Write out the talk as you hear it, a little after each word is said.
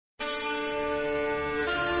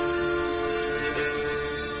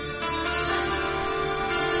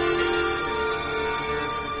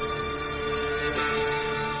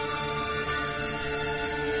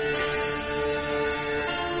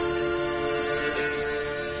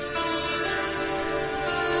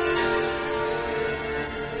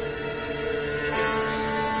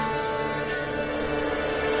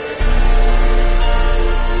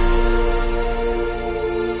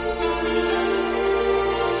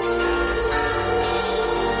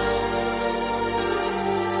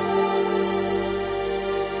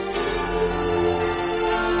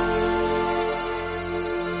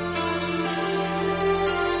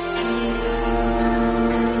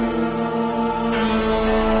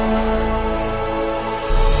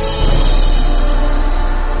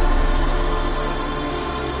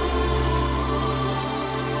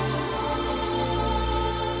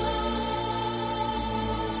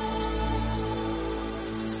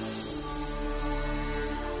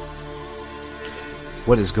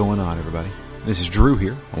What is going on, everybody? This is Drew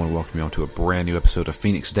here. I want to welcome you on to a brand new episode of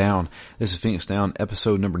Phoenix Down. This is Phoenix Down,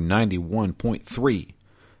 episode number 91.3.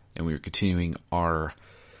 And we are continuing our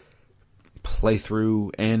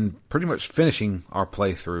playthrough and pretty much finishing our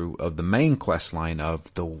playthrough of the main quest line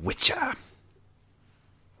of The Witcher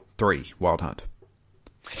 3, Wild Hunt.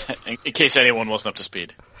 In case anyone wasn't up to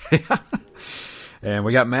speed. And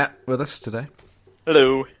we got Matt with us today.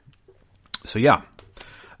 Hello. So yeah,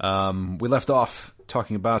 we left off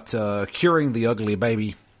talking about curing the ugly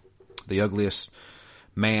baby, the ugliest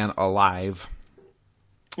man alive,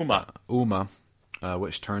 Uma,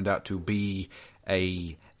 which turned out to be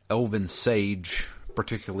a elven sage,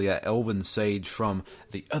 particularly a elven sage from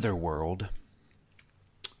the other world,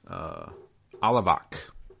 Alavak.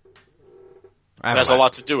 It has a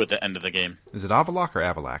lot to do with the end of the game. Is it Avalok or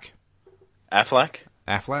Avalak? Affleck?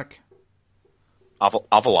 Affleck?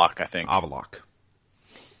 Avalok, I think. Avalok.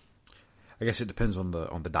 I guess it depends on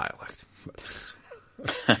the dialect.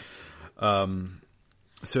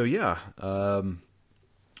 So yeah.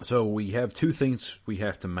 So we have two things we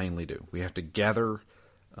have to mainly do. We have to gather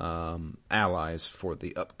allies for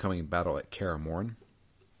the upcoming battle at Kaer Morhen.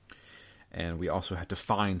 And we also have to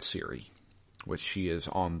find Ciri, which she is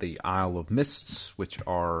on the Isle of Mists, which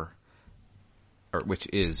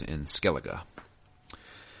is in Skellige.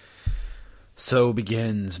 So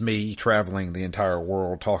begins me traveling the entire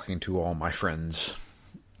world, talking to all my friends.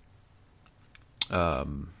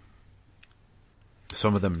 Some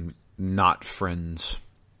of them not friends.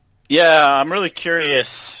 Yeah, I'm really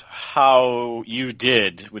curious how you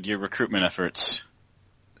did with your recruitment efforts.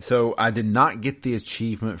 So I did not get the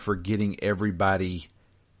achievement for getting everybody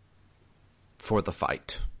for the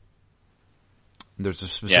fight. There's a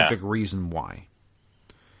specific reason why.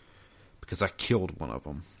 Because I killed one of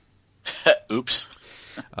them. Oops.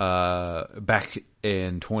 Back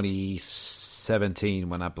in 2017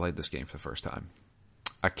 when I played this game for the first time.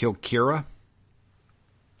 I killed Kira.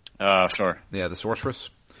 Sure. Yeah, the sorceress.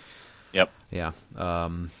 Yep. Yeah.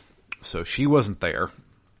 So she wasn't there.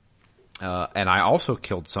 And I also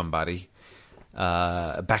killed somebody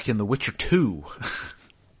back in The Witcher 2.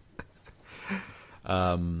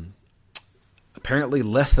 Apparently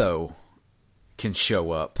Letho can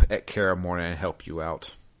show up at Kaer Morhen and help you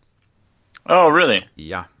out. Oh, really?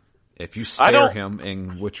 Yeah. If you spare him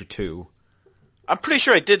in Witcher 2. I'm pretty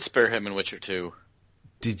sure I did spare him in Witcher 2.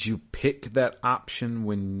 Did you pick that option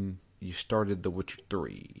when you started The Witcher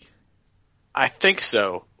 3? I think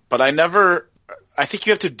so. But I think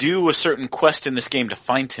you have to do a certain quest in this game to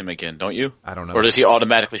find him again, don't you? I don't know. Or does he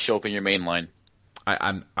automatically show up in your main line?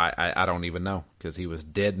 I don't even know, because he was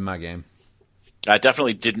dead in my game. I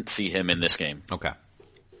definitely didn't see him in this game. Okay.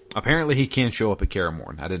 Apparently he can show up at Kaer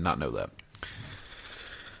Morhen. I did not know that.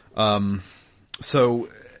 So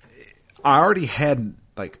I already had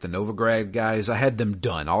like the Novigrad guys. I had them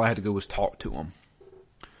done. All I had to go was talk to them.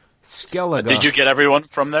 Skellige. Did you get everyone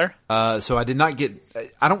from there? So I did not get.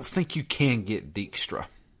 I don't think you can get Dijkstra.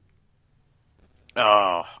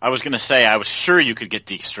 Oh, I was going to say I was sure you could get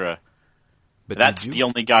Dijkstra. But that's the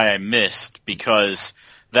only guy I missed because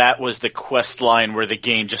that was the quest line where the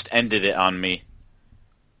game just ended it on me.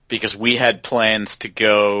 Because we had plans to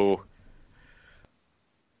go,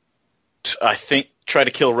 I think, try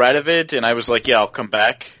to kill Radovid, and I was like, yeah, I'll come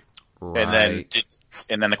back. Right.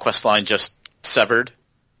 And then the quest line just severed.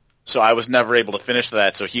 So I was never able to finish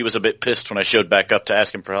that, so he was a bit pissed when I showed back up to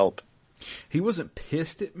ask him for help. He wasn't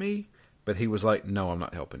pissed at me, but he was like, no, I'm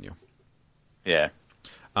not helping you. Yeah.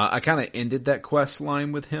 I kind of ended that quest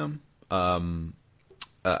line with him.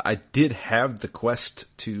 I did have the quest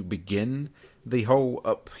to begin the whole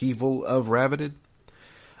upheaval of Radovid,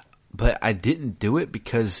 but I didn't do it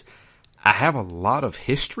because I have a lot of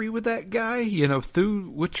history with that guy. You know,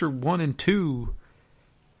 through Witcher 1 and 2,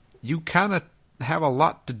 you kind of have a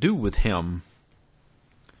lot to do with him.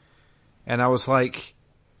 And I was like,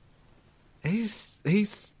 he's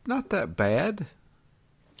not that bad.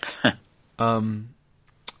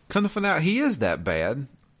 Come to find out he is that bad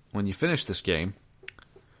when you finish this game.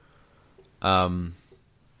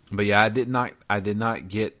 But yeah, I did not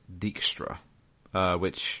get Dijkstra,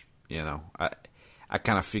 which, you know, I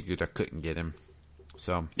kind of figured I couldn't get him.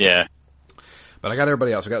 So yeah, but I got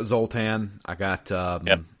everybody else. I got Zoltan. I got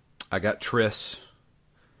Triss.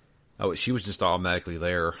 Oh, she was just automatically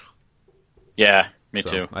there. Yeah, me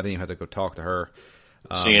too. I didn't even have to go talk to her.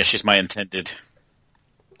 Seeing as she's my intended.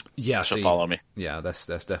 Yeah, she'll follow me. Yeah, that's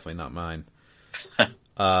definitely not mine. Yeah,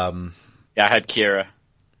 I had Kira.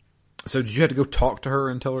 So did you have to go talk to her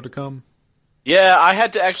and tell her to come? Yeah, I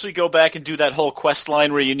had to actually go back and do that whole quest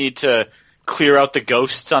line where you need to clear out the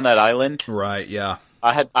ghosts on that island. Right, yeah.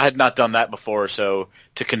 I had not done that before, so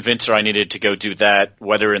to convince her I needed to go do that,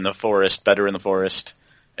 better in the forest,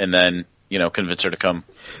 and then, convince her to come.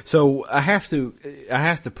 So I have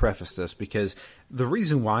to preface this because the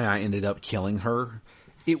reason why I ended up killing her,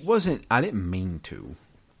 I didn't mean to.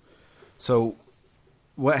 So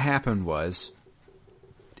what happened was,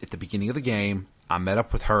 at the beginning of the game, I met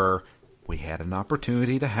up with her. We had an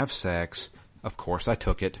opportunity to have sex. Of course, I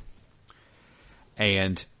took it.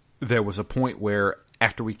 And there was a point where,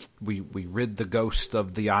 after we rid the ghost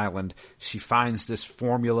of the island, she finds this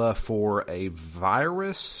formula for a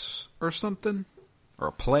virus or something, or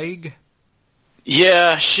a plague.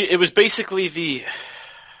 Yeah, it was basically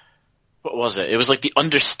what was it? It was like the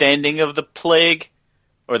understanding of the plague,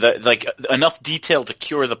 or enough detail to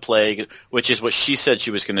cure the plague, which is what she said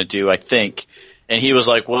she was going to do, I think. And he was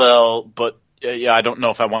like, well, but yeah, I don't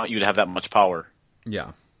know if I want you to have that much power.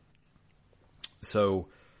 Yeah. So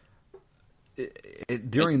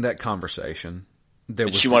during that conversation,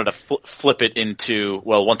 she wanted to flip it into,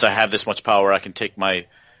 well, once I have this much power, I can take my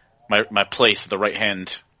place at the right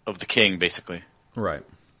hand of the king, basically. Right.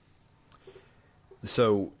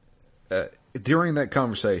 So during that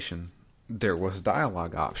conversation, there was a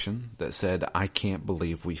dialogue option that said, "I can't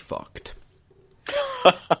believe we fucked."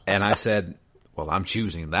 And I said, well, I'm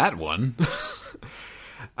choosing that one.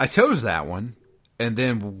 I chose that one. And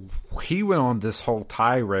then he went on this whole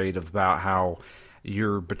tirade about how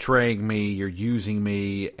you're betraying me, you're using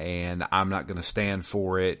me, and I'm not going to stand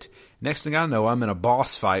for it. Next thing I know, I'm in a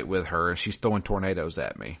boss fight with her, and she's throwing tornadoes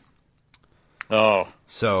at me. Oh.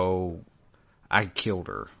 So I killed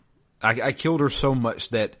her. I killed her so much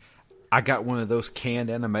that I got one of those canned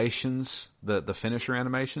animations, the finisher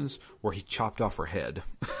animations, where he chopped off her head.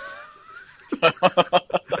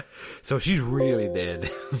 So she's really dead.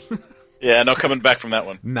 Yeah, no coming back from that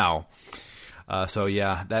one. No. So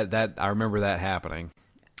yeah, that I remember that happening.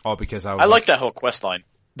 All because I like that whole quest line.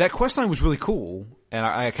 That quest line was really cool, and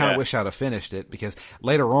I kind of wish I'd have finished it, because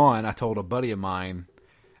later on I told a buddy of mine,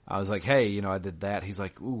 I was like, hey, I did that. He's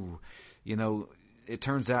like, ooh, it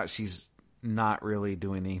turns out she's not really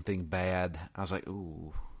doing anything bad. I was like,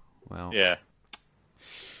 ooh, well. Yeah.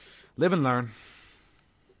 Live and learn.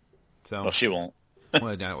 So. Well, she won't.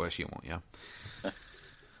 Well, she won't, yeah.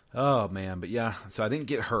 Oh man, but yeah. So I didn't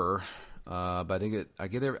get her, but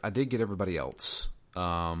I did get everybody else.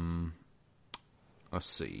 Let's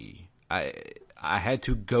see. I had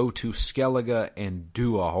to go to Skellige and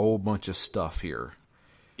do a whole bunch of stuff here.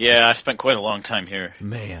 Yeah, I spent quite a long time here.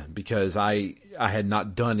 Man, because I had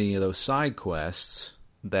not done any of those side quests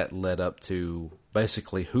that led up to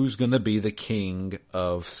basically who's going to be the king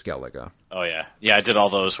of Skellige. Oh yeah, yeah, I did all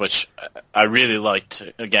those, which I really liked.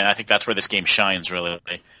 Again, I think that's where this game shines, really.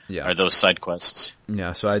 Yeah, are those side quests?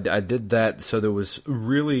 Yeah, so I did that. So there was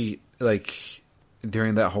really,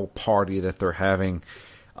 during that whole party that they're having,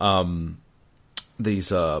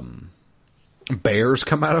 these bears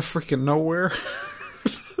come out of freaking nowhere.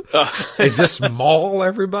 They just maul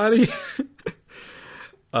everybody.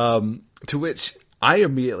 To which I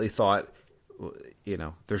immediately thought,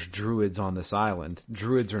 there's druids on this island.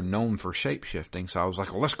 Druids are known for shape-shifting, so I was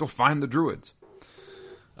like, well, let's go find the druids.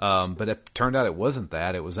 But it turned out it wasn't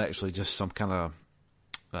that. It was actually just some kind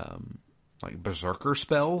of berserker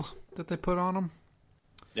spell that they put on them.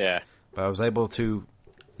 Yeah. But I was able to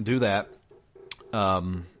do that.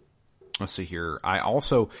 Let's see here.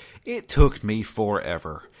 It took me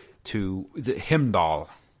forever to Heimdall.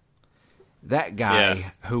 That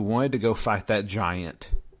guy who wanted to go fight that giant.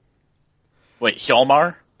 Wait,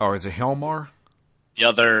 Hjalmar? Or is it Hjalmar? The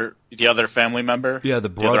other family member? Yeah, the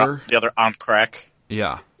brother. The other on crack.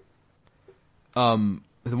 Yeah. The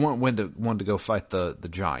one wanted to go fight the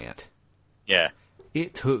giant. Yeah.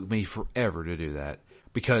 It took me forever to do that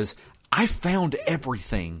because I found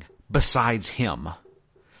everything besides him.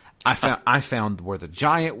 I found where the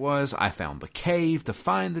giant was. I found the cave. To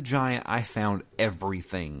find the giant, I found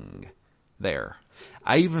everything there.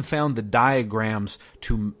 I even found the diagrams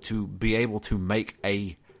to be able to make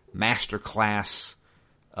a masterclass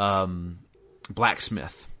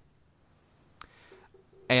blacksmith.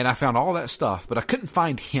 And I found all that stuff, but I couldn't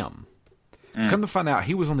find him. Come to find out,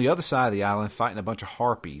 he was on the other side of the island fighting a bunch of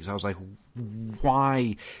harpies. I was like,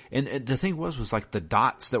 why? And the thing was like the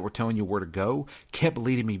dots that were telling you where to go kept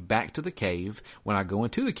leading me back to the cave. When I go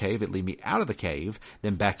into the cave, it lead me out of the cave,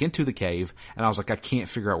 then back into the cave, and I was like, I can't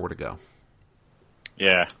figure out where to go.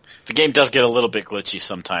 Yeah. The game does get a little bit glitchy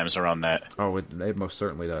sometimes around that. Oh, it most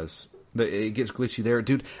certainly does. It gets glitchy there.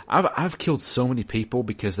 Dude, I've killed so many people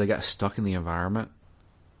because they got stuck in the environment,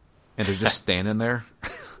 and they're just standing there.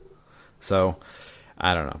 So,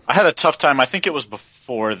 I don't know. I had a tough time. I think it was before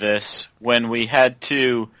for this when we had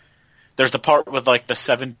to. There's the part with like the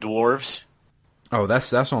 7 dwarves. Oh,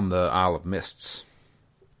 that's on the Isle of Mists.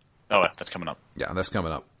 Oh, that's coming up. Yeah, that's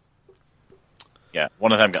coming up. Yeah,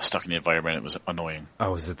 one of them got stuck in the environment. It was annoying.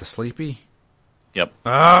 Oh, is it the Sleepy? Yep.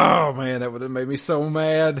 Oh man, that would have made me so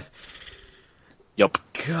mad. Yep.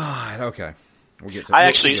 God. Okay. We'll get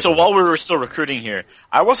to while we were still recruiting here,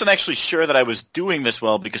 I wasn't actually sure that I was doing this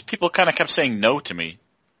well because people kind of kept saying no to me.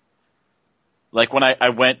 Like when I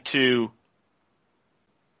went to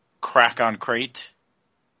crack on Crate,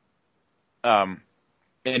 and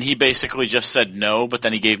he basically just said no, but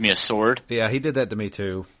then he gave me a sword. Yeah, he did that to me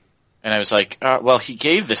too. And I was like, well, he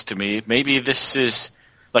gave this to me. Maybe this is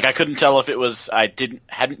like I couldn't tell if it was I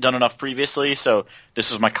hadn't done enough previously, so this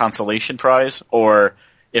was my consolation prize, or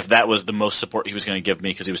if that was the most support he was going to give me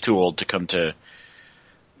because he was too old to come to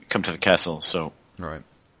the castle. So right.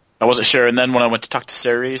 I wasn't sure. And then when I went to talk to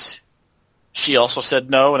Ceres, she also said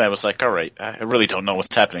no, and I was like, all right, I really don't know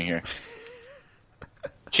what's happening here.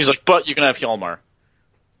 She's like, but you can have Hjalmar.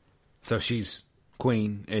 So she's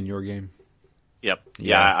queen in your game? Yep.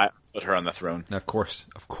 Yeah, I put her on the throne. Of course.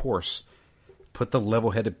 Put the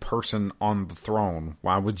level-headed person on the throne.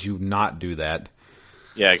 Why would you not do that?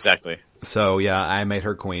 Yeah, exactly. So, yeah, I made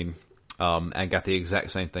her queen, and got the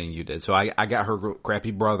exact same thing you did. So I got her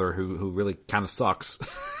crappy brother, who really kind of sucks,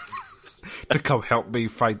 to come help me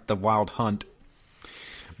fight the wild hunt.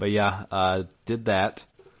 But yeah, did that.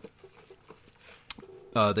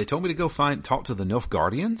 They told me to go talk to the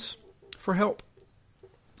Nilfgaardians for help.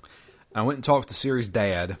 I went and talked to Ciri's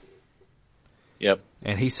dad. Yep.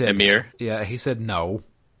 And he said, Emir? Yeah, he said no.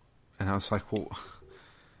 And I was like, well,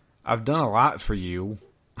 I've done a lot for you.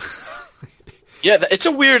 Yeah, it's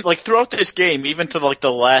a weird, like, throughout this game, even to, like,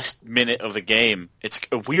 the last minute of the game, it's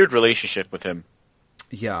a weird relationship with him.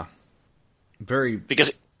 Yeah. Very...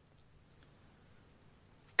 Because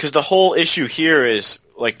the whole issue here is,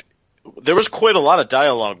 like, there was quite a lot of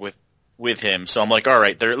dialogue with him, so I'm like, all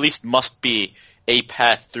right, there at least must be a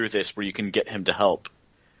path through this where you can get him to help.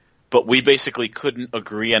 But we basically couldn't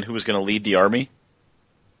agree on who was going to lead the army.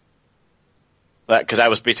 Because I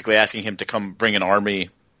was basically asking him to come bring an army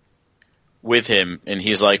with him, and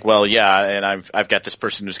he's like, well, yeah, and I've got this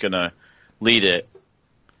person who's going to lead it.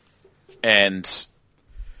 And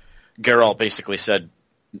Geralt basically said,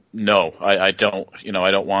 no, I don't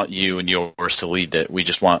want you and yours to lead it. We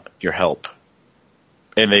just want your help.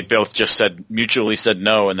 And they both just mutually said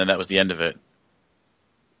no, and then that was the end of it.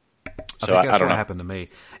 So I think that's I don't what know. happened to me.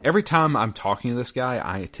 Every time I'm talking to this guy,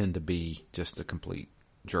 I tend to be just a complete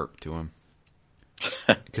jerk to him.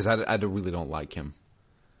 Because I really don't like him.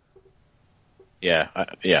 Yeah,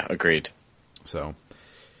 agreed. So,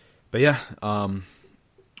 but yeah,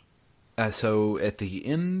 so at the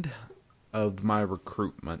end of my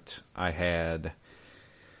recruitment, I had,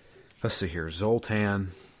 let's see here,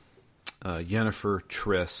 Zoltan, Yennefer,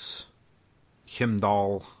 Triss,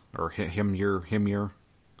 Himdall, or Himyr.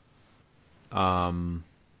 I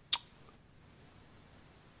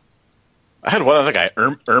had one other guy,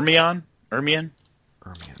 Ermion,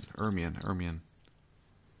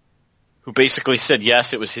 who basically said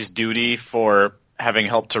yes, it was his duty for having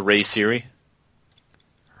helped to raise Ciri.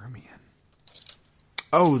 Ermion.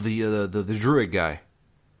 Oh, the druid guy.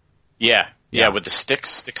 Yeah, with the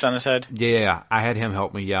sticks on his head. Yeah, I had him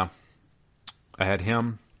help me. Yeah, I had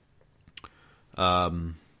him.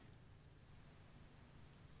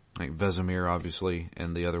 Like Vesemir, obviously,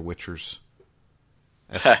 and the other Witchers,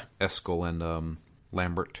 Eskel and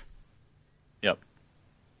Lambert. Yep.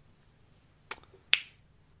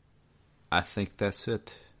 I think that's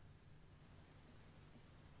it.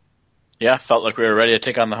 Yeah, felt like we were ready to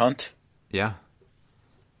take on the hunt. Yeah.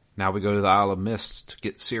 Now we go to the Isle of Mists to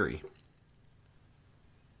get Ciri.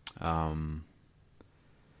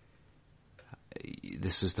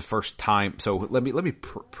 This is the first time. So let me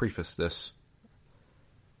preface this.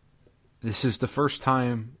 This is the first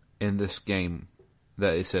time in this game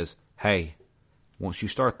that it says, "Hey, once you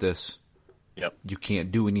start this, yep, you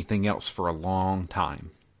can't do anything else for a long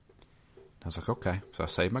time." I was like, okay. So I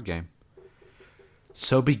saved my game.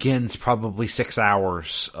 So begins probably 6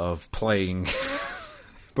 hours of playing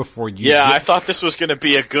before you... Yeah, I thought this was going to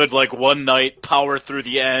be a good, like, one night power through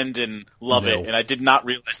the end and love it. And I did not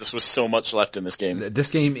realize this was so much left in this game. This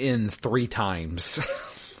game ends 3 times.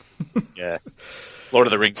 Yeah. Lord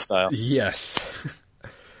of the Rings style. Yes.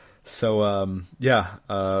 So,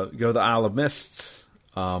 go to the Isle of Mists.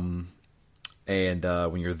 And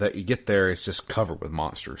when you get there, it's just covered with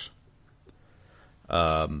monsters.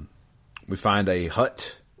 We find a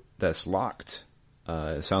hut that's locked.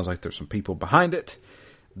 It sounds like there's some people behind it.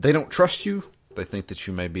 They don't trust you, They think that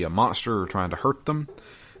you may be a monster or trying to hurt them.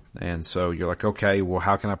 And so you're like, okay, well,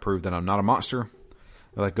 how can I prove that I'm not a monster?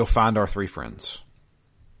 They're like, go find our 3 friends.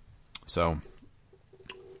 So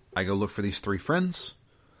I go look for these 3 friends.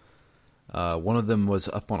 One of them was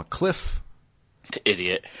up on a cliff.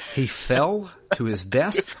 Idiot. He fell to his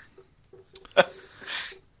death.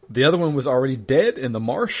 The other one was already dead in the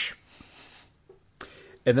marsh.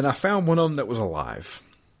 And then I found one of them that was alive.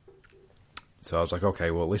 So I was like,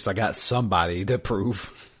 okay, well, at least I got somebody to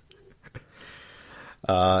prove.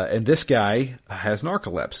 And this guy has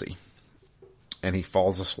narcolepsy. And he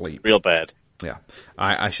falls asleep. Real bad. Yeah.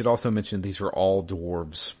 I should also mention these are all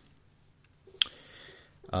dwarves.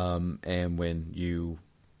 And when you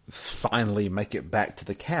finally make it back to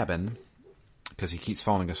the cabin, because he keeps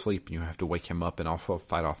falling asleep and you have to wake him up and also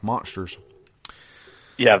fight off monsters.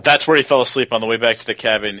 Yeah, that's where he fell asleep on the way back to the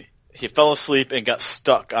cabin. He fell asleep and got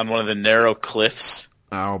stuck on one of the narrow cliffs.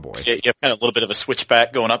 Oh, boy. You have kind of a little bit of a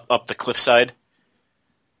switchback going up the cliffside.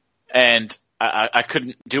 And I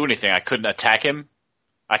couldn't do anything. I couldn't attack him.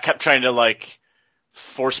 I kept trying to, like,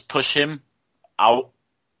 force push him out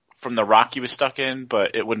from the rock he was stuck in,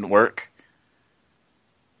 but it wouldn't work.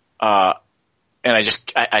 And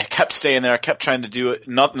I kept staying there. I kept trying to do it.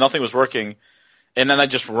 Nothing was working. And then I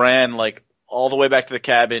just ran, like, all the way back to the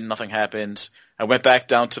cabin. Nothing happened. I went back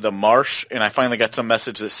down to the marsh, and I finally got some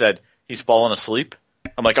message that said, he's fallen asleep.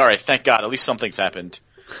 I'm like, all right, thank God. At least something's happened.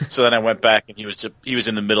 So then I went back, and he was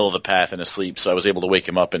in the middle of the path and asleep, so I was able to wake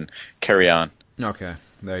him up and carry on. Okay,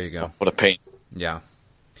 there you go. What a pain. Yeah.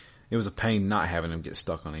 It was a pain not having him get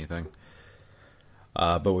stuck on anything.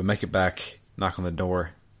 But we make it back, knock on the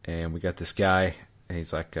door, and we got this guy, and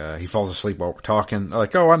he's like, he falls asleep while we're talking. They're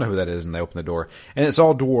like, oh, I know who that is, and they open the door. And it's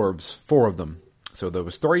all dwarves, 4 of them. So there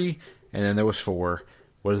was 3, and then there was 4.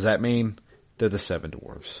 What does that mean? They're the 7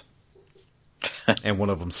 dwarves. And one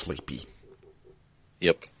of them's sleepy.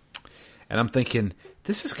 Yep. And I'm thinking,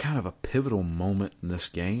 this is kind of a pivotal moment in this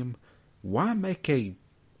game. Why make a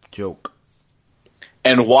joke?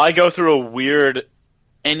 And why go through a weird,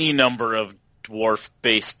 any number of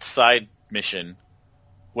dwarf-based side mission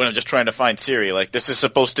when I'm just trying to find Ciri? Like, this is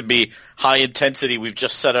supposed to be high intensity. We've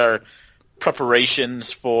just set our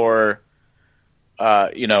preparations for,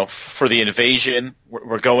 for the invasion.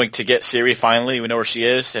 We're going to get Ciri finally. We know where she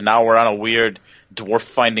is. And now we're on a weird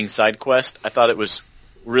dwarf-finding side quest. I thought it was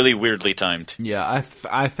really weirdly timed. Yeah,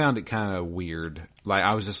 I found it kind of weird. Like,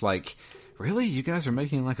 I was just like, really? You guys are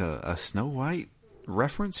making like a Snow White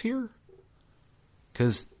reference here?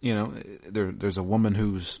 Because, there's a woman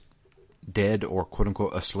who's dead or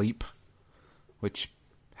quote-unquote asleep, which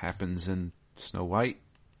happens in Snow White.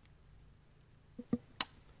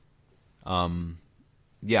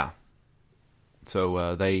 Yeah.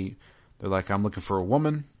 So they're like, I'm looking for a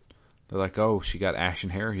woman. They're like, oh, she got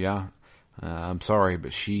ashen hair? Yeah. I'm sorry,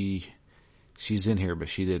 but she's in here, but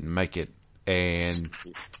she didn't make it. And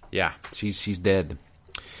yeah, she's dead.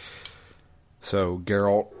 So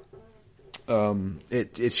Geralt,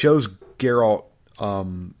 it shows Geralt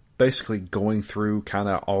basically going through kind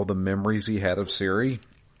of all the memories he had of Ciri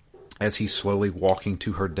as he's slowly walking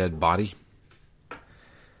to her dead body.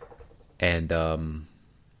 And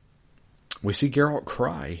we see Geralt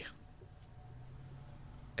cry.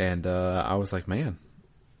 And I was like, man,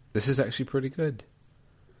 this is actually pretty good.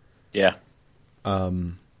 Yeah.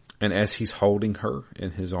 And as he's holding her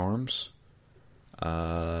in his arms,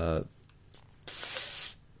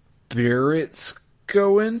 spirits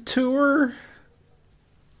go into her.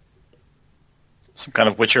 Some kind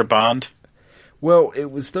of Witcher bond? Well,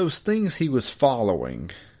 it was those things he was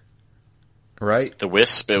following, right? The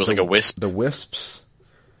wisp? It was like a wisp? The wisps?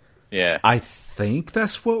 Yeah. I think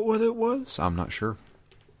that's what it was. I'm not sure.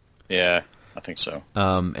 Yeah, I think so.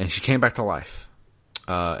 And she came back to life.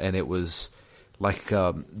 And it was like,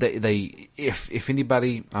 if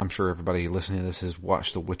anybody, I'm sure everybody listening to this has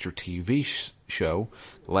watched the Witcher TV show,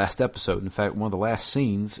 the last episode, in fact, one of the last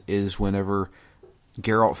scenes is whenever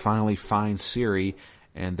Geralt finally finds Ciri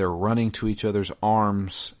and they're running to each other's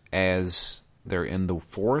arms as they're in the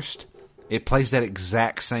forest. It plays that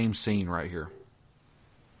exact same scene right here.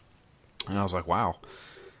 And I was like, wow,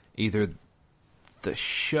 either the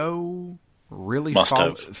show really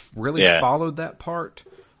followed that part,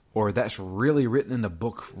 or that's really written in the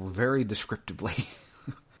book very descriptively.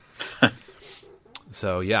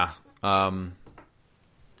 So yeah, so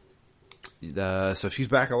she's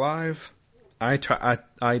back alive. I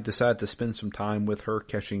decided to spend some time with her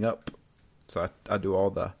catching up. So I do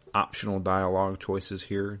all the optional dialogue choices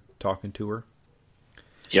here, talking to her.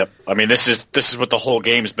 Yep. I mean, this is what the whole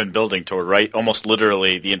game's been building toward, right? Almost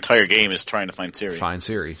literally, the entire game is trying to find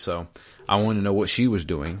Ciri. So I wanted to know what she was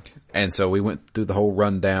doing, And so we went through the whole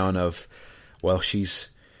rundown of, well, she's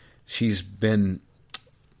been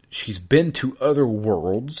to other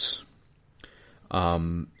worlds.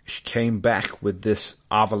 She came back with this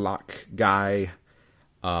Avalok guy,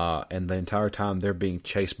 and the entire time they're being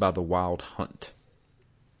chased by the Wild Hunt.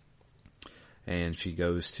 And she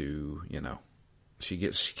goes to, she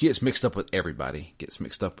gets mixed up with everybody. Gets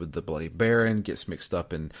mixed up with the Bloody Baron. Gets mixed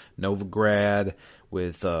up in Novigrad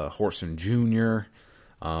with Whoreson Jr.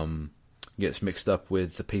 Gets mixed up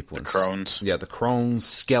with the people the Crones. Yeah, the Crones,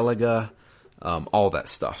 Skellige, all that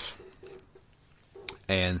stuff.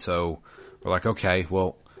 And so we're like, okay,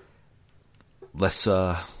 well, let's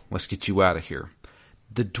get you out of here.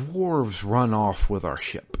 The dwarves run off with our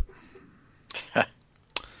ship.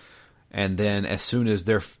 And then as soon as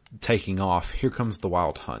they're taking off, here comes the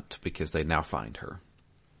Wild Hunt because they now find her.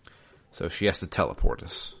 So she has to teleport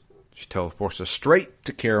us. She teleports us straight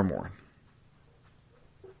to Kaer Morhen.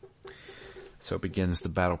 So begins the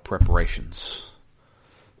battle preparations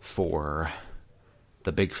for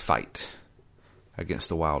the big fight against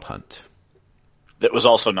the Wild Hunt. That was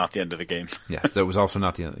also not the end of the game. Yes, that was also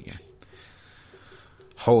not the end of the game.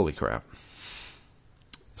 Holy crap.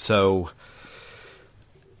 So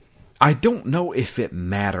I don't know if it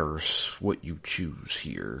matters what you choose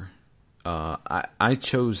here. I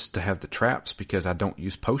chose to have the traps because I don't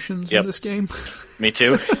use potions in this game. Me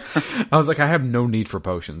too. I was like, I have no need for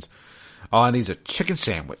potions. All I need is a chicken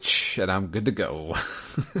sandwich, and I'm good to go.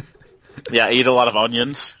 Yeah, I eat a lot of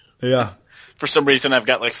onions. Yeah. For some reason, I've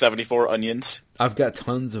got like 74 onions. I've got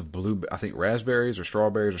tons of I think raspberries or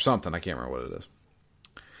strawberries or something. I can't remember what it is.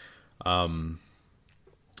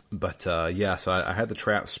 Yeah, so I had the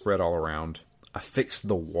traps spread all around. I fixed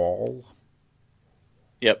the wall.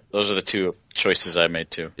 Yep, those are the two choices I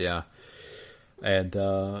made too. Yeah. And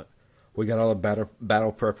we got all the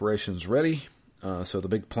battle preparations ready. So the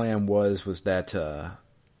big plan was that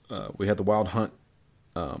we had the Wild Hunt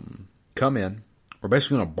come in. We're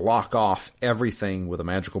basically going to block off everything with a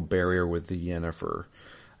magical barrier with the Yennefer.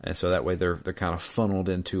 And so that way they're kind of funneled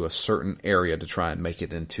into a certain area to try and make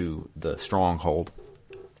it into the stronghold.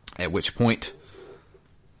 At which point,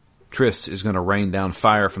 Triss is going to rain down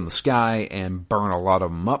fire from the sky and burn a lot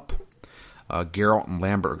of them up. Geralt and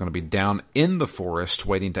Lambert are going to be down in the forest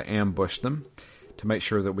waiting to ambush them to make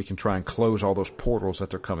sure that we can try and close all those portals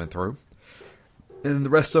that they're coming through. And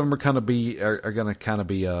the rest of them are going to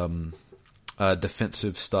be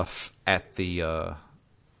defensive stuff at the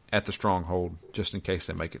stronghold just in case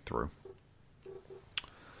they make it through.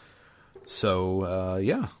 So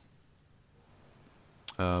yeah.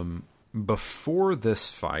 Before this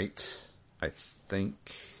fight, I think...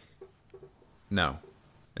 No,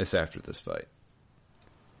 it's after this fight.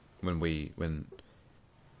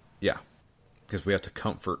 Yeah, because we have to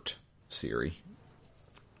comfort Ciri.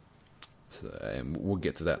 So, and we'll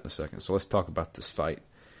get to that in a second. So let's talk about this fight.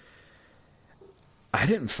 I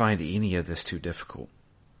didn't find any of this too difficult.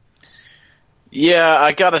 Yeah,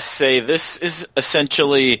 I gotta say, this is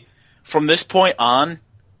essentially, from this point on,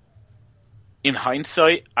 in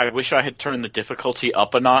hindsight, I wish I had turned the difficulty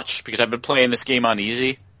up a notch, because I've been playing this game on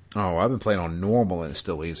easy. Oh, I've been playing on normal and it's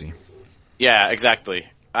still easy. Yeah, exactly.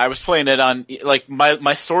 I was playing it on, like,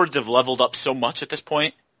 my swords have leveled up so much at this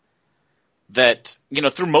point that,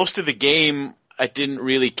 through most of the game, I didn't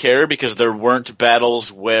really care because there weren't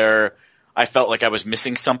battles where I felt like I was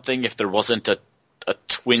missing something if there wasn't a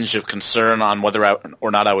twinge of concern on whether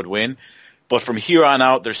or not I would win. But from here on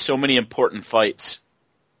out, there's so many important fights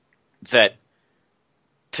that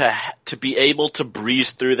to be able to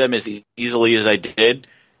breeze through them as easily as I did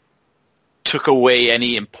took away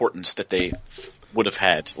any importance that they would have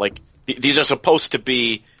had. Like, these are supposed to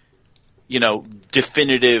be,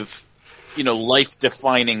 definitive,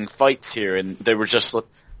 life-defining fights here, and they were just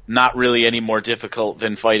not really any more difficult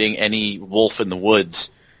than fighting any wolf in the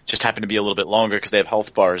woods. Just happened to be a little bit longer because they have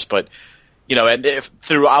health bars, but and if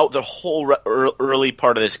throughout the whole early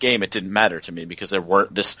part of this game, it didn't matter to me because there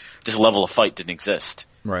weren't this level of fight didn't exist.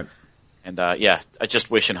 Right. And I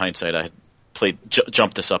just wish in hindsight I had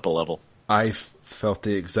jumped this up a level. I felt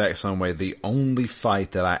the exact same way. The only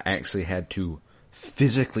fight that I actually had to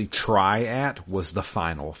physically try at was the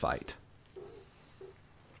final fight.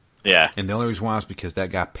 Yeah. And the only reason why is because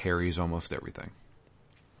that guy parries almost everything.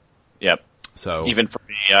 Yep. So even for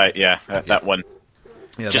me, that one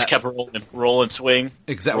just kept rolling, swing.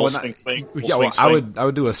 Exactly. Swing. I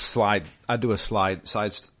would do a slide. I'd do a side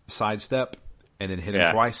step, and then hit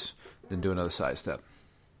him twice, then do another side step.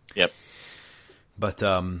 Yep. But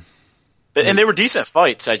and they were decent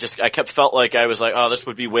fights. I kept felt like I was like, oh, this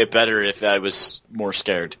would be way better if I was more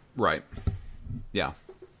scared. Right. Yeah.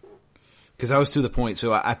 Because I was to the point,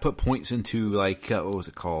 so I put points into, like, what was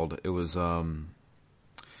it called? It was one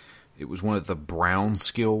of the brown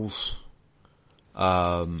skills.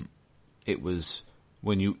 It was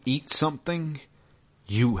when you eat something,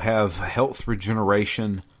 you have health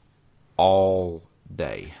regeneration all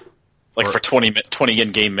day. Like for 20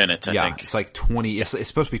 in-game minutes, I think. It's like 20, it's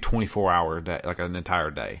supposed to be 24-hour day, like an entire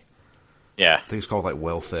day. Yeah. I think it's called like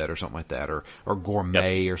well-fed or something like that, or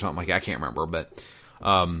gourmet or something like that. I can't remember, but...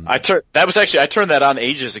 I turned that on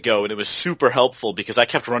ages ago, and it was super helpful because I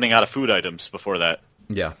kept running out of food items before that.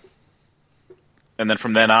 Yeah. And then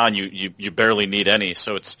from then on, you barely need any,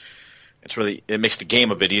 so it's really, it makes the game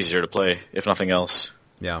a bit easier to play, if nothing else.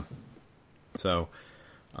 Yeah. So,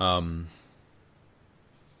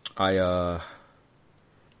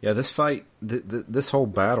 this fight, this whole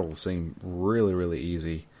battle seemed really, really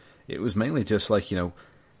easy. It was mainly just like,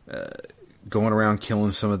 going around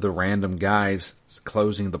killing some of the random guys,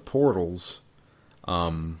 closing the portals,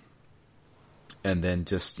 and then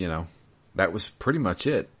just, that was pretty much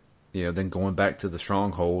it. Then going back to the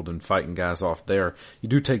stronghold and fighting guys off there. You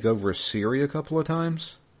do take over Ciri a couple of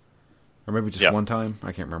times, or maybe just one time.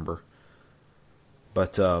 I can't remember.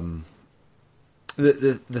 But the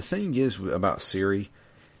thing is about Ciri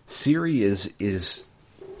is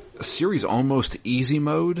Ciri's almost easy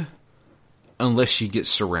mode unless she gets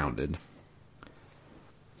surrounded.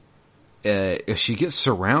 If she gets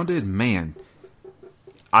surrounded, man,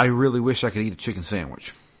 I really wish I could eat a chicken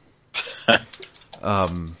sandwich. But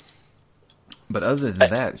other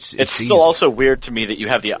than that, it's still easy. Also weird to me that you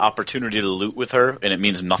have the opportunity to loot with her, and it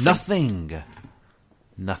means nothing.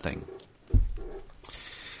 Nothing.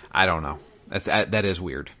 I don't know. That is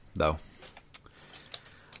weird, though.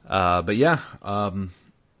 But yeah,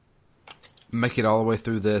 make it all the way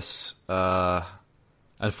through this.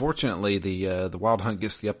 Unfortunately, the Wild Hunt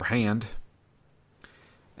gets the upper hand,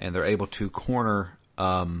 and they're able to corner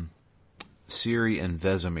Ciri and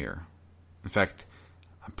Vesemir. In fact,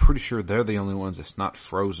 I'm pretty sure they're the only ones that's not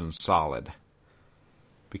frozen solid,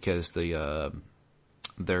 because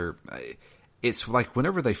it's like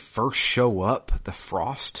whenever they first show up, the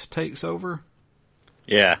frost takes over.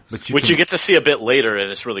 Yeah, which you get to see a bit later,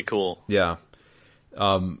 and it's really cool. Yeah,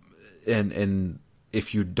 and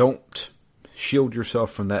if you don't shield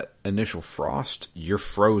yourself from that initial frost, you're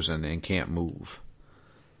frozen and can't move.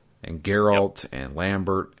 And Geralt and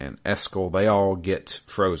Lambert and Eskel, they all get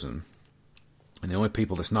frozen. And the only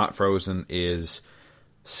people that's not frozen is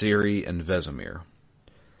Ciri and Vesemir.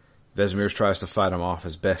 Vesemir tries to fight him off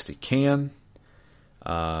as best he can.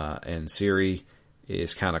 And Ciri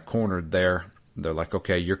is kind of cornered there. They're like,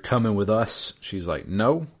 okay, you're coming with us. She's like,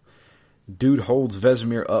 no. Dude holds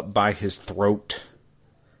Vesemir up by his throat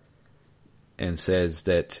and says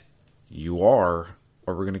that you are,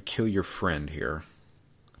 or we're going to kill your friend here.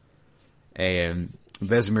 And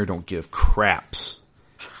Vesemir don't give craps.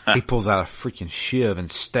 He pulls out a freaking shiv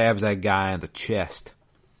and stabs that guy in the chest.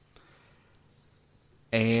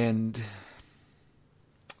 And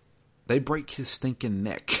they break his stinking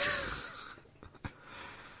neck.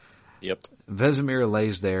 Yep. Vesemir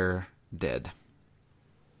lays there dead.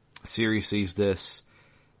 Ciri sees this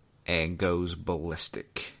and goes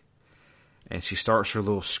ballistic. And she starts her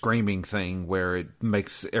little screaming thing where it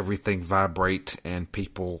makes everything vibrate and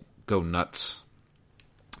people go nuts.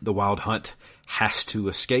 The Wild Hunt has to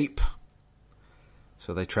escape.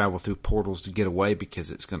 So they travel through portals to get away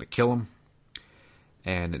because it's going to kill them.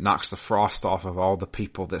 And it knocks the frost off of all the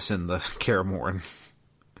people that's in the Kaer Morhen.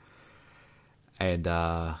 And,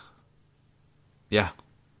 yeah.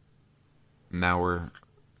 Now we're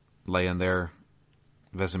laying there.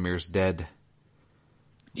 Vesemir's dead.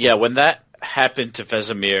 Yeah, when that happened to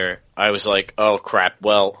Vesemir, I was like, oh crap,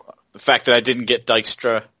 well, the fact that I didn't get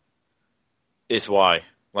Dijkstra is why.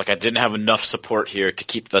 Like, I didn't have enough support here to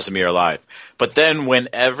keep Vesemir alive. But then when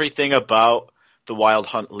everything about the Wild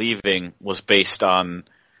Hunt leaving was based on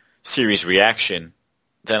Ciri's reaction,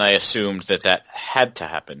 then I assumed that had to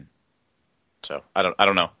happen. So, I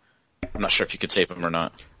don't know. I'm not sure if you could save him or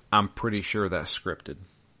not. I'm pretty sure that's scripted.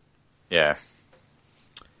 Yeah.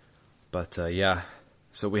 But, yeah.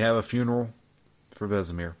 So we have a funeral for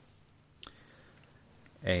Vesemir.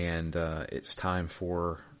 And it's time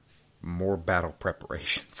for more battle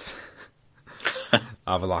preparations.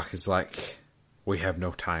 Avallac'h is like, we have no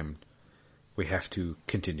time. We have to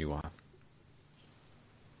continue on.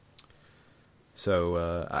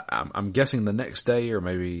 So I'm guessing the next day or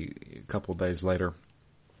maybe a couple of days later,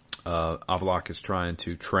 Avallac'h is trying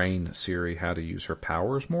to train Ciri how to use her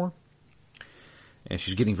powers more. And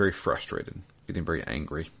she's getting very frustrated, getting very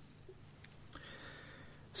angry.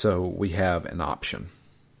 So we have an option.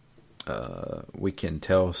 we can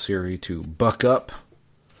tell Ciri to buck up,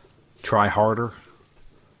 try harder,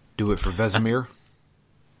 do it for Vesemir.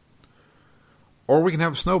 Or we can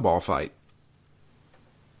have a snowball fight.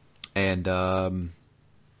 And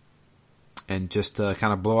just kind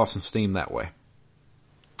of blow off some steam that way.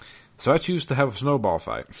 So I choose to have a snowball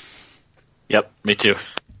fight. Yep, me too.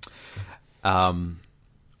 Yeah,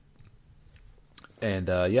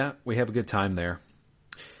 we have a good time there.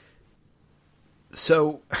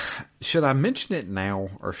 So, should I mention it now,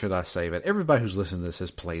 or should I save it? Everybody who's listening to this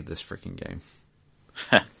has played this freaking game.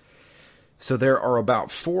 So there are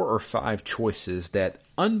about 4 or 5 choices that,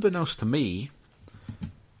 unbeknownst to me,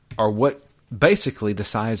 are what basically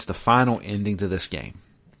decides the final ending to this game.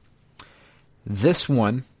 This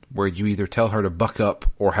one, where you either tell her to buck up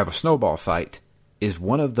or have a snowball fight, is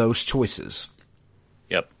one of those choices.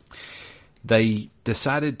 Yep. They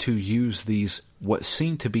decided to use these, what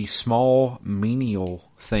seem to be small, menial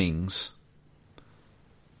things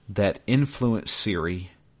that influence Ciri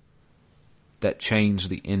that change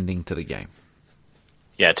the ending to the game.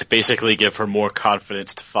 Yeah, to basically give her more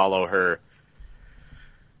confidence to follow her,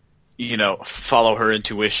 follow her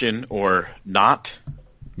intuition or not.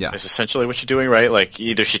 Yeah. Is essentially what you're doing, right? Like,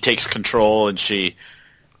 either she takes control and she,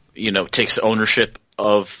 takes ownership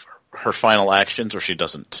of her final actions, or she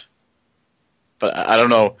doesn't. But I don't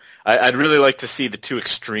know. I'd really like to see the two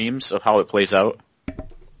extremes of how it plays out.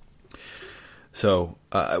 So,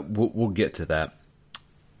 we'll get to that.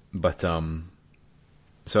 But, after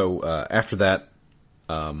that,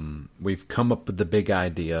 we've come up with the big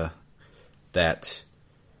idea that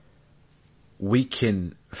we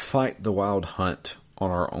can fight the Wild Hunt on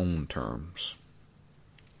our own terms.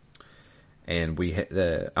 And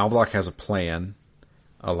Avallac'h has a plan,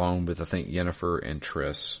 along with, I think, Yennefer and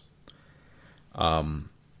Triss.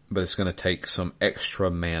 But it's going to take some extra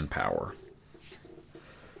manpower.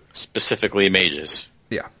 Specifically mages.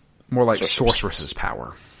 Yeah. More like sorceress's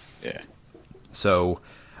power. Yeah. So,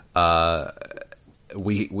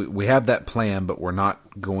 we have that plan, but we're not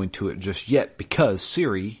going to it just yet because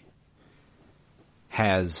Ciri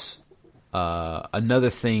has another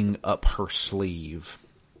thing up her sleeve.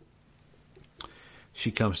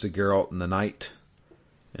 She comes to Geralt in the night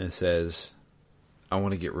and says, I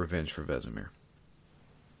want to get revenge for Vesemir.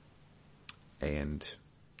 And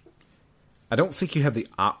I don't think you have the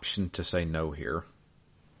option to say no here.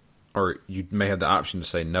 Or you may have the option to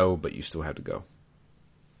say no, but you still have to go.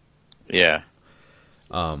 Yeah.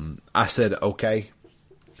 I said, okay.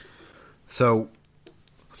 So,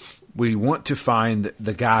 we want to find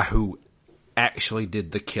the guy who actually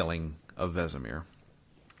did the killing of Vesemir.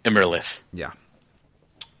 Imerlith. Yeah.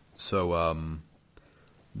 So,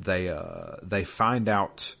 they find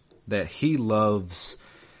out that he loves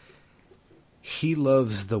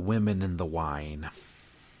the women and the wine.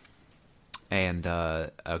 And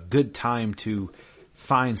a good time to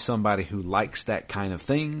find somebody who likes that kind of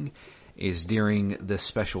thing is during this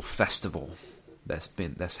special festival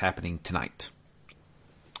that's happening tonight.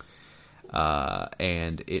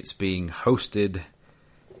 And it's being hosted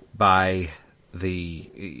by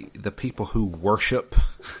the people who worship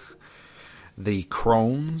the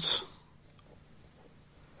crones.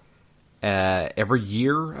 Every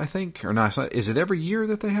year, I think, or not? Is it every year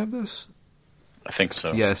that they have this? I think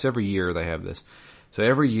so. Yes, every year they have this. So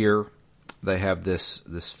every year they have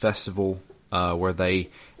this festival where they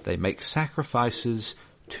make sacrifices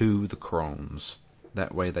to the crones.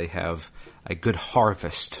 That way they have a good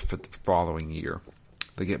harvest for the following year.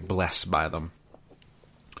 They get blessed by them.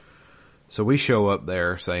 So we show up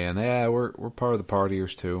there saying, yeah, we're part of the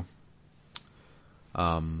partiers too.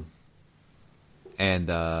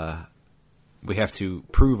 We have to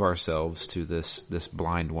prove ourselves to this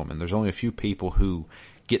blind woman. There's only a few people who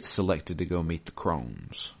get selected to go meet the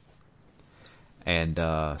crones. And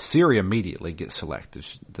Ciri immediately gets selected.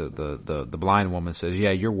 The blind woman says,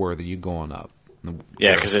 yeah, you're worthy, you go on up.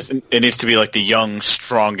 Yeah, because it needs to be like the young,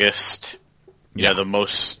 strongest, the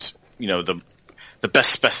most, the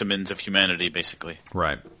best specimens of humanity, basically.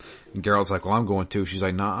 Right. And Geralt's like, well, I'm going too. She's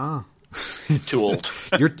like, nah. Too old.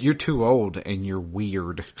 You're too old and you're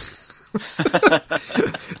weird.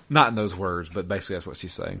 Not in those words, but basically that's what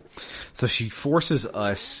she's saying. So she forces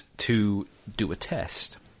us to do a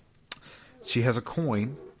test. She has a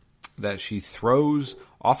coin that she throws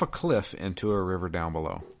off a cliff into a river down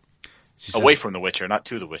below. Away from the Witcher, not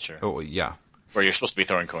to the Witcher. Oh, yeah. Where you're supposed to be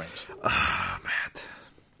throwing coins. Oh, Matt.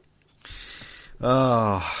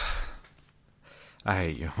 Oh, I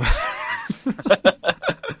hate you.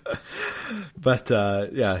 But,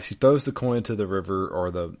 yeah, she throws the coin to the river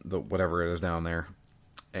or the whatever it is down there,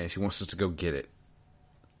 and she wants us to go get it.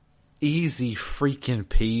 easy freaking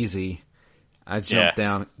peasy. I jump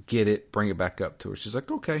down, get it, bring it back up to her. She's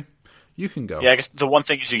like, okay, you can go. Yeah, I guess the one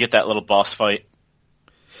thing is you get that little boss fight.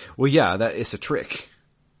 Well, yeah, that it's a trick.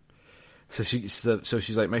 So she's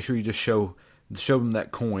like, make sure you just show them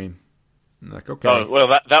that coin. I'm like, okay. Oh,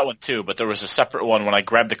 well, that one too, but there was a separate one when I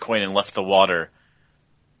grabbed the coin and left the water.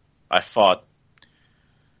 I forget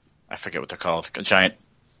what they're called. A giant,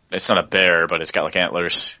 it's not a bear, but it's got like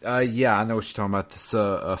antlers. Yeah, I know what you're talking about. It's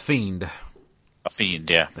a fiend. A fiend,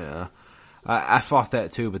 yeah. Yeah. I fought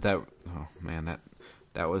that too, but that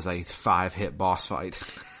was a 5-hit boss fight.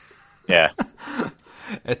 Yeah.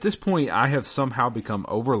 At this point, I have somehow become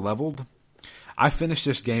over-leveled. I finished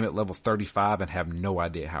this game at level 35 and have no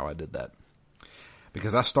idea how I did that.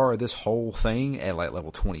 Because I started this whole thing at like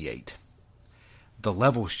level 28. The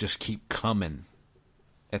levels just keep coming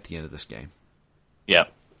at the end of this game. Yeah.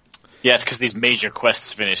 Yeah, it's because these major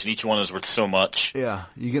quests finish and each one is worth so much. Yeah,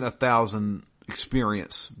 you get 1,000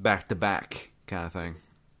 experience back to back kind of thing.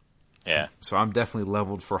 Yeah. So I'm definitely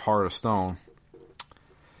leveled for Heart of Stone.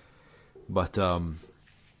 But,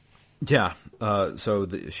 yeah. So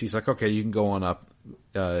she's like, okay, you can go on up,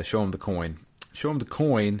 show him the coin. Show him the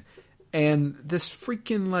coin, and this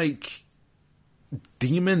freaking, like,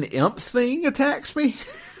 demon imp thing attacks me.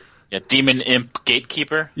 Yeah, demon imp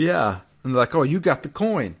gatekeeper. Yeah. And they're like, oh, you got the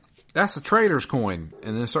coin. That's the trader's coin.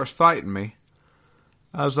 And then it starts fighting me.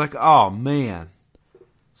 I was like, oh, man.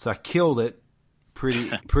 So I killed it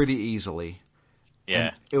pretty easily.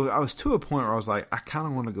 Yeah. I was to a point where I was like, I kind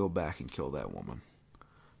of want to go back and kill that woman.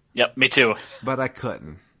 Yep, me too. But I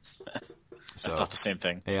couldn't. So, I thought the same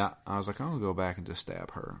thing. Yeah, I was like, I'm going to go back and just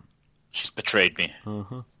stab her. She's betrayed me.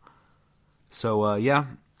 Uh-huh. So, yeah,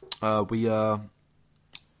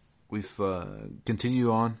 we've continued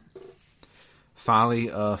on. Finally,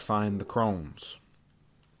 find the Crones.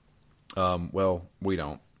 Well, we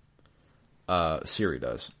don't. Ciri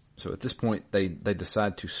does. So at this point, they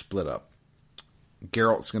decide to split up.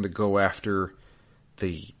 Geralt's going to go after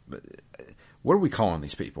what are we calling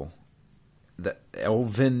these people? The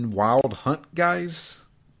Elven Wild Hunt guys?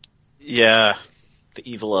 Yeah, the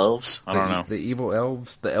evil elves. I don't know. The evil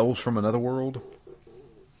elves, the elves from another world.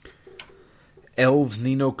 Elves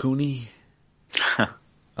Ni no Kuni.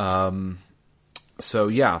 So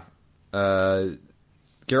yeah,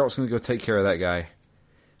 Geralt's going to go take care of that guy,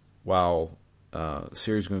 while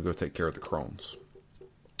Ciri's going to go take care of the Crones.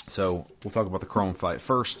 So we'll talk about the Crone fight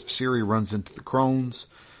first. Ciri runs into the Crones.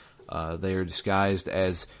 They are disguised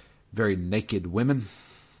as very naked women,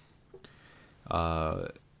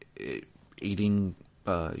 eating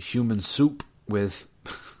human soup with.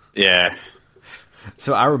 Yeah.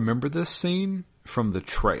 So I remember this scene from the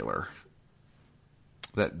trailer.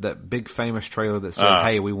 That big famous trailer that said,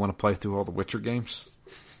 hey, we want to play through all the Witcher games.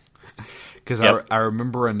 Because I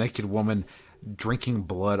remember a naked woman drinking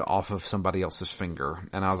blood off of somebody else's finger.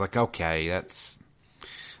 And I was like, okay,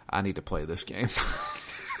 I need to play this game.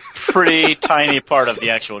 Pretty tiny part of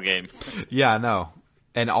the actual game. Yeah, I know.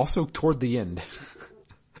 And also toward the end.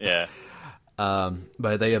 Yeah.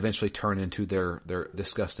 But they eventually turn into their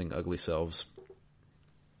disgusting, ugly selves.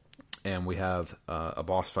 And we have a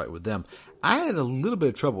boss fight with them. I had a little bit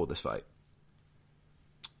of trouble with this fight.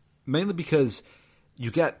 Mainly because you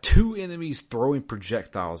got two enemies throwing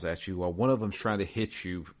projectiles at you while one of them's trying to hit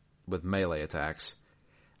you with melee attacks.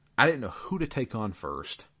 I didn't know who to take on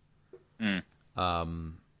first.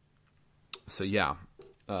 So yeah,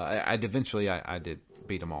 I eventually did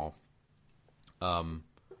beat them all.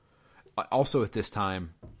 Also at this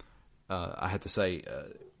time, I had to say,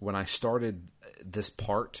 when I started this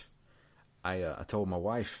part, I told my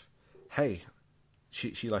wife, hey,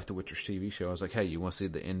 she liked the Witcher TV show. I was like, hey, you want to see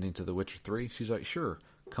the ending to The Witcher 3? She's like, sure,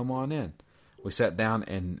 come on in. We sat down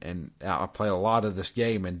and I played a lot of this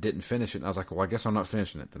game and didn't finish it. And I was like, well, I guess I'm not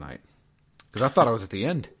finishing it tonight. Because I thought I was at the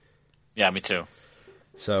end. Yeah, me too.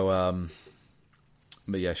 So,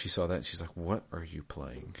 but yeah, she saw that and she's like, what are you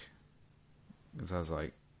playing? Because I was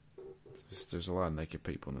like, there's a lot of naked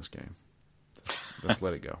people in this game. Just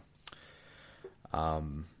let it go.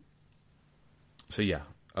 So yeah,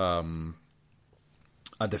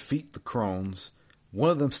 I defeat the Crones. One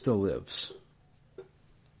of them still lives.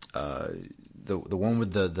 The one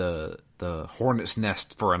with the hornet's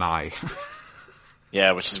nest for an eye.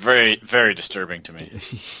 Yeah, which is very, very disturbing to me.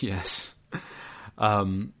 Yes.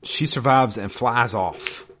 She survives and flies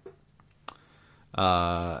off.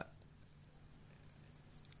 I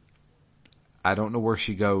don't know where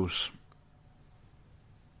she goes.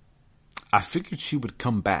 I figured she would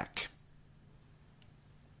come back.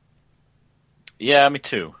 Yeah, me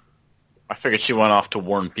too. I figured she went off to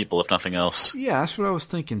warn people, if nothing else. Yeah, that's what I was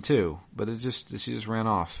thinking too. But she just ran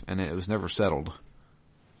off, and it was never settled.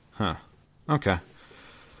 Huh. Okay.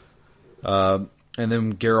 And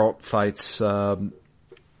then Geralt fights Wild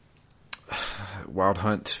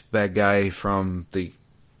Hunt bad guy from the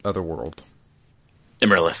other world.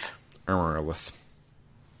 Imerlith.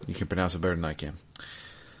 You can pronounce it better than I can.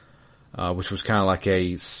 Which was kind of like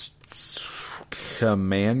a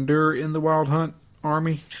commander in the Wild Hunt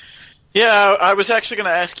army. Yeah, I was actually going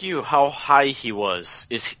to ask you how high he was.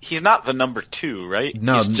 He's not the number 2, right?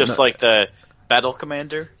 No, he's just like the battle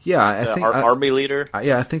commander. Yeah, I think army leader.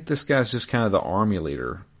 I think this guy's just kind of the army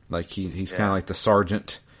leader. Like he's kind of like the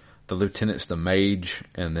sergeant, the lieutenant's the mage,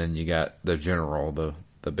 and then you got the general,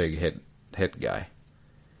 the big head guy.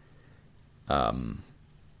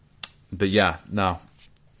 But yeah, no,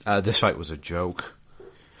 this fight was a joke.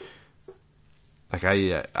 Like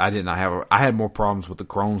I had more problems with the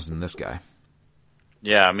Crones than this guy.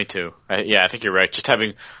 Yeah, me too. I think you're right. Just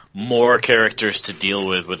having more characters to deal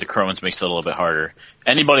with the Crones makes it a little bit harder.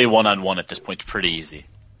 Anybody one-on-one at this point is pretty easy.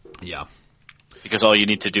 Yeah. Because all you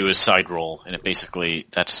need to do is side roll, and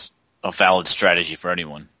that's a valid strategy for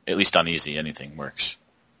anyone. At least on easy, anything works.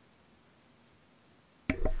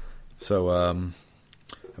 So, I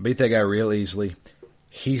beat that guy real easily.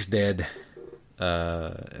 He's dead.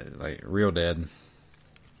 Like, real dead.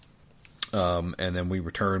 And then we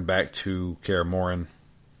return back to Kaer Morhen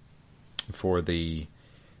for the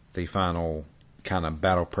final kind of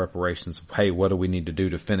battle preparations of, hey, what do we need to do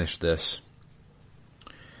to finish this?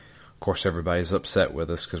 Of course, everybody's upset with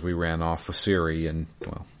us because we ran off with Ciri, and,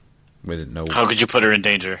 well, we didn't know. How could you put her in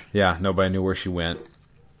danger? Yeah, nobody knew where she went.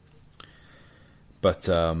 But,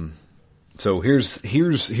 so here's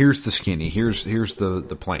the skinny. Here's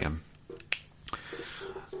the plan.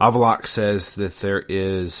 Avallac'h says that there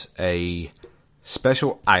is a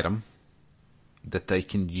special item that they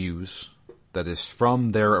can use that is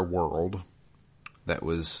from their world that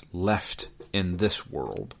was left in this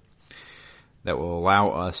world that will allow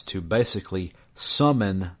us to basically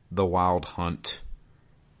summon the Wild Hunt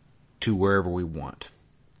to wherever we want.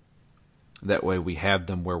 That way we have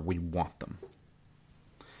them where we want them.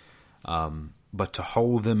 But to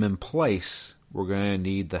hold them in place, we're going to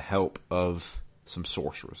need the help of some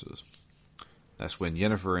sorceresses. That's when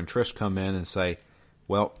Yennefer and Triss come in and say,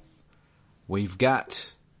 well, we've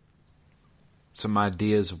got some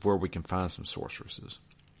ideas of where we can find some sorceresses.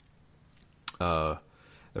 The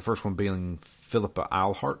first one being Philippa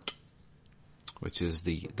Eilhart, which is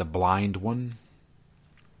the blind one.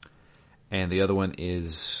 And the other one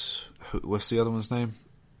is, what's the other one's name?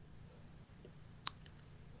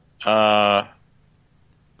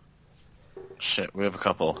 Shit, we have a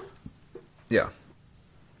couple. Yeah.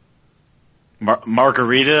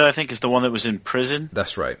 Margarita, I think, is the one that was in prison.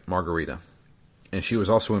 That's right, Margarita. And she was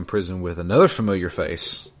also in prison with another familiar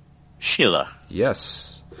face. Sheila.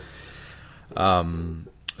 Yes. We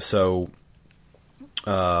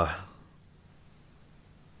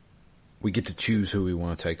get to choose who we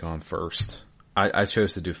want to take on first. I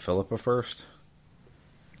chose to do Philippa first.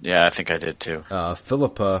 Yeah, I think I did too.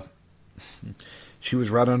 Philippa, she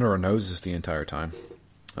was right under our noses the entire time.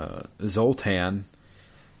 Zoltan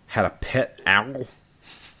had a pet owl,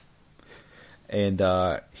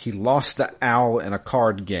 and he lost the owl in a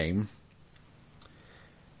card game,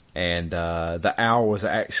 and the owl was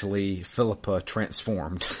actually Philippa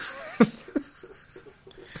transformed.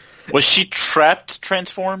 Was she trapped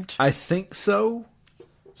transformed? I think so.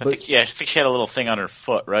 I think she had a little thing on her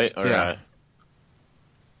foot, right? Or, yeah.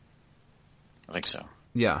 I think so.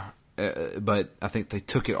 Yeah, but I think they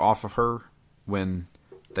took it off of her when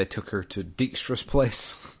they took her to Dijkstra's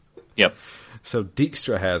place. Yep. So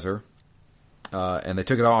Dijkstra has her, and they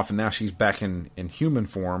took it off, and now she's back in human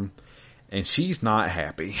form, and she's not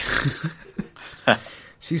happy.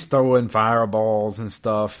 She's throwing fireballs and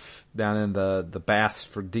stuff down in the baths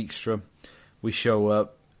for Dijkstra. We show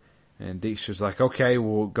up, and Dijkstra's like, okay,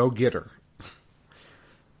 we'll go get her.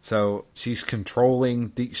 So she's controlling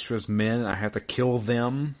Dijkstra's men. I have to kill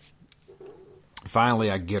them. Finally,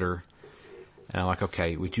 I get her. And I'm like,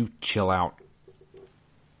 okay, would you chill out?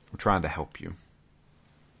 We're trying to help you.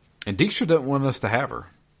 And Dijkstra doesn't want us to have her.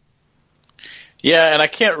 Yeah, and I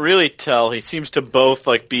can't really tell. He seems to both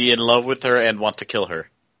like be in love with her and want to kill her.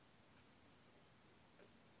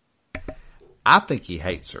 I think he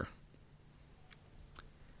hates her.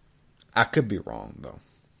 I could be wrong, though.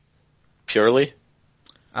 Purely?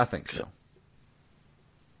 I think so.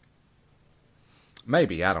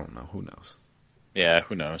 Maybe, I don't know. Who knows? Yeah,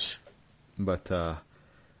 who knows? But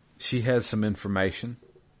she has some information,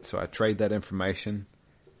 so I trade that information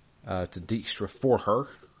to Dijkstra for her.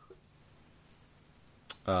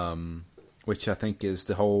 which I think is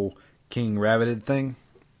the whole King Ravided thing.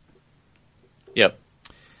 Yep.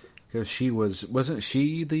 Because wasn't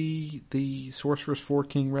she the sorceress for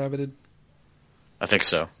King Ravided? I think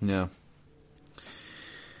so. Yeah.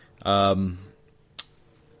 The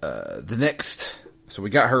next, so we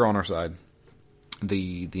got her on our side.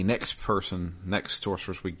 The next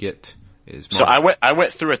sorceress we get is So I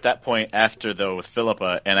went through at that point after though with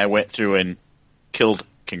Philippa, and I went through and killed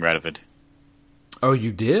King Radovid. Oh,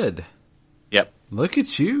 you did? Yep. Look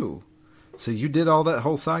at you. So you did all that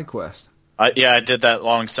whole side quest. I did that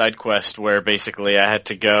long side quest where basically I had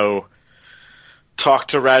to go talk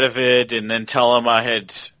to Radovid and then tell him I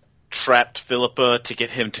had trapped Philippa to get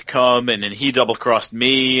him to come, and then he double-crossed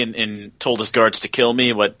me and told his guards to kill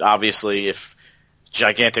me, but obviously if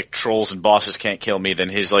gigantic trolls and bosses can't kill me, then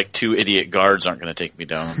his, 2 idiot guards aren't going to take me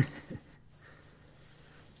down.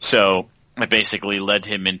 So I basically led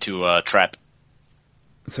him into a trap.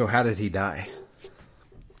 So how did he die?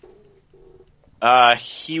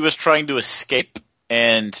 He was trying to escape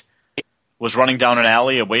and was running down an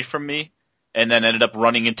alley away from me, and then ended up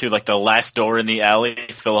running into the last door in the alley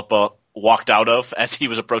Philippa walked out of as he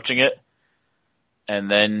was approaching it. And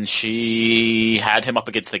then she had him up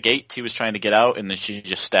against the gates. He was trying to get out, and then she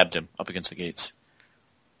just stabbed him up against the gates.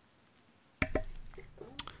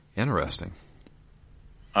 Interesting.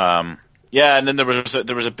 Yeah, and then there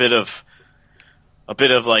was a bit of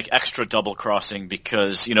extra double crossing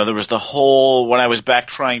because there was the whole when I was back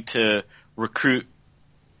trying to recruit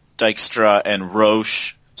Dijkstra and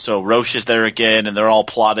Roche. So Roche is there again, and they're all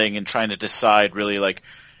plotting and trying to decide really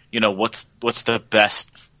what's the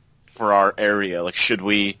best for our area. Should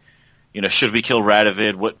we kill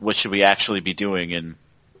Radovid? What should we actually be doing? And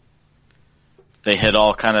they had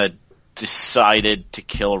all kind of decided to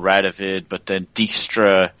kill Radovid, but then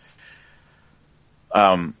Dijkstra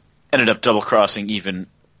ended up double crossing even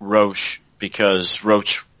Roche because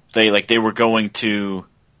Roche they were going to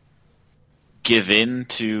give in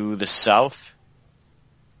to the south,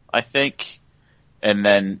 I think, and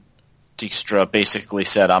then Dijkstra basically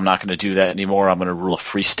said, "I'm not going to do that anymore. I'm going to rule a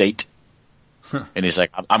free state." Huh. And he's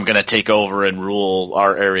like, "I'm going to take over and rule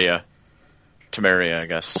our area, Temeria, I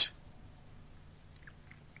guess."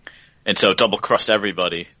 And so double crossed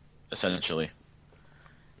everybody essentially.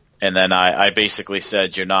 And then I basically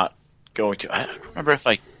said, "You're not going to." I don't remember if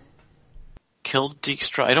I killed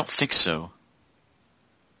Dijkstra. I don't think so.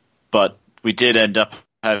 But we did end up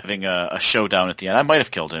having a showdown at the end. I might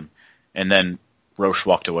have killed him, and then Roche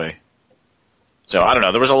walked away. So I don't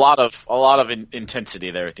know. There was a lot of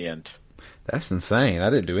intensity there at the end. That's insane. I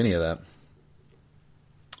didn't do any of that.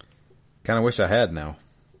 Kind of wish I had now.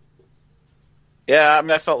 Yeah, I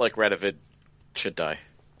mean, I felt like Radovid should die.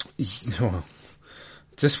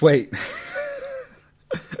 Just wait.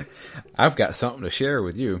 I've got something to share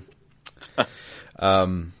with you.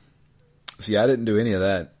 So yeah, I didn't do any of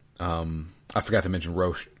that. I forgot to mention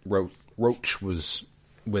Roche was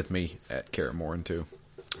with me at Kaer Morhen too.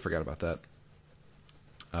 I forgot about that.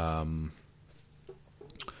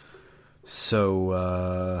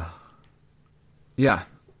 Yeah.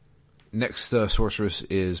 Next sorceress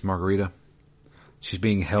is Margarita. She's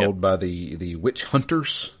being held by the witch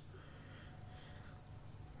hunters.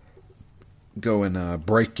 Go and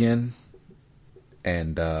break in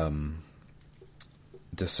and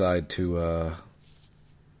decide to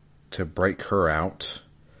break her out.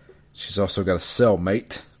 She's also got a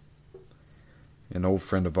cellmate, an old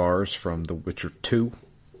friend of ours from The Witcher 2.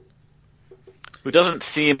 Who doesn't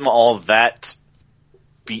seem all that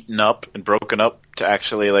beaten up and broken up to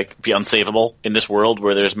actually be unsavable in this world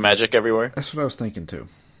where there's magic everywhere. That's what I was thinking too.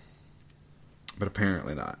 But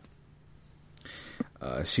apparently not.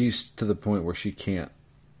 She's to the point where she can't,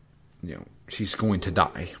 she's going to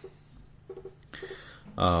die.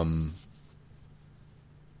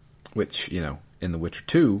 Which, in The Witcher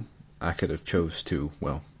 2, I could have chose to,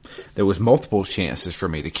 there was multiple chances for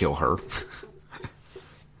me to kill her.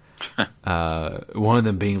 One of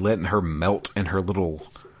them being letting her melt in her little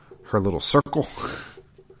circle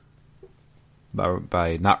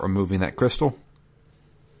by not removing that crystal.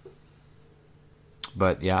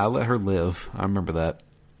 But yeah, I let her live. I remember that.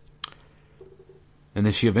 And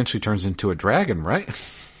then she eventually turns into a dragon, right?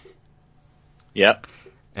 Yep.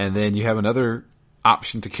 And then you have another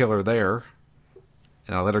option to kill her there.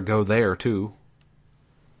 And I let her go there too.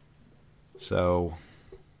 So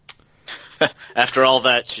after all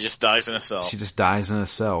that, she just dies in a cell. She just dies in a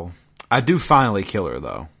cell. I do finally kill her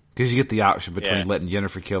though. Because you get the option between letting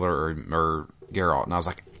Yennefer kill her or Geralt. And I was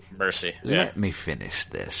like, mercy. Let me finish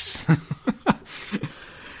this.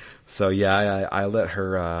 So yeah, I let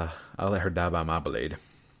her die by my blade.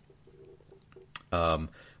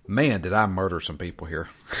 Man, did I murder some people here.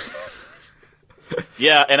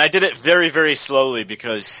 Yeah, and I did it very, very slowly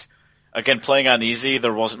because, again, playing on easy,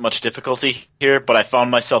 there wasn't much difficulty here, but I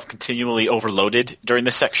found myself continually overloaded during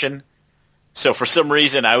this section. So for some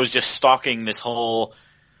reason, I was just stalking this whole,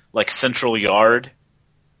 like, central yard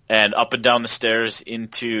and up and down the stairs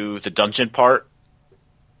into the dungeon part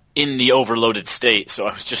in the overloaded state, so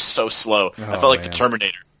I was just so slow. I felt like the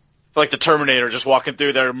Terminator. I felt like the Terminator just walking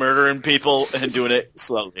through there, murdering people, and doing it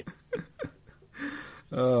slowly.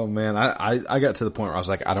 Oh, man. I got to the point where I was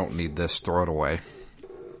like, I don't need this. Throw it away.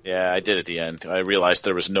 Yeah, I did at the end. I realized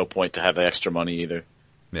there was no point to have extra money either.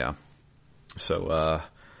 Yeah. So,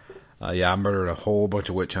 yeah, I murdered a whole bunch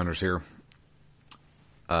of witch hunters here.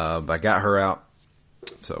 I got her out.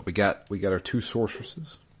 So we got our 2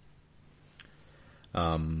 sorceresses.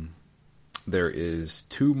 There is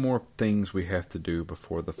 2 more things we have to do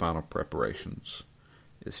before the final preparations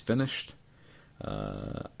is finished.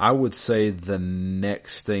 I would say the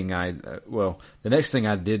next thing I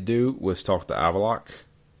did do was talk to Avallac'h.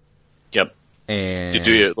 Yep. And you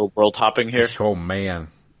do your little world hopping here? Oh man,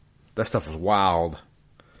 that stuff was wild.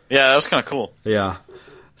 Yeah, that was kind of cool. Yeah.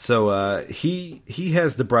 So he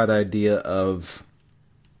has the bright idea of.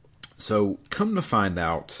 So come to find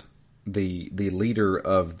out, the leader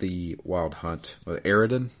of the Wild Hunt,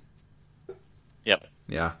 Aroden. Yep.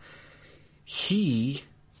 Yeah. He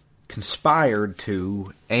conspired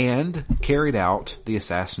to and carried out the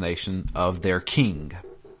assassination of their king.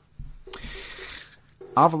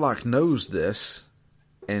 Avallac'h knows this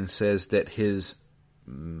and says that his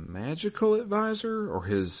magical advisor or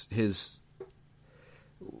his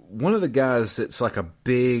one of the guys that's like a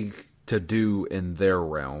big to-do in their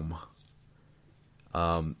realm,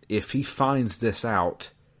 if he finds this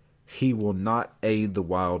out, he will not aid the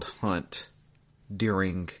Wild Hunt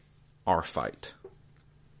during our fight.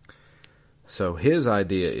 So his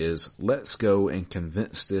idea is, let's go and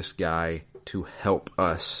convince this guy to help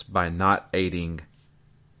us by not aiding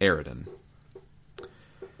Aroden.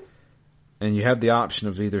 And you have the option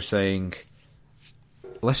of either saying,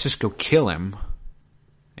 let's just go kill him,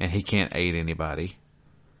 and he can't aid anybody,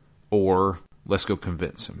 or let's go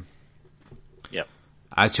convince him. Yep.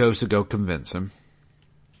 I chose to go convince him.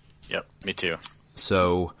 Yep, me too.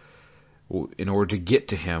 So, in order to get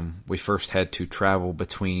to him, we first had to travel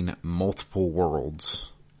between multiple worlds.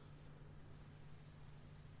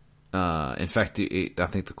 In fact, I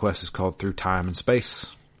think the quest is called Through Time and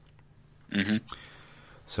Space. Mm-hmm.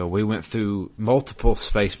 So we went through multiple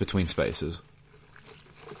space between spaces.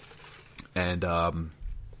 And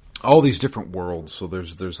all these different worlds. So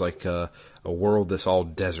there's like a world that's all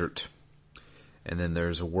desert. And then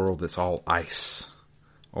there's a world that's all ice.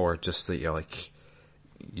 Or just the, like...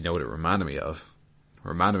 You know what it reminded me of? It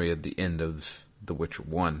reminded me of the end of The Witcher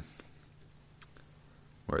 1.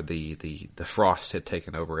 Where the frost had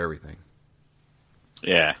taken over everything.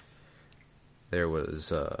 Yeah. There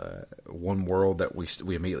was one world that we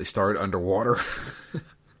immediately started underwater.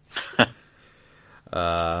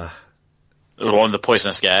 The one with the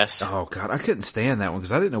poisonous gas. Oh, God. I couldn't stand that one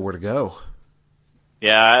because I didn't know where to go.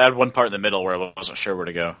 Yeah, I had one part in the middle where I wasn't sure where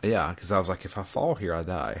to go. Yeah, because I was like, if I fall here, I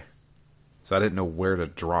die. So I didn't know where to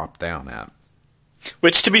drop down at.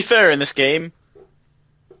 Which, to be fair, in this game,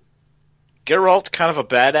 Geralt kind of a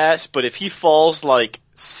badass, but if he falls like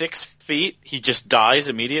 6 feet, he just dies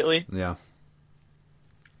immediately. Yeah.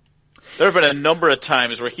 There have been a number of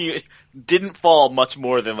times where he didn't fall much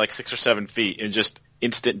more than like 6 or 7 feet and just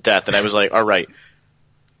instant death. And I was like, all right,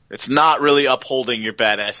 it's not really upholding your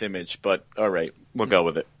badass image, but all right, we'll go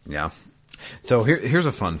with it. Yeah. So here's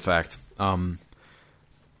a fun fact.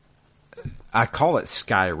 I call it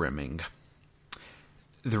Skyrimming.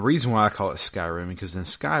 The reason why I call it Skyrimming, because in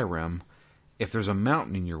Skyrim, if there's a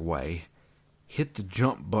mountain in your way, hit the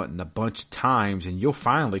jump button a bunch of times and you'll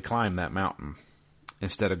finally climb that mountain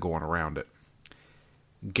instead of going around it.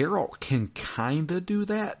 Geralt can kinda do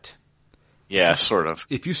that. Yeah, sort of.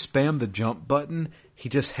 If you spam the jump button, he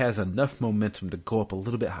just has enough momentum to go up a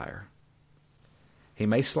little bit higher. He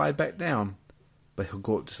may slide back down, but he'll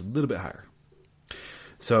go up just a little bit higher.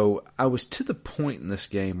 So I was to the point in this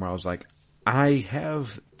game where I was like, I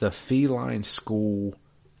have the Feline School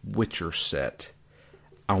Witcher set.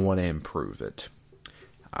 I want to improve it.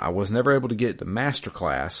 I was never able to get the Master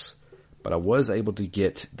Class, but I was able to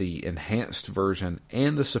get the enhanced version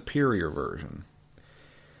and the superior version.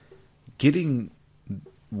 Getting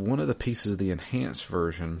one of the pieces of the enhanced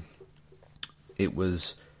version, it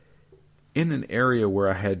was in an area where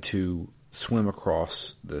I had to swim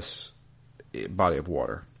across this body of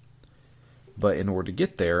water. But in order to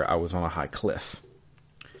get there, I was on a high cliff.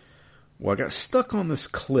 Well, I got stuck on this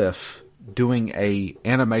cliff doing a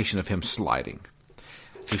animation of him sliding.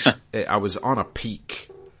 I was on a peak,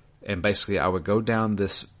 and basically I would go down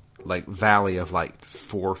this like valley of like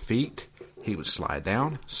 4 feet. He would slide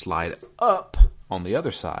down, slide up on the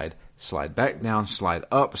other side, slide back down, slide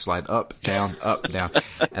up, down, up, down.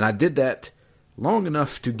 And I did that long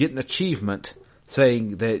enough to get an achievement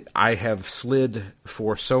saying that I have slid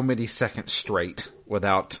for so many seconds straight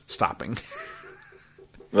without stopping.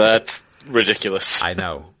 That's ridiculous. I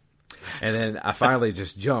know. And then I finally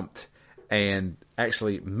just jumped and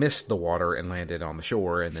actually missed the water and landed on the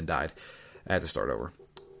shore and then died. I had to start over.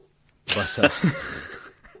 But,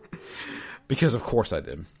 because of course I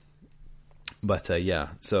did. But, yeah,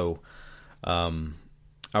 so,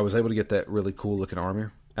 I was able to get that really cool looking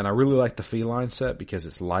armor. And I really like the feline set because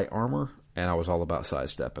it's light armor, and I was all about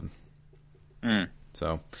sidestepping.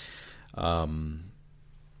 So, but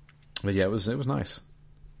yeah, it was nice.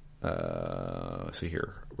 Let's see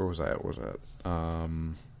here. Where was I at?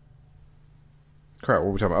 Crap, what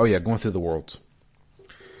were we talking about? Oh yeah, going through the worlds.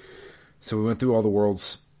 So we went through all the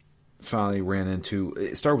worlds, finally ran into,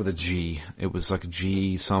 it started with a G. It was like a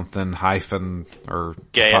G something hyphen or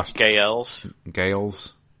Gales.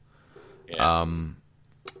 Gales. Yeah.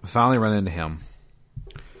 Finally ran into him.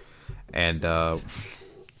 And I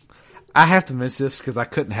have to mention this because I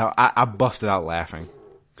couldn't help, I busted out laughing.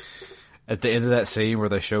 At the end of that scene where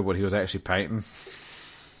they showed what he was actually painting.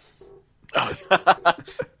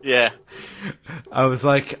 Yeah. I was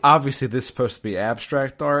like, obviously this is supposed to be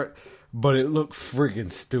abstract art, but it looked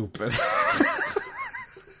friggin' stupid.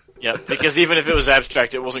 Yeah, because even if it was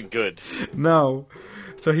abstract, it wasn't good. No.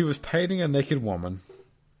 So he was painting a naked woman,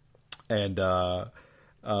 and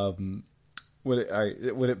when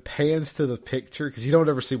it pans to the picture, because you don't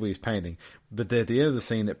ever see what he's painting, but at the end of the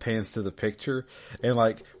scene, it pans to the picture, and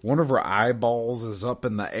like one of her eyeballs is up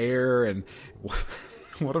in the air, and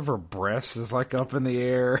one of her breasts is like up in the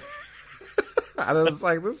air. I was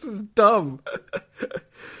like, this is dumb.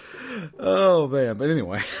 Oh man, but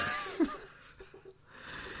anyway.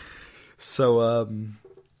 So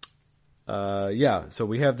yeah, so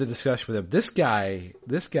we have the discussion with him. This guy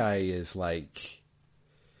is like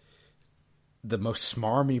the most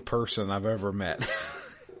smarmy person I've ever met.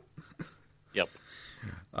 Yep.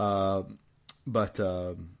 But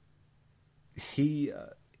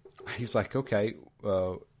he's like, okay,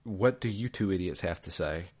 what do you two idiots have to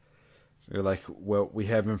say? They're like, well, we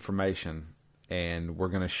have information, and we're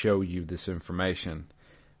going to show you this information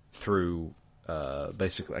through,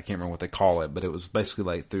 basically, I can't remember what they call it, but it was basically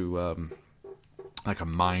like through, like a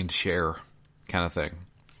mind share kind of thing.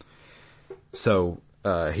 So,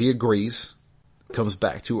 he agrees, comes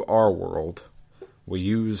back to our world. We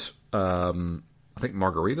use, I think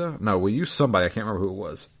Margarita? No, we use somebody, I can't remember who it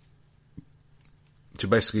was, to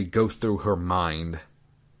basically go through her mind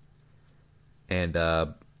and,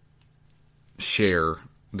 share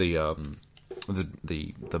the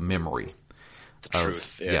memory. The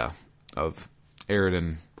truth, of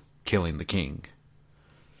Aroden killing the king.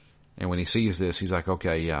 And when he sees this, he's like,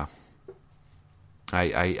 okay, yeah,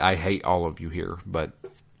 I hate all of you here, but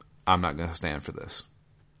I'm not going to stand for this.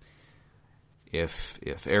 If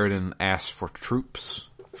Aroden asks for troops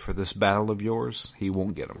for this battle of yours, he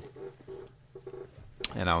won't get them.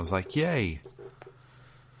 And I was like, yay.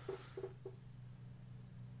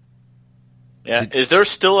 Yeah. Is there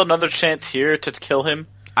still another chance here to kill him?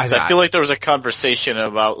 I feel like there was a conversation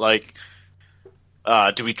about, like,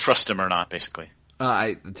 do we trust him or not, basically.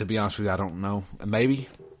 To be honest with you, I don't know. Maybe.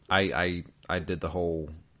 I did the whole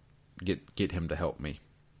get him to help me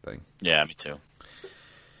thing. Yeah, me too.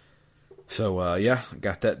 So, yeah,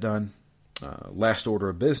 got that done. Last order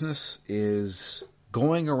of business is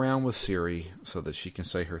going around with Ciri so that she can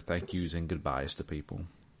say her thank yous and goodbyes to people.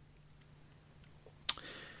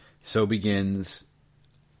 So begins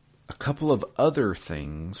a couple of other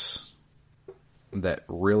things that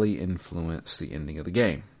really influence the ending of the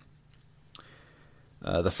game.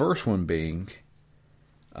 The first one being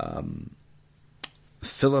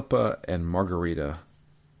Philippa and Margarita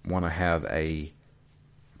want to have a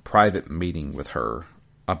private meeting with her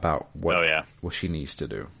about what she needs to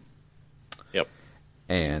do. Yep.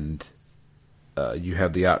 And you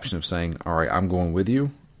have the option of saying, all right, I'm going with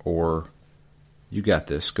you, or you got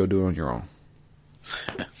this, go do it on your own.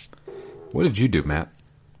 What did you do, Matt?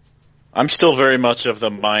 I'm still very much of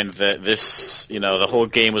the mind that this, the whole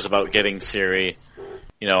game was about getting Ciri.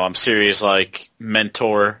 I'm Ciri's, like,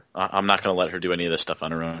 mentor. I'm not going to let her do any of this stuff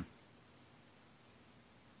on her own.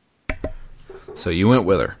 So you went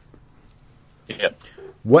with her. Yep.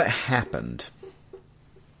 What happened?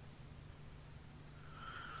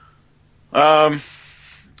 There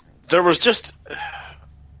was just,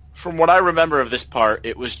 from what I remember of this part,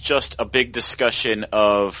 it was just a big discussion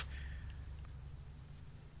of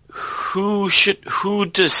who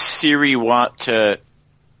does Ciri want to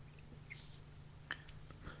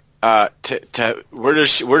where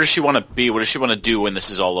does she want to be? What does she want to do when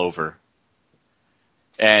this is all over?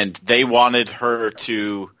 And they wanted her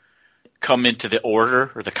to come into the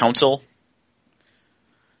order or the council,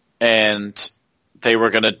 and they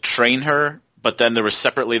were going to train her. But then there was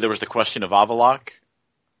the question of Avallac'h,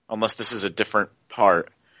 unless this is a different part,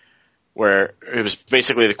 where it was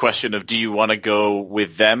basically the question of, do you want to go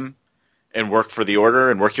with them and work for the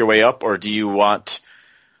Order and work your way up, or do you want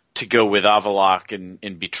to go with Avallac'h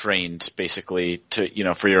and be trained, basically,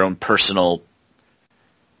 to, for your own personal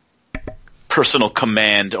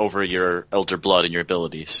command over your elder blood and your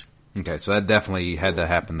abilities? Okay, so that definitely had to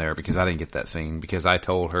happen there, because I didn't get that scene, because I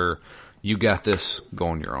told her, you got this, go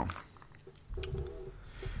on your own.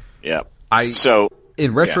 Yeah.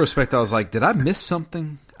 In retrospect, I was like, did I miss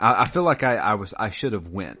something? I feel like I should have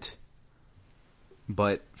went,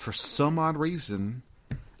 but for some odd reason,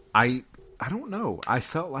 I don't know. I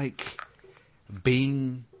felt like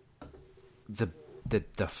being the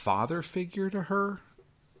father figure to her,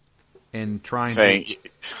 and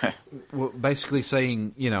basically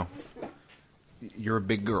saying, you're a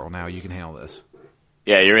big girl now. You can handle this.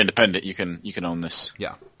 Yeah, you're independent. You can own this.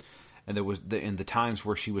 Yeah, and there was in the times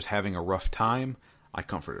where she was having a rough time, I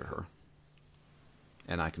comforted her.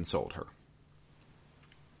 And I consoled her.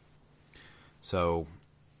 So,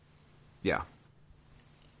 yeah.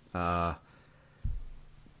 But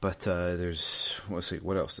let's see,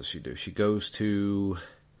 what else does she do? She goes to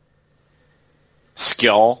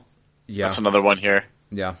Skjall. Yeah, that's another one here.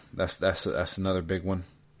 Yeah, that's another big one.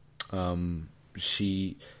 There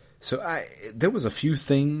was a few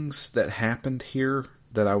things that happened here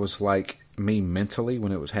that I was like, me mentally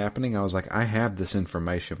when it was happening, I was like, I have this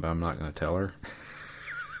information, but I'm not going to tell her.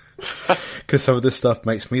 Because some of this stuff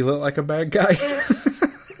makes me look like a bad guy.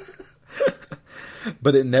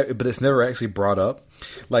 but it's never actually brought up.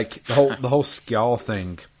 Like the whole Skjall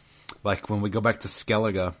thing, like when we go back to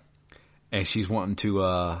Skellige and she's wanting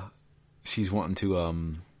to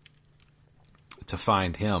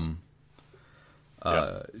find him.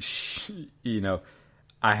 I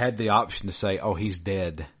had the option to say, oh, he's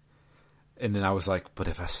dead. And then I was like, but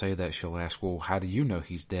if I say that, she'll ask, well, how do you know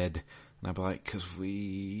he's dead? And I'd be like, because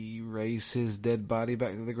we raised his dead body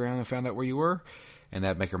back to the ground and found out where you were. And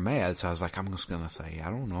that'd make her mad. So I was like, I'm just going to say, I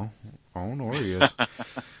don't know. I don't know where he is.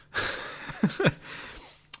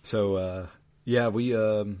 So,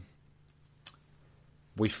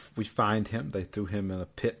 we find him. They threw him in a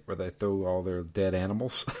pit where they throw all their dead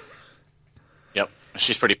animals. Yep.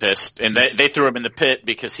 She's pretty pissed. And they threw him in the pit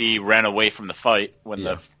because he ran away from the fight when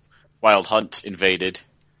the Wild Hunt invaded.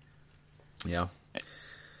 Yeah.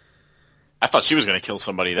 I thought she was going to kill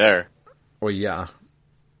somebody there. Well, yeah.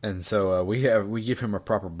 And so we give him a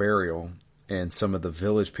proper burial, and some of the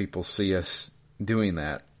village people see us doing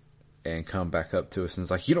that and come back up to us and it's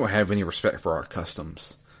like, you don't have any respect for our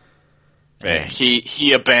customs. Yeah,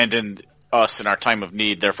 he abandoned us in our time of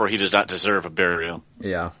need, therefore he does not deserve a burial.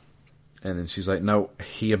 Yeah. And then she's like, no,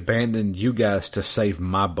 he abandoned you guys to save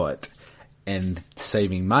my butt. And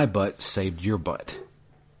saving my butt saved your butt.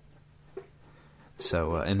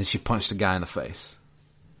 So, and then she punched the guy in the face.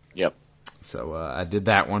 Yep. So, I did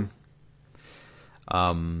that one.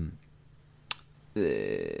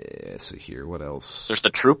 Let's see here, what else? There's the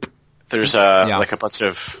troop. There's like a bunch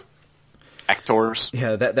of actors.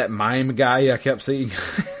 Yeah, that mime guy I kept seeing.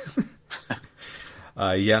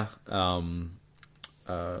 Hung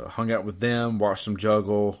out with them, watched them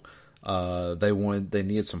juggle. They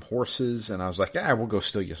needed some horses, and I was like, we'll go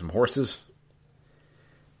steal you some horses.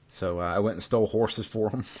 So I went and stole horses for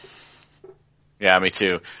them. Yeah, me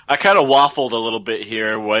too. I kind of waffled a little bit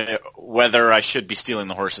here whether I should be stealing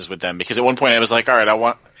the horses with them, because at one point I was like, all right, I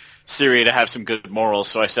want Ciri to have some good morals,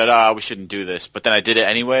 so I said, we shouldn't do this. But then I did it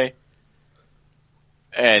anyway.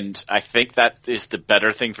 And I think that is the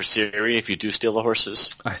better thing for Ciri if you do steal the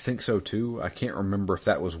horses. I think so too. I can't remember if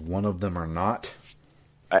that was one of them or not.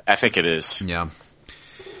 I think it is. Yeah.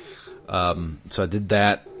 So I did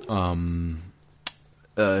that.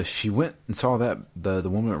 She went and saw that the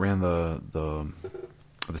woman that ran the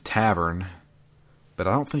tavern, but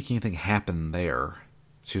I don't think anything happened there.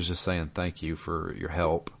 She was just saying thank you for your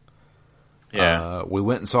help. Yeah. We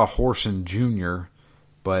went and saw Whoreson Jr.,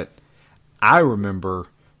 but I remember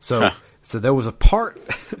so there was a part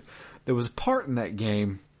in that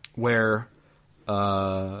game where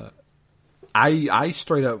I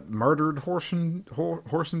straight up murdered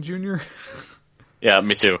Whoreson Jr. Yeah,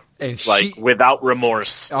 me too. And without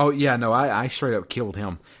remorse. Oh, yeah, no, I straight up killed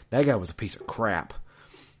him. That guy was a piece of crap.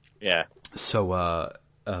 Yeah. So,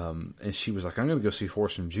 and she was like, I'm going to go see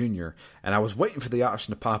Horseman Jr. And I was waiting for the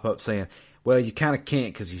option to pop up saying, well, you kind of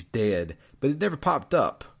can't because he's dead. But it never popped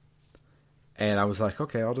up. And I was like,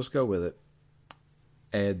 okay, I'll just go with it.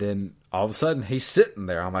 And then all of a sudden, he's sitting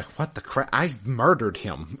there. I'm like, what the crap? I murdered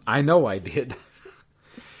him. I know I did.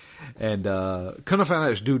 And couldn't find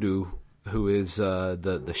out it's Dudu, who is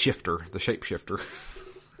the shifter, the shapeshifter.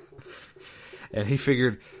 And he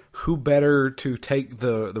figured, who better to take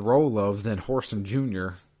the role of than Horson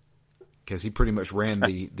Jr., because he pretty much ran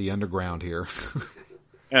the underground here.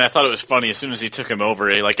 And I thought it was funny, as soon as he took him over,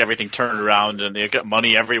 everything turned around, and they got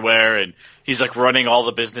money everywhere, and he's running all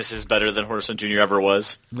the businesses better than Horson Jr. ever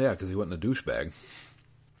was. Yeah, because he wasn't a douchebag.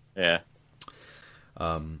 Yeah.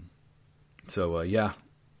 So, yeah.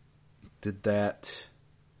 Did that.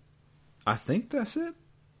 I think that's it.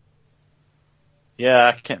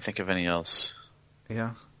 Yeah, I can't think of any else.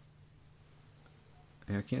 Yeah.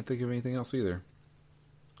 I can't think of anything else either.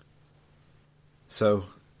 So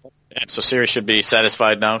Siri should be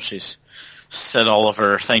satisfied now. She's said all of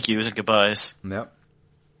her thank yous and goodbyes. Yep.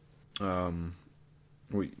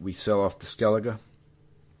 We sell off to Skellige,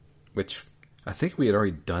 which I think we had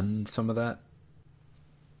already done some of that.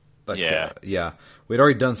 Yeah. We'd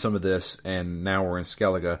already done some of this, and now we're in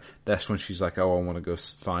Skellige. That's when she's like, oh, I want to go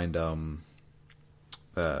find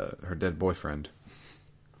her dead boyfriend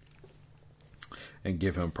and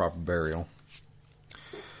give him proper burial.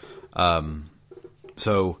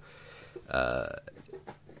 So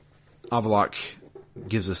Avallac'h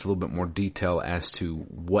gives us a little bit more detail as to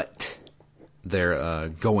what they're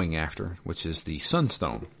going after, which is the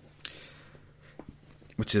Sunstone,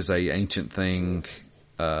 which is a ancient thing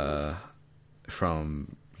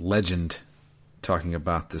from legend, talking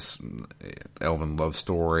about this elven love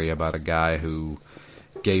story about a guy who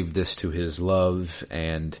gave this to his love,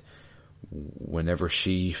 and whenever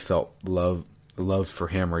she felt love for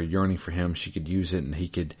him or yearning for him, she could use it, and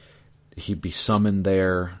he'd be summoned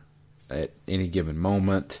there at any given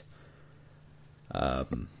moment. So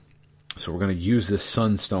we're going to use this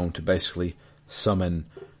Sunstone to basically summon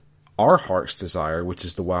our heart's desire, which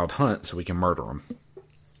is the Wild Hunt, so we can murder him.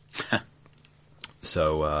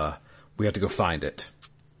 So we have to go find it.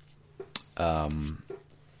 And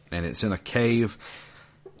it's in a cave.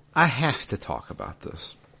 I have to talk about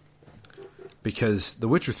this, because The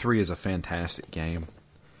Witcher 3 is a fantastic game.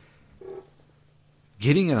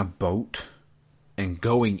 Getting in a boat and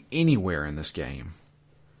going anywhere in this game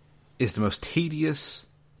is the most tedious,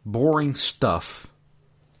 boring stuff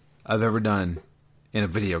I've ever done in a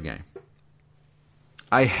video game.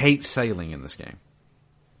 I hate sailing in this game.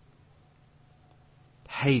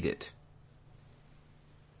 Hate it.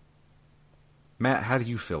 Matt, how do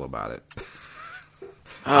you feel about it?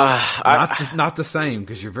 Not the same,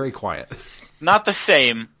 because you're very quiet. Not the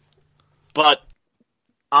same, but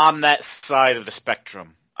on that side of the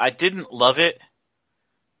spectrum. I didn't love it,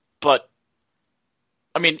 but,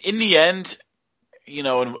 I mean, in the end,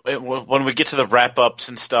 when we get to the wrap-ups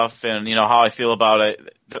and stuff, and, how I feel about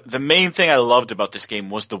it, the main thing I loved about this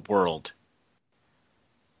game was the world.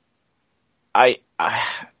 I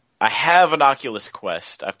have an Oculus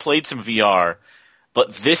Quest. I've played some VR,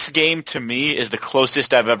 but this game, to me, is the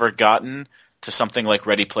closest I've ever gotten to something like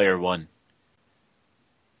Ready Player One.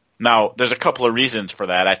 Now, there's a couple of reasons for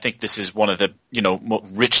that. I think this is one of the,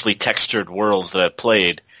 richly textured worlds that I've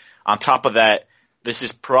played. On top of that, this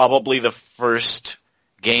is probably the first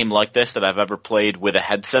game like this that I've ever played with a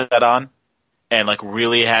headset on, and,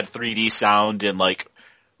 really had 3D sound and,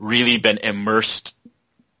 really been immersed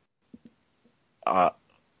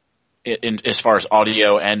in as far as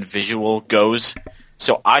audio and visual goes.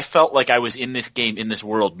 So I felt like I was in this game, in this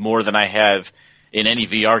world, more than I have in any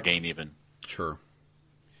VR game even. Sure.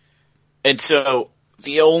 And so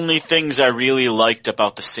the only things I really liked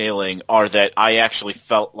about the sailing are that I actually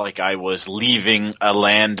felt like I was leaving a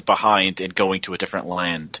land behind and going to a different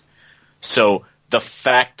land. So the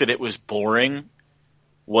fact that it was boring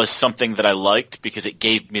was something that I liked, because it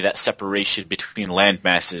gave me that separation between land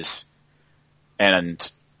masses.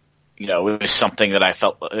 And, it was something that I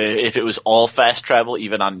felt, if it was all fast travel,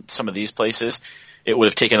 even on some of these places, it would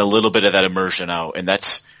have taken a little bit of that immersion out. And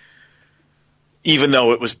that's, even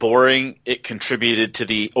though it was boring, it contributed to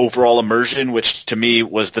the overall immersion, which to me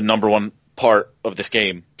was the number one part of this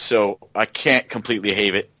game. So I can't completely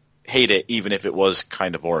hate it, even if it was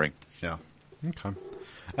kind of boring. Yeah. Okay.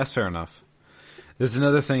 That's fair enough. There's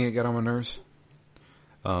another thing that got on my nerves.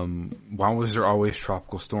 Why was there always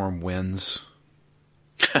tropical storm winds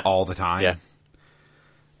all the time? Yeah.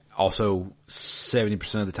 Also,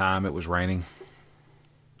 70% of the time it was raining.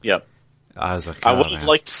 Yep. I was like, I oh, would have man.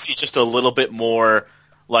 liked to see just a little bit more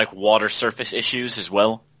like water surface issues as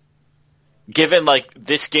well. Given like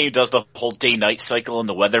this game does the whole day-night cycle and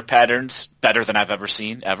the weather patterns better than I've ever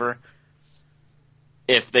seen, ever.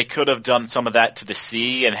 If they could have done some of that to the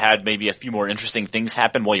sea and had maybe a few more interesting things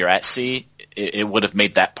happen while you're at sea, it would have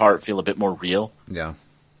made that part feel a bit more real. Yeah.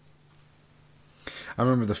 I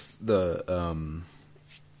remember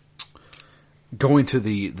going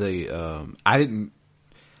to I didn't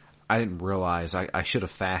realize I should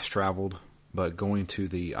have fast traveled, but going to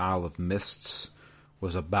the Isle of Mists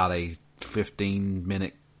was about a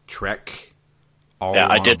 15-minute trek.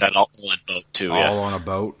 I did that all in boat too. All on a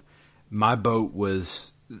boat. My boat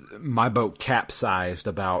capsized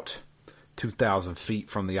about 2,000 feet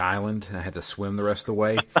from the island, and I had to swim the rest of the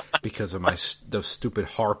way because of those stupid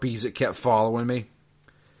harpies that kept following me.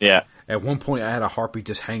 Yeah. At one point, I had a harpy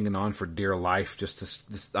just hanging on for dear life,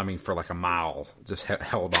 for like a mile, just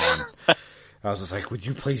held on. I was just like, would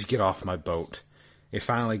you please get off my boat? It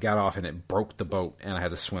finally got off, and it broke the boat, and I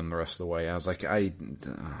had to swim the rest of the way. I was like, oh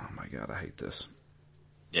my God, I hate this.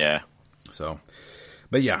 Yeah. So,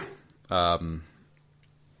 but yeah. Man,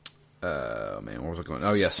 where was I going?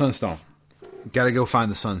 Oh yeah, Sunstone. Got to go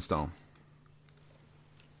find the Sunstone.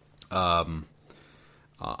 On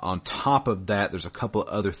top of that, there's a couple of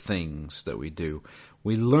other things that we do.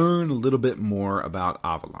 We learn a little bit more about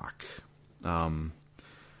Avallac'h.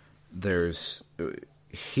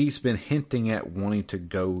 He's been hinting at wanting to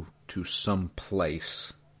go to some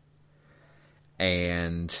place,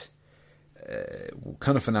 and we'll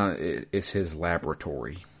kind of find out it's his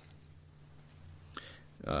laboratory.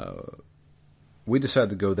 We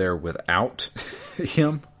decided to go there without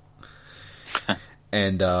him,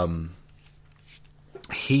 and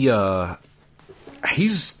he's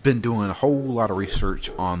been doing a whole lot of research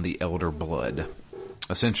on the Elder Blood.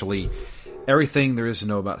 Essentially, everything there is to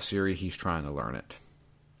know about Ciri, he's trying to learn it.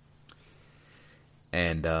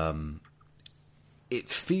 And it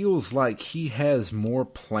feels like he has more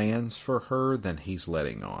plans for her than he's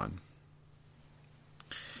letting on.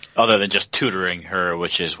 Other than just tutoring her,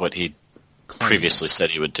 which is what he previously said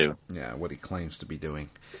he would do. Yeah, what he claims to be doing.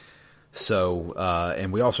 So,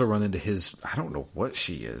 and we also run into his, I don't know what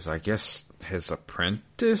she is, I guess his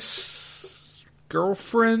apprentice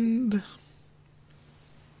girlfriend?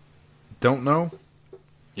 Don't know.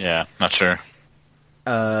 Yeah, not sure.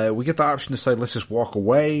 We get the option to say, let's just walk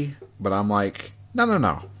away, but I'm like,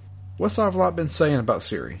 no. What's Avallac'h been saying about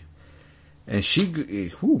Ciri? And she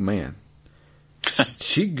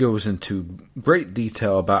goes into great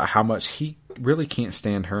detail about how much he really can't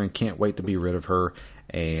stand her and can't wait to be rid of her,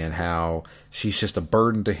 and how she's just a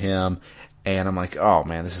burden to him. And I'm like, oh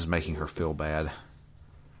man, this is making her feel bad.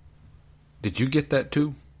 Did you get that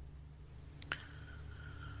too?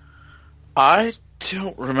 I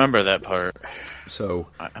don't remember that part. So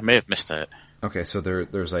I may have missed that. Okay, so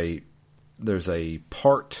there's a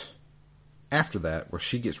part after that where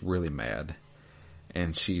she gets really mad,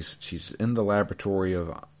 and she's in the laboratory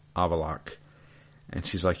of Avallac'h, and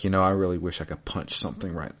she's like, I really wish I could punch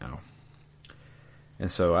something right now.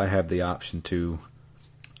 And so I have the option to,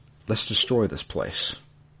 let's destroy this place.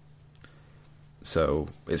 So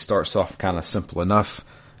it starts off kind of simple enough.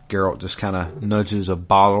 Geralt just kind of nudges a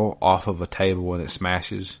bottle off of a table and it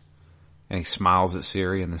smashes. And he smiles at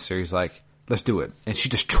Ciri, and then Ciri's like, let's do it. And she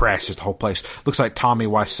just trashes the whole place. Looks like Tommy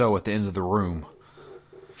Wiseau at the end of the room.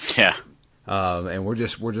 Yeah. And we're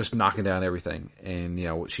just knocking down everything. And,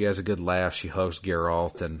 she has a good laugh. She hugs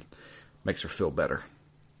Geralt and makes her feel better.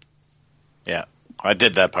 Yeah. I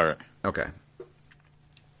did that part. Okay.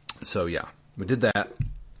 So, yeah. We did that.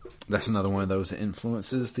 That's another one of those that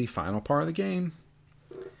influences the final part of the game.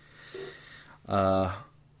 But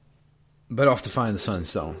off to find the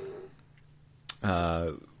Sunstone.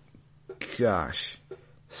 Gosh.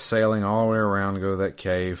 Sailing all the way around to go to that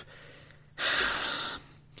cave.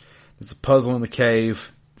 There's a puzzle in the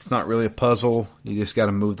cave. It's not really a puzzle. You just got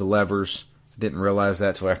to move the levers. Didn't realize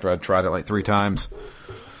that till after I'd tried it like 3 times.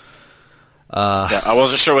 Yeah, I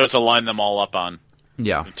wasn't sure what to line them all up on.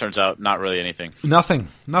 Yeah. It turns out not really anything. Nothing.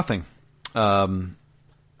 Fight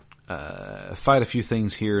a few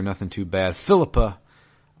things here, nothing too bad. Philippa.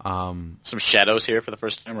 Some shadows here for the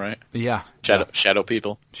first time, right? Yeah. Shadow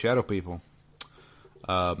people. Shadow people.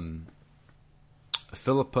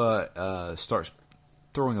 Philippa starts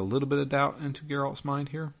throwing a little bit of doubt into Geralt's mind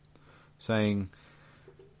here, saying,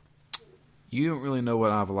 you don't really know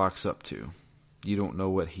what Avallac'h's up to. You don't know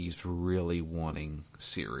what he's really wanting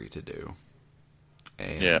Ciri to do.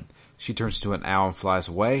 And she turns into an owl and flies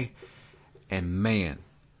away. And man,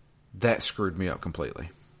 that screwed me up completely.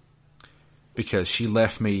 because she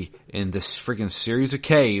left me in this freaking series of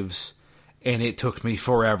caves, and it took me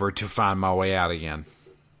forever to find my way out again.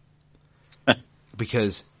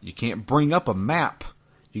 Because you can't bring up a map.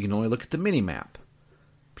 You can only look at the mini-map.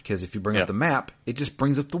 Because if you bring up the map, it just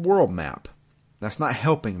brings up the world map. That's not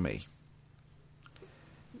helping me.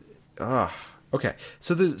 Okay,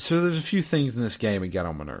 so there's a few things in this game that got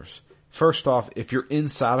on my nerves. First off, if you're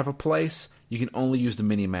inside of a place, you can only use the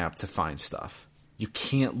mini-map to find stuff. You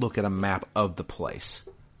can't look at a map of the place.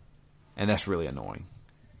 And that's really annoying.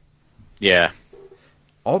 Yeah.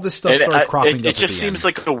 All this stuff started cropping up. It just seems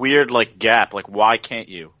like a weird gap. Like, why can't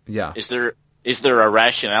you? Yeah. Is there a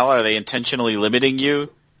rationale? Are they intentionally limiting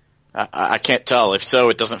you? I can't tell. If so,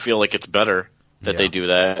 it doesn't feel like it's better that they do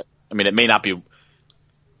that. I mean, it may not be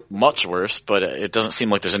much worse, but it doesn't seem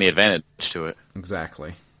like there's any advantage to it.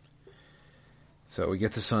 Exactly. So we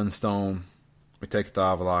get the Sunstone, we take the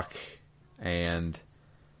Avallac'h, and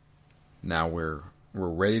now we're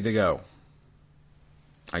ready to go.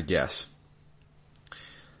 I guess.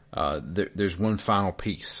 There's one final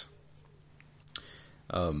piece.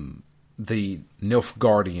 The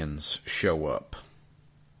Nilfgaardians show up.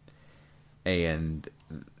 And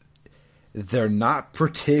they're not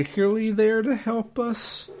particularly there to help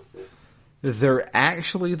us. They're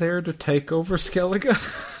actually there to take over Skellige.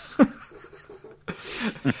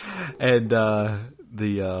 And oh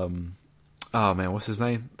man, what's his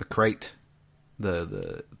name? The Crate.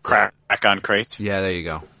 The Crack-on Crate. Yeah, there you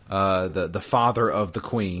go. The father of the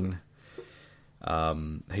queen.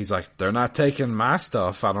 He's like, they're not taking my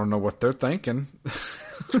stuff. I don't know what they're thinking.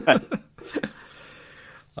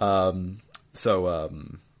 So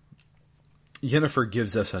Yennefer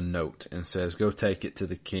gives us a note and says, go take it to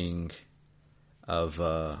the king of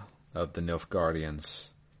the Nilfgaardians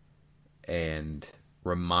and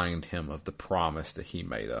remind him of the promise that he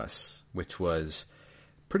made us, which was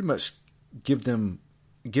pretty much give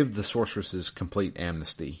the sorceresses complete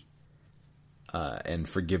amnesty, and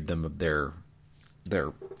forgive them of their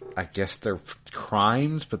I guess their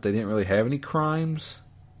crimes, but they didn't really have any crimes.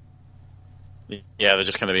 Yeah, they're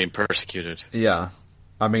just kind of being persecuted. Yeah.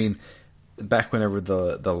 I mean, back whenever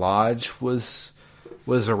the Lodge was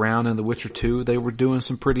around in The Witcher 2, they were doing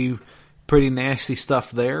some pretty nasty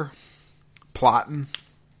stuff there. Plotting,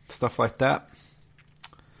 stuff like that.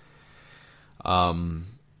 But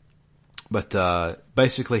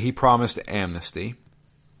basically he promised amnesty,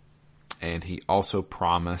 and he also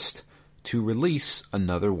promised to release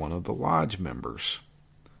another one of the Lodge members,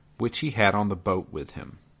 which he had on the boat with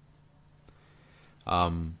him.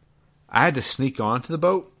 I had to sneak onto the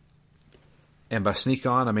boat, and by sneak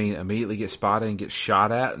on, I mean immediately get spotted and get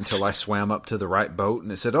shot at until I swam up to the right boat,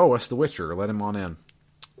 and it said, "Oh, it's the Witcher. Let him on in."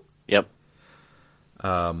 Yep.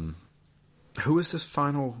 Who is this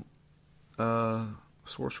final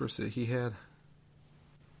sorceress that he had?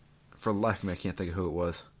 For the life of me, I can't think of who it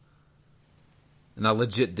was. And I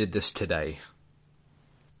legit did this today.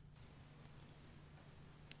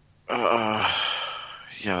 Yeah,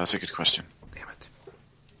 that's a good question. Damn it.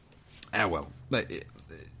 Ah, well.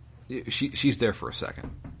 She's there for a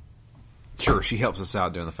second. Sure, she helps us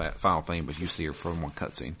out during the final thing, but you see her from one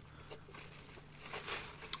cutscene.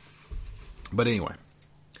 But anyway.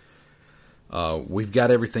 We've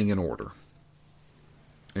got everything in order.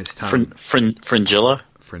 It's time. Fringilla?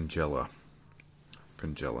 Fringilla.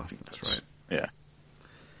 That's right. Yeah.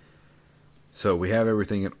 So we have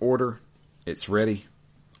everything in order. It's ready.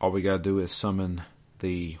 All we got to do is summon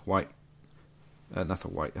the white... not the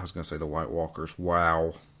white... I was going to say the White Walkers.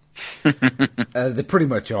 Wow. They pretty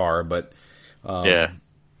much are, but... yeah.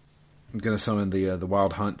 I'm going to summon the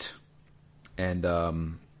Wild Hunt. And,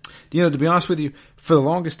 to be honest with you, for the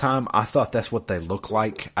longest time, I thought that's what they look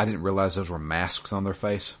like. I didn't realize those were masks on their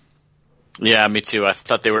face. Yeah, me too. I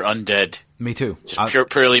thought they were undead. Me too. Just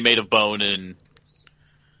purely made of bone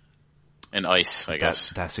and ice, I guess.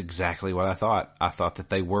 That's exactly what I thought. I thought that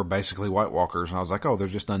they were basically White Walkers, and I was like, oh, they're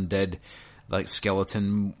just undead, like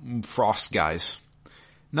skeleton frost guys.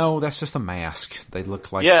 No, that's just a mask. They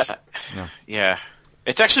look like... Yeah.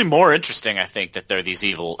 It's actually more interesting, I think, that they're these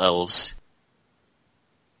evil elves.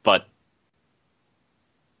 But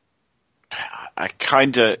I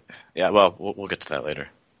kind of... Yeah, well, we'll get to that later.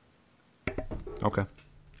 Okay.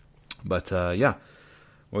 But,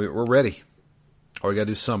 we're ready. All we gotta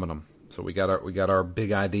do is summon them. So we got our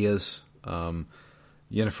big ideas.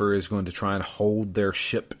 Yennefer is going to try and hold their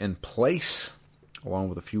ship in place, along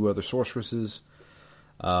with a few other sorceresses.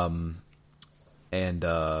 While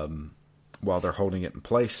they're holding it in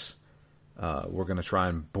place, we're going to try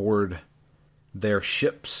and board their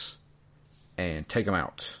ships and take them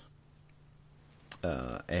out.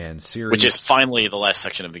 And Ciri, which is finally the last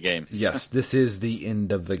section of the game. Yes, this is the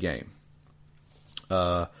end of the game.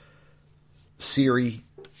 Ciri,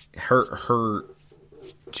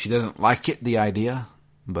 she doesn't like it, the idea,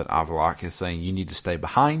 but Avallac'h is saying you need to stay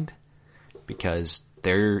behind because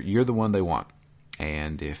you're the one they want.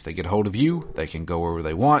 And if they get a hold of you, they can go wherever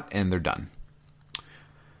they want and they're done.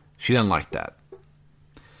 She doesn't like that.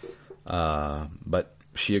 But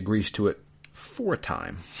she agrees to it for a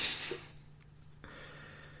time.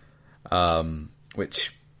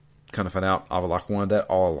 Which, kind of find out, Avallac'h wanted that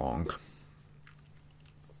all along.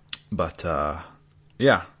 But,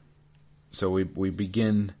 yeah. So we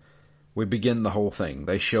begin the whole thing.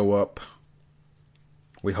 They show up.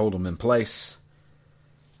 We hold them in place.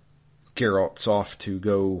 Geralt's off to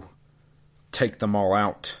go take them all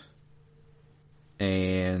out.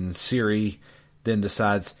 And Ciri then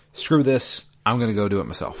decides, screw this, I'm going to go do it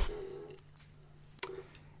myself.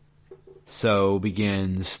 So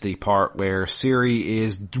begins the part where Ciri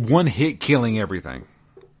is one-hit killing everything.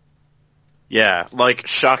 Yeah, like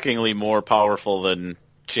shockingly more powerful than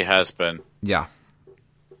she has been. Yeah.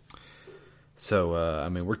 So,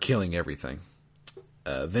 we're killing everything.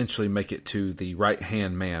 Eventually make it to the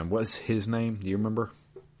right-hand man. What's his name? Do you remember?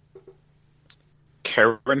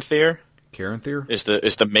 Caranthir? Caranthir?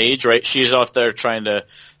 Is the mage, right? She's out there trying to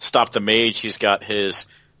stop the mage. He's got his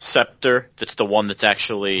scepter. That's the one that's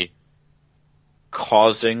actually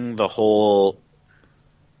causing the whole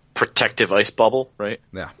protective ice bubble, right?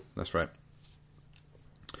 Yeah, that's right.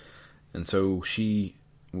 And so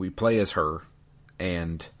we play as her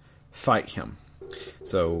and fight him.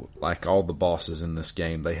 So, like all the bosses in this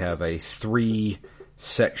game, they have a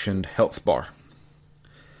 3-sectioned health bar.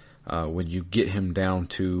 When you get him down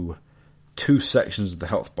to 2 sections of the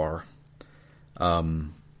health bar,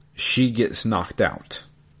 she gets knocked out.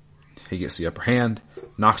 He gets the upper hand,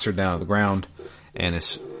 knocks her down to the ground, and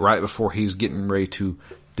it's right before he's getting ready to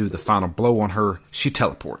do the final blow on her, she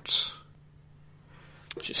teleports.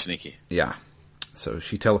 She's sneaky. Yeah. So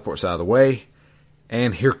she teleports out of the way,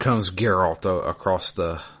 and here comes Geralt across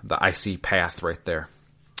the icy path right there.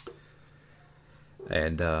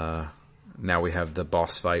 And now we have the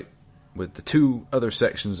boss fight with the 2 other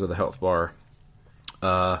sections of the health bar.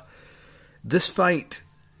 This fight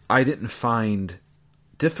I didn't find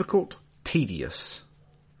difficult, tedious.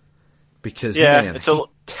 Because, he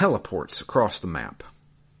teleports across the map.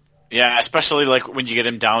 Yeah, especially like when you get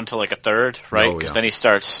him down to like a third, right? Because then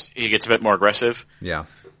he gets a bit more aggressive. Yeah.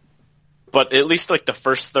 But at least like the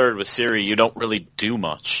first third with Ciri, you don't really do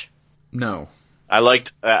much. No. I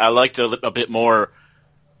liked a bit more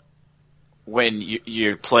when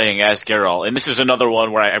you're playing as Geralt. And this is another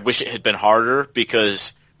one where I wish it had been harder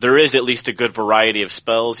because there is at least a good variety of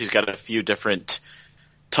spells. He's got a few different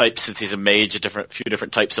types since he's a mage, few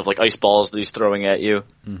different types of like ice balls that he's throwing at you.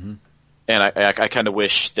 Mm-hmm. And I kind of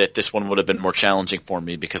wish that this one would have been more challenging for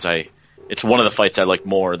me because it's one of the fights I like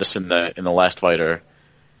more. This in the last fight are,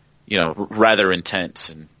 rather intense,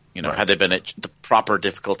 and right. Had they been at the proper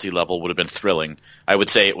difficulty level, would have been thrilling. I would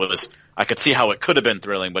say it was. I could see how it could have been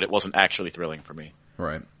thrilling, but it wasn't actually thrilling for me.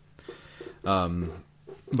 Right.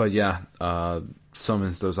 But yeah,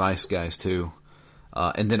 summons those ice guys too,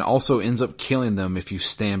 and then also ends up killing them if you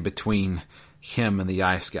stand between him and the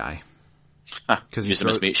ice guy. Because use them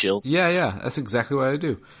as meat shield. Yeah, that's exactly what I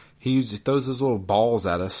do. He throws those little balls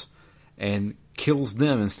at us and kills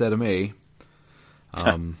them instead of me.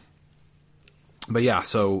 But yeah,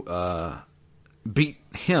 so beat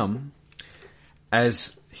him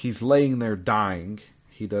as he's laying there dying.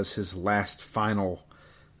 He does his last final,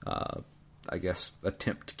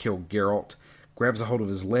 attempt to kill Geralt. Grabs a hold of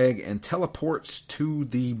his leg and teleports to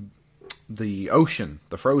the ocean,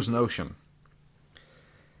 the frozen ocean.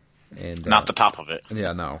 And not the top of it.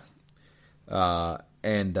 Yeah, no.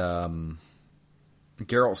 And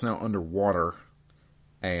Geralt's now underwater,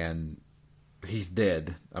 and he's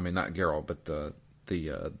dead. I mean, not Geralt, but the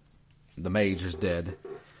mage is dead.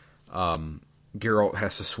 Geralt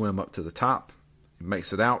has to swim up to the top,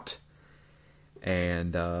 makes it out,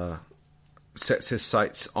 and sets his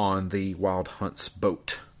sights on the Wild Hunt's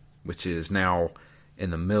boat, which is now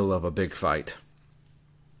in the middle of a big fight.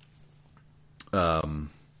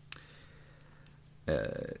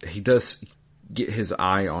 He does get his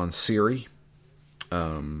eye on Ciri.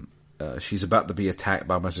 She's about to be attacked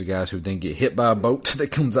by a bunch of guys who then get hit by a boat that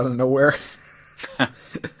comes out of nowhere.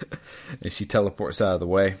 And she teleports out of the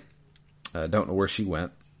way. Don't know where she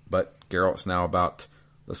went, but Geralt's now about,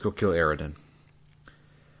 let's go kill Eredin.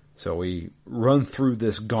 So we run through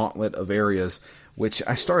this gauntlet of areas, which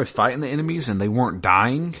I started fighting the enemies and they weren't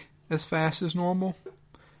dying as fast as normal.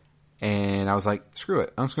 And I was like, screw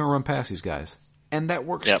it, I'm just going to run past these guys. and that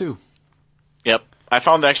works Yep. too. Yep. I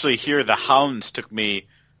found actually here the hounds took me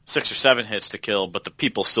 6 or 7 hits to kill, but the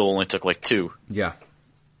people still only took like 2. Yeah.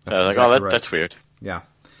 I was like, right. that's weird. Yeah.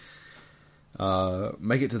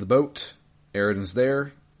 Make it to the boat. Eridan's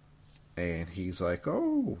there, and he's like,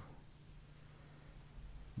 "Oh,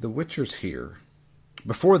 the Witcher's here."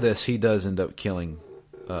 Before this, he does end up killing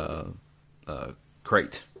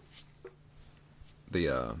Crate,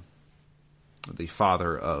 the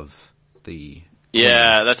father of the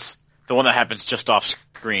Yeah, that's the one that happens just off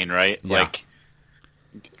screen, right? Yeah. Like,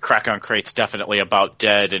 Crack on Crate's definitely about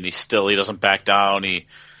dead, and he doesn't back down. He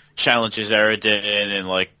challenges Eridan and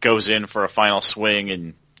like goes in for a final swing,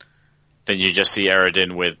 and then you just see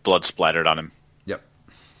Eridan with blood splattered on him. Yep.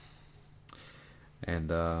 And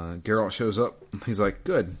Geralt shows up. He's like,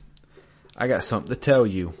 "Good. I got something to tell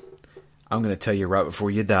you. I'm going to tell you right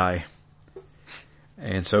before you die."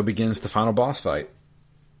 And so begins the final boss fight.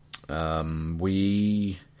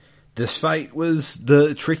 This fight was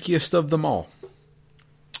the trickiest of them all.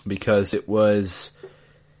 Because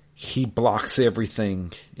he blocks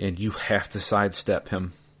everything and you have to sidestep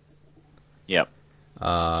him. Yep.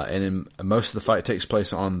 And most of the fight takes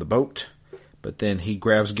place on the boat, but then he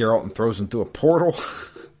grabs Geralt and throws him through a portal,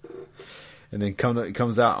 and then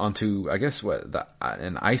comes out onto, I guess,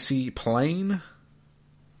 an icy plain?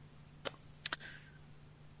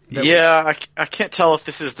 I can't tell if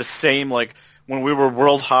this is the same, like, when we were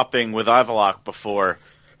world hopping with Ivalok before,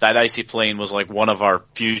 that icy plain was like one of our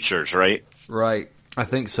futures, right? Right. I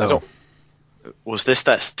think so. Was this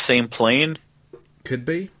that same plane? Could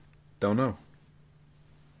be. Don't know.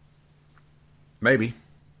 Maybe.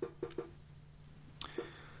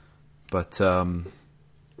 But,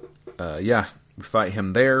 yeah, we fight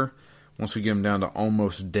him there. Once we get him down to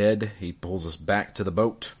almost dead, he pulls us back to the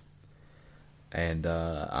boat. And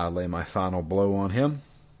I lay my final blow on him.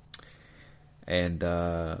 And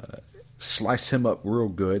slice him up real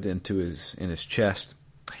good in his chest.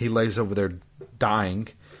 He lays over there dying.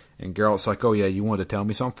 And Geralt's like, "Oh yeah, you wanted to tell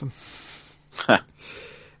me something?"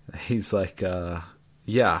 He's like,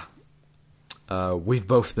 "Yeah. We've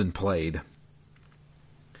both been played.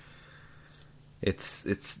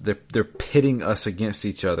 They're pitting us against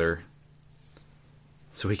each other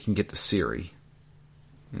so he can get to Ciri."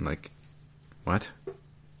 I'm like, "What?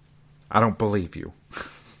 I don't believe you."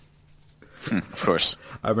 Of course.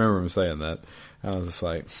 I remember him saying that. I was just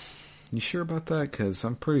like, "You sure about that? Because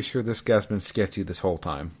I'm pretty sure this guy's been sketchy this whole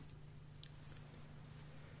time."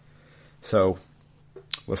 So,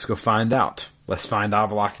 let's go find out. Let's find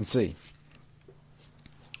Ivalok and see.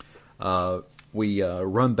 We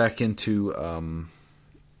run back into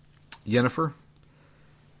Yennefer.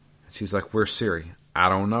 She's like, "Where's Ciri?" "I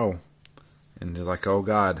don't know." And he's like, "Oh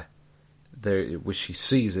God." Which she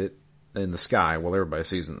sees it in the sky. Well, everybody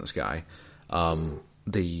sees it in the sky.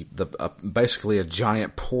 Basically a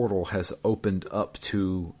giant portal has opened up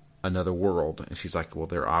to another world. And she's like, "Well,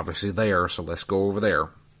 they're obviously there, so let's go over there."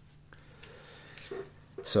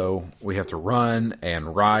 So we have to run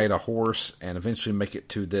and ride a horse and eventually make it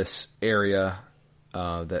to this area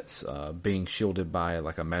that's being shielded by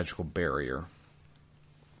like a magical barrier.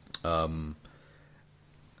 Only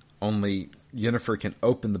Yennefer can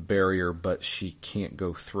open the barrier, but she can't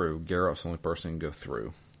go through. Geralt's the only person who can go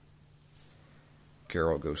through.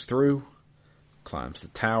 Geralt goes through, climbs the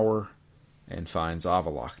tower, and finds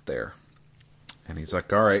Ivalok there. And he's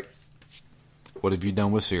like, "All right, what have you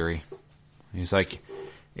done with Ciri?" He's like,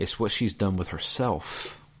 "It's what she's done with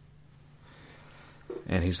herself."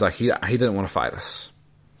 And he's like, he didn't want to fight us.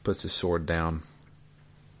 Puts his sword down.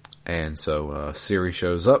 And so Ciri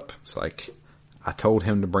shows up. It's like, "I told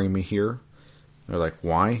him to bring me here." They're like,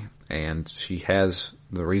 "Why?" And she has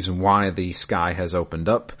the reason why the sky has opened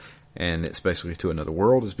up, and it's basically to another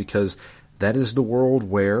world, is because that is the world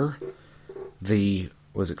where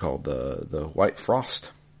what's it called? The White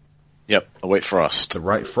Frost? Yep, the White Frost. The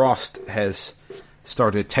White Frost has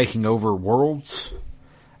started taking over worlds,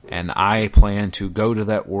 and I plan to go to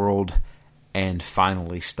that world and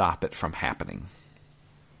finally stop it from happening.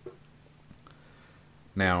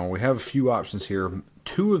 Now, we have a few options here.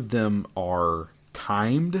 2 of them are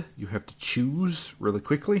timed. You have to choose really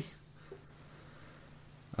quickly.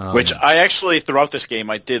 Which I actually, throughout this game,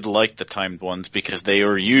 I did like the timed ones because they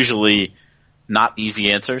were usually not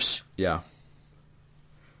easy answers. Yeah.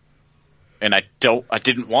 And I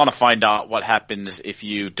didn't want to find out what happens if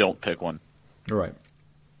you don't pick one. Right.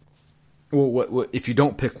 Well, if you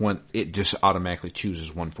don't pick one, it just automatically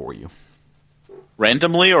chooses one for you.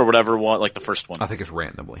 Randomly or whatever one, like the first one? I think it's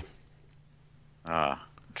randomly.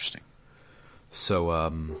 Interesting. So,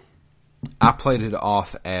 I played it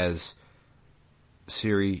off as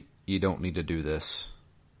Ciri, you don't need to do this.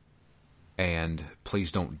 And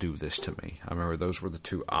please don't do this to me. I remember those were the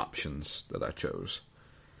two options that I chose.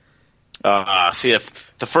 See,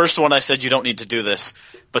 if the first one I said you don't need to do this,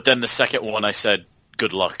 but then the second one I said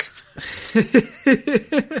good luck.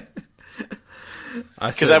 Because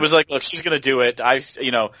I was like, look, she's going to do it.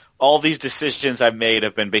 All these decisions I've made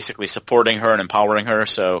have been basically supporting her and empowering her.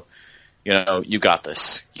 So, you got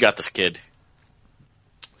this. You got this, kid.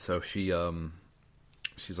 So she's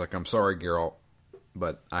like, I'm sorry, Geralt,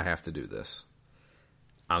 but I have to do this.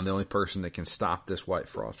 I'm the only person that can stop this White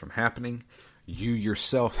Frost from happening. You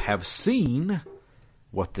yourself have seen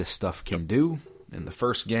what this stuff can do. In the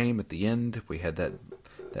first game, at the end, we had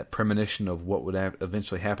that premonition of what would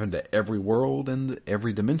eventually happen to every world and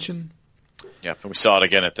every dimension. Yep, and we saw it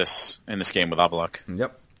again in this game with Avallac'h.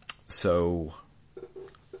 Yep. So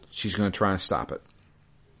she's going to try and stop it.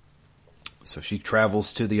 So she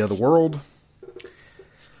travels to the other world.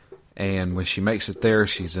 And when she makes it there,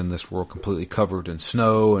 she's in this world completely covered in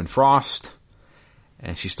snow and frost.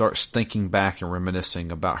 And she starts thinking back and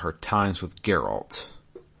reminiscing about her times with Geralt.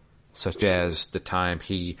 Such as the time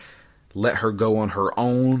he let her go on her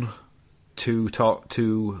own to talk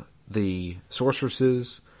to the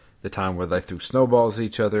sorceresses. The time where they threw snowballs at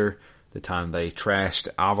each other. The time they trashed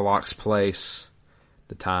Avallac'h's place.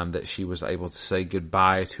 The time that she was able to say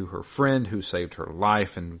goodbye to her friend who saved her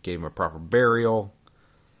life and gave him a proper burial.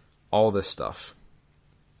 All this stuff.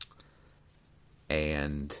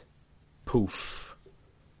 And poof.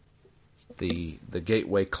 The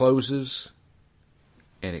gateway closes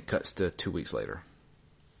and it cuts to 2 weeks later.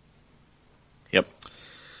 Yep.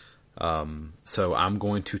 So I'm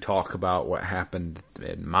going to talk about what happened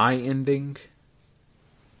in my ending.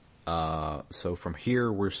 So from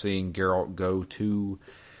here, we're seeing Geralt go to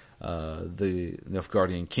the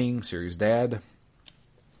Nilfgaardian king, Ciri's dad.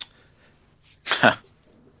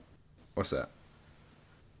 What's that?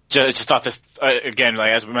 Just thought this, again,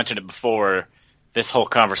 like as we mentioned it before, this whole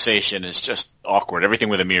conversation is just awkward. Everything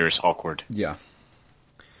with Emhyr is awkward. Yeah.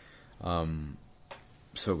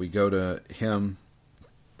 So we go to him.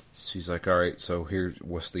 She's like, all right, so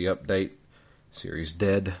what's the update? Ciri's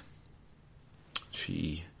dead.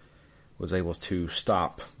 She was able to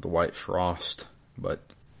stop the White Frost, but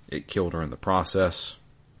it killed her in the process.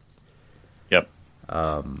 Yep.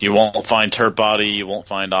 You won't find her body. You won't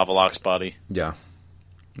find Avallac'h's body. Yeah.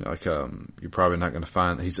 Like, you're probably not going to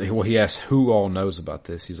find... He asked who all knows about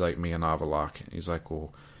this. He's like, me and Avallac'h. He's like,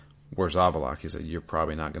 well, where's Avallac'h? He said, you're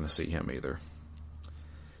probably not going to see him either.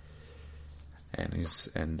 And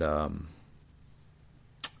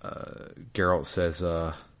Geralt says,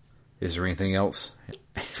 is there anything else?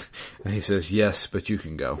 And he says, yes, but you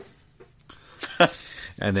can go.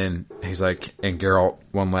 And then he's like, and Geralt,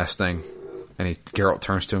 one last thing. And Geralt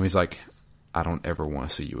turns to him, he's like, I don't ever want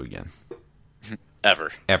to see you again.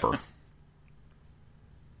 Ever.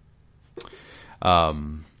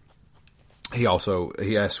 He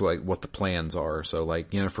asks like what the plans are. So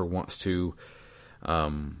like Yennefer wants to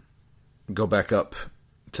go back up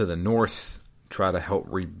to the north, try to help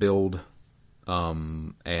rebuild,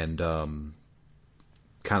 and kind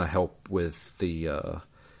of help with the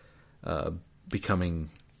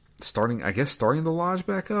starting the lodge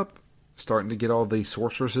back up, starting to get all the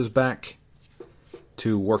sorceresses back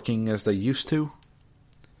to working as they used to.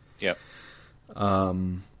 Yep.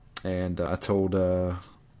 And I told him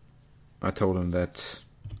that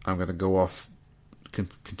I'm going to go off,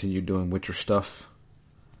 continue doing Witcher stuff.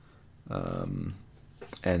 And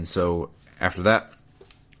so after that,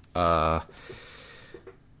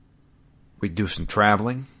 we do some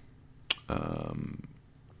traveling.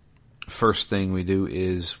 First thing we do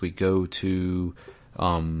is we go to,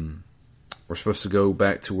 we're supposed to go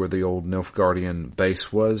back to where the old Nilfgaardian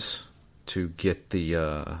base was to get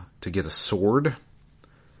a sword.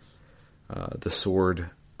 The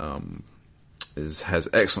sword has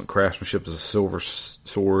excellent craftsmanship as a silver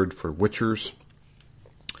sword for Witchers.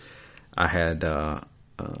 I had the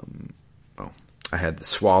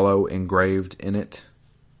swallow engraved in it,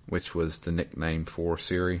 which was the nickname for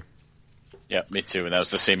Ciri. Yeah, me too, and that was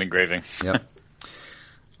the same engraving. Yep.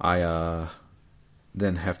 I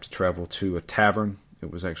then have to travel to a tavern. It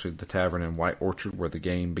was actually the tavern in White Orchard where the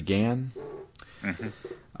game began. Mm-hmm.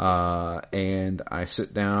 And I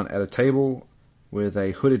sit down at a table with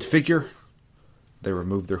a hooded figure. They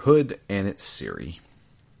remove their hood, and it's Ciri.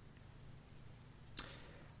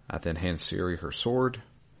 I then hand Ciri her sword,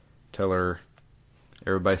 tell her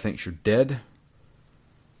everybody thinks you're dead.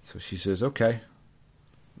 So she says, okay,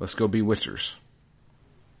 let's go be Witchers.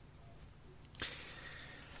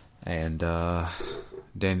 And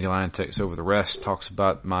Dandelion takes over the rest, talks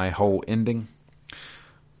about my whole ending.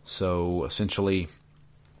 So essentially,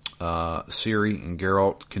 Ciri and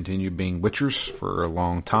Geralt continued being Witchers for a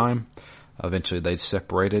long time. Eventually they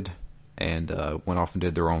separated and went off and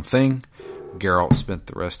did their own thing. Geralt spent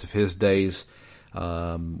the rest of his days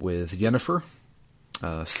with Yennefer,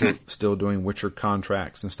 still doing Witcher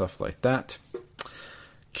contracts and stuff like that.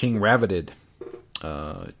 King Ravidid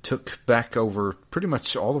took back over pretty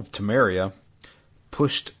much all of Temeria,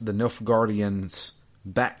 pushed the Nilfgaardians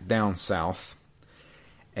back down south,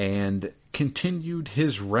 and continued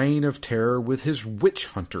his reign of terror with his witch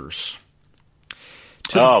hunters.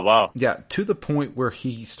 Wow. Yeah, to the point where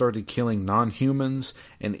he started killing non-humans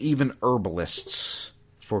and even herbalists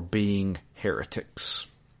for being heretics.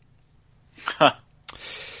 Huh.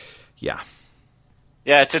 Yeah.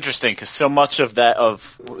 Yeah, it's interesting because so much of that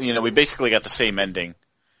we basically got the same ending,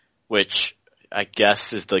 which I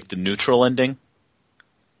guess is like the neutral ending,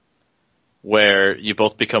 where you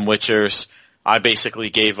both become Witchers. I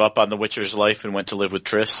basically gave up on the Witcher's life and went to live with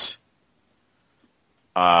Triss.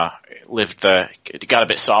 Got a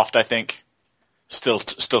bit soft, I think. Still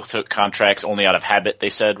took contracts only out of habit,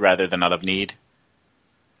 they said, rather than out of need.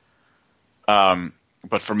 But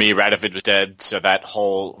for me, Radovid was dead, so that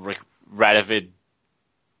whole Radovid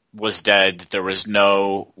was dead. There was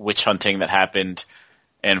no witch hunting that happened,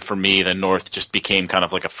 and for me, the North just became kind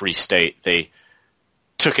of like a free state. They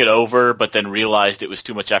took it over, but then realized it was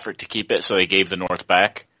too much effort to keep it, so they gave the North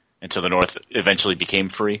back, and so the North eventually became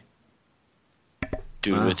free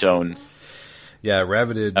due to its own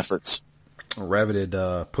efforts.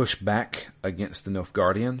 Ravidid pushed back against the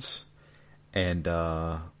Nilfgaardians, and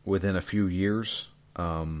within a few years,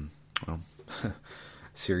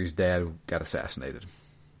 Ciri's dad got assassinated.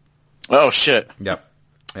 Oh, shit. Yep.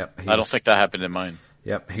 I don't think that happened in mine.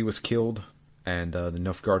 Yep, he was killed, and the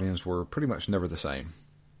Nilfgaardians were pretty much never the same.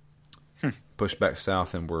 Pushed back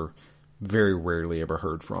south and were very rarely ever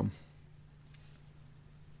heard from.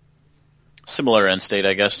 Similar end state,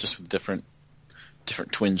 I guess, just with different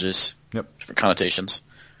twinges. Yep. Different connotations.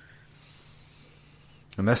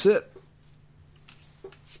 And that's it.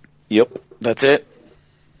 Yep, that's it.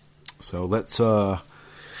 So let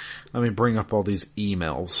me bring up all these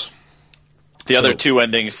emails. The other two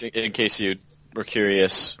endings, in case you were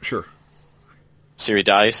curious. Sure. Ciri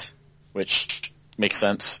dies, which makes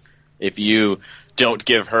sense. If you don't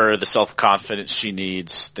give her the self-confidence she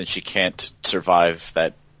needs, then she can't survive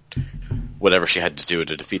that whatever she had to do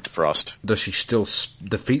to defeat the Frost. Does she still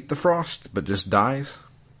defeat the Frost, but just dies?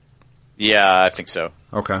 Yeah, I think so.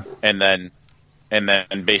 Okay. And then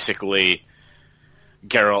basically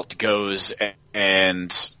Geralt goes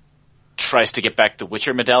and tries to get back the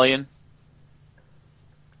Witcher medallion.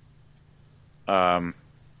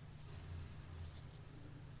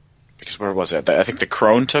 Because where was it? I think the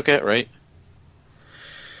Crone took it, right?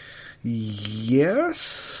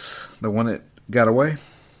 Yes. The one that got away?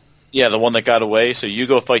 Yeah, the one that got away. So you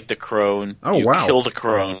go fight the Crone. Oh, you wow. kill the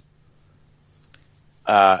Crone.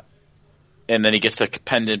 And then he gets the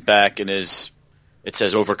pendant back and it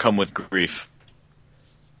says overcome with grief.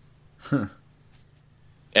 Huh.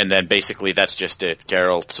 And then basically that's just it.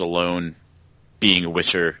 Geralt's alone being a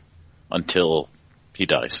Witcher until he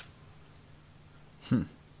dies.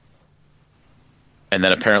 And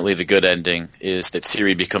then apparently the good ending is that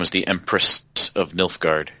Ciri becomes the Empress of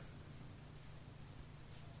Nilfgaard.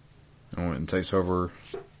 And takes over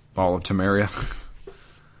all of Temeria.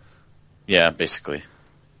 Yeah, basically.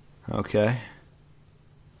 Okay.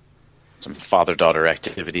 Some father-daughter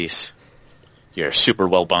activities. You're super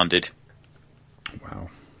well bonded. Wow.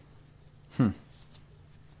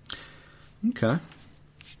 Okay.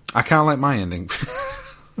 I kind of like my ending.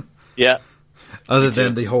 Yeah. Other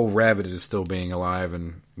than the whole Rabbit is still being alive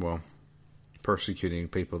and, well, persecuting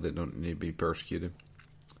people that don't need to be persecuted.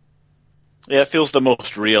 Yeah, it feels the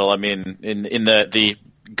most real. I mean, in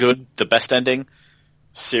the best ending,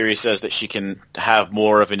 Ciri says that she can have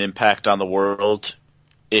more of an impact on the world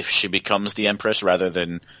if she becomes the Empress rather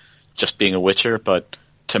than just being a Witcher. But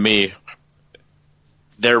to me,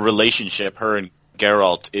 their relationship, her and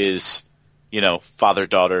Geralt, is,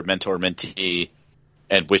 father-daughter, mentor-mentee,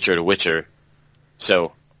 and Witcher to Witcher.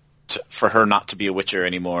 So for her not to be a Witcher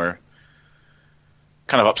anymore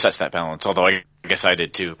kind of upsets that balance. Although I guess I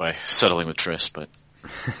did too by settling with Triss. But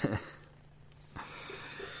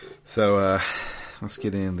so let's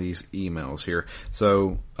get in these emails here.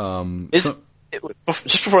 So just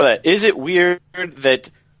before that, is it weird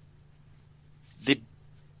that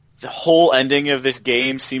the whole ending of this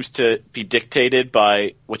game seems to be dictated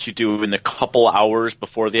by what you do in the couple hours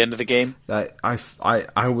before the end of the game?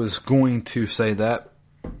 I was going to say that.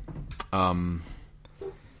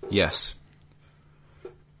 Yes.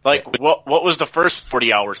 Like, what was the first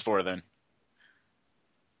 40 hours for then?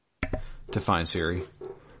 To find Ciri.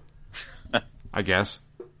 I guess.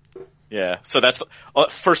 Yeah, so that's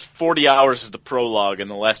first 40 hours is the prologue, and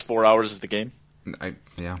the last 4 hours is the game.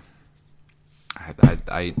 Yeah.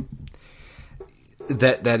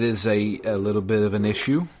 That is a little bit of an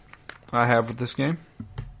issue I have with this game.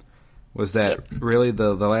 Was that really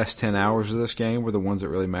the last 10 hours of this game were the ones that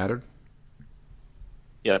really mattered?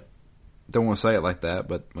 Yep. Don't want to say it like that,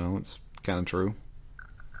 but well, it's kind of true.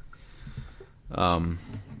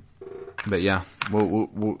 But yeah,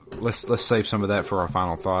 let's save some of that for our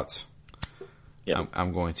final thoughts. Yeah,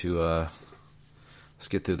 I'm going to let's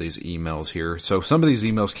get through these emails here. So some of these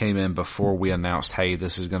emails came in before we announced, hey,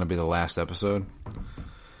 this is going to be the last episode.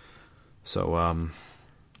 So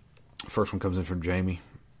first one comes in from Jamie.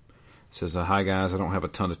 It says, hi guys, I don't have a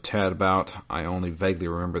ton to chat about. I only vaguely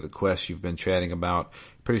remember the quest you've been chatting about.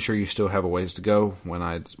 Pretty sure you still have a ways to go. When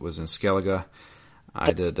I was in Skellige,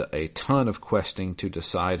 I did a ton of questing to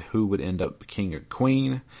decide who would end up king or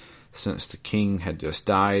queen. Since the king had just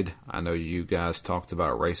died, I know you guys talked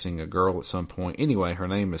about racing a girl at some point. Anyway, her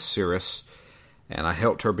name is Cirrus, and I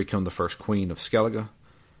helped her become the first queen of Skellige.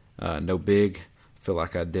 No big. Feel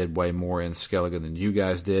like I did way more in Skellige than you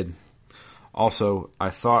guys did. Also, I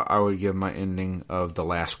thought I would give my ending of The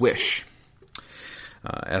Last Wish.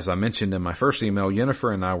 As I mentioned in my first email,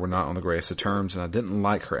 Yennefer and I were not on the greatest of terms, and I didn't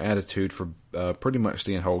like her attitude for pretty much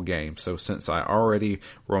the whole game. So since I already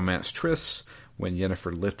romanced Triss, when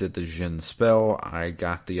Yennefer lifted the Jinn spell, I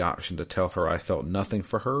got the option to tell her I felt nothing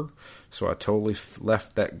for her. So I totally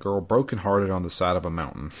left that girl brokenhearted on the side of a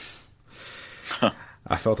mountain.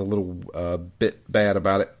 I felt a little bit bad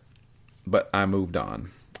about it, but I moved on.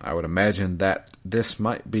 I would imagine that this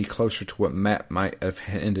might be closer to what Matt might have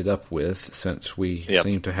ended up with, since we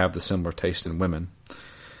seem to have the similar taste in women.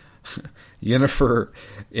 Yennefer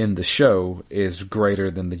in the show is greater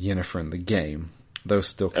than the Yennefer in the game, though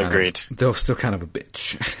still kind of a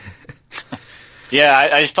bitch. Yeah,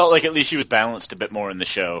 I felt like at least she was balanced a bit more in the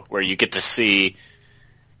show, where you get to see,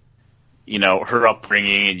 her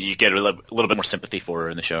upbringing, and you get a little bit more sympathy for her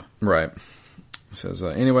in the show. Right. It says,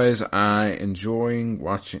 anyways, I'm enjoying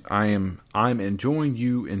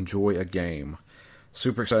you enjoy a game.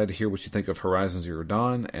 Super excited to hear what you think of Horizon Zero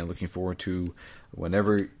Dawn, and looking forward to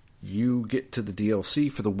whenever you get to the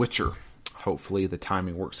DLC for The Witcher. Hopefully the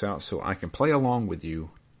timing works out so I can play along with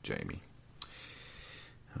you, Jamie.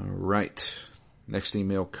 All right. Next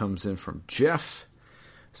email comes in from Jeff.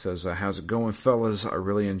 Says, how's it going, fellas? I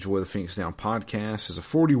really enjoy the Phoenix Down podcast. As a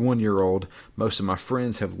 41-year-old, most of my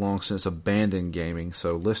friends have long since abandoned gaming,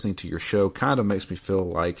 so listening to your show kind of makes me feel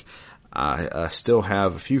like I still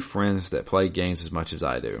have a few friends that play games as much as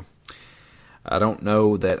I do. I don't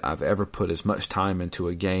know that I've ever put as much time into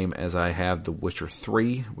a game as I have The Witcher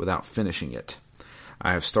 3 without finishing it.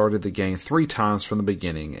 I have started the game 3 times from the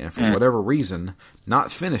beginning, and for whatever reason, not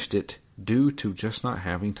finished it due to just not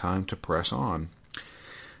having time to press on.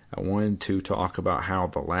 I wanted to talk about how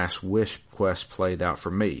the Last Wish quest played out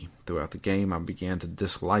for me. Throughout the game, I began to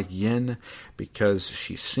dislike Yen because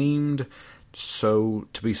she seemed to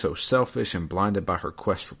be so selfish and blinded by her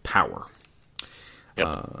quest for power.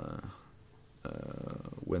 Yep.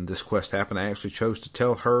 When this quest happened, I actually chose to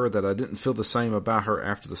tell her that I didn't feel the same about her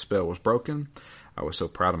after the spell was broken. I was so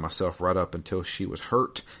proud of myself right up until she was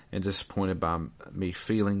hurt and disappointed by me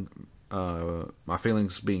feeling my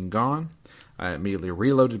feelings being gone. I immediately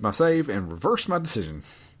reloaded my save and reversed my decision.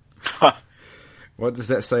 What does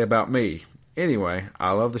that say about me? Anyway,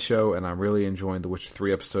 I love the show, and I'm really enjoying the Witcher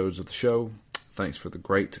 3 episodes of the show. Thanks for the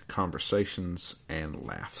great conversations and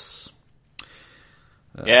laughs.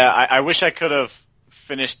 Yeah, I wish I could have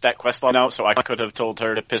finished that quest line out so I could have told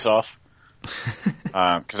her to piss off.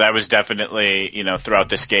 Because I was definitely, throughout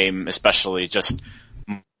this game, especially just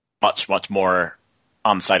much, much more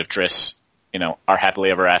on the side of Triss. Our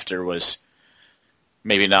happily ever after was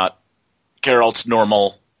maybe not Geralt's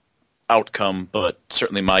normal outcome, but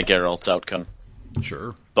certainly my Geralt's outcome.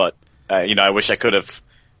 Sure. But, I wish I could have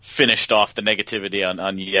finished off the negativity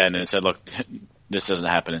on Yen and said, look, this isn't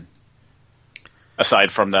happening.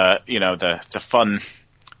 Aside from the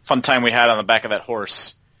fun time we had on the back of that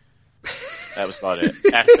horse. That was about it.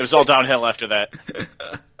 It was all downhill after that.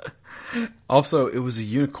 Also, it was a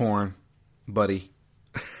unicorn, buddy.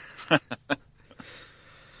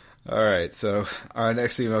 All right, so our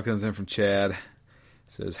next email comes in from Chad. It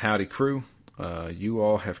says, howdy crew. You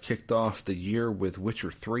all have kicked off the year with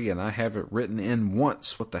Witcher 3, and I haven't written in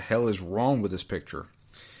once. What the hell is wrong with this picture?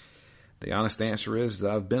 The honest answer is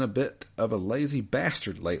that I've been a bit of a lazy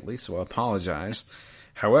bastard lately, so I apologize.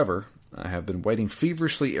 However, I have been waiting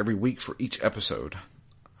feverishly every week for each episode.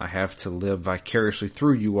 I have to live vicariously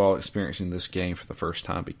through you all experiencing this game for the first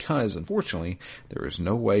time because, unfortunately, there is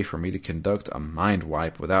no way for me to conduct a mind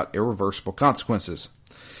wipe without irreversible consequences.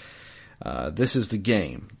 This is the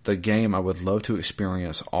game I would love to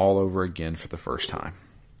experience all over again for the first time.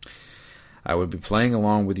 I would be playing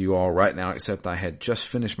along with you all right now, except I had just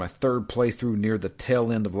finished my third playthrough near the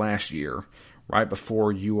tail end of last year, right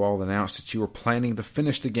before you all announced that you were planning to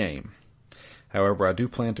finish the game. However, I do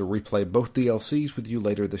plan to replay both DLCs with you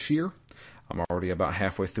later this year. I'm already about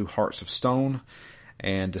halfway through Hearts of Stone,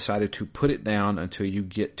 and decided to put it down until you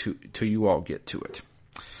all get to it.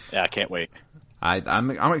 Yeah, I can't wait.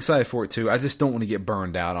 I'm excited for it too. I just don't want to get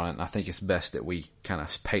burned out on it, and I think it's best that we kind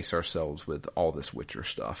of pace ourselves with all this Witcher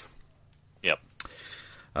stuff. Yep.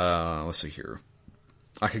 Let's see here.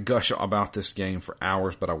 I could gush about this game for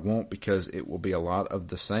hours, but I won't because it will be a lot of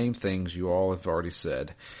the same things you all have already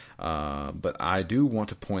said. But I do want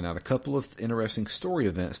to point out a couple of interesting story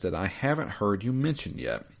events that I haven't heard you mention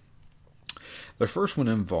yet. The first one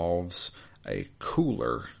involves a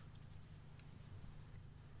cooler.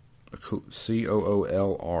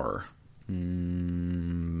 Coolr.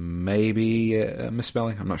 Maybe a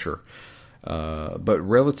misspelling. I'm not sure. But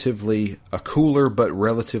a cooler but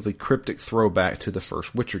relatively cryptic throwback to the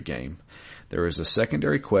first Witcher game. There is a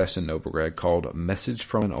secondary quest in Novigrad called Message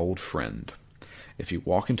from an Old Friend. If you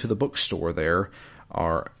walk into the bookstore there,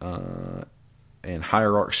 in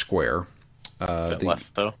Hierarch Square. Is that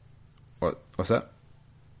Letho? What's that?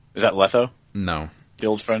 Is that Letho? No. The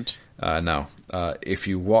old friend? No. If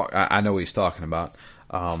you walk, I know what he's talking about.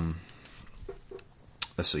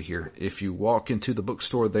 Let's see here. If you walk into the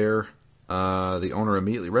bookstore there, the owner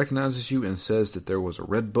immediately recognizes you and says that there was a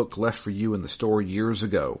red book left for you in the store years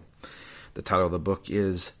ago. The title of the book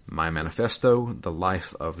is My Manifesto, The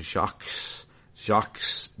Life of Jacques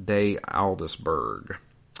de Aldisberg.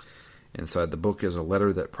 Inside the book is a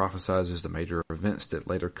letter that prophesizes the major events that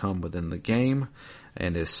later come within the game,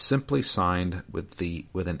 and is simply signed with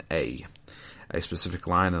an A. A specific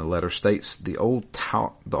line in the letter states, the old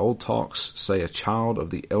talks say a child of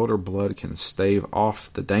the elder blood can stave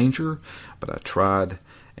off the danger, but I tried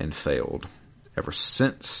and failed. Ever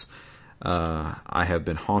since, I have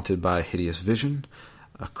been haunted by a hideous vision,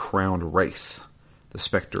 a crowned wraith, the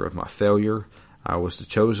specter of my failure. I was the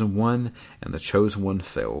chosen one, and the chosen one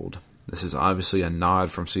failed. This is obviously a nod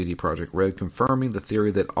from CD Projekt Red, confirming the theory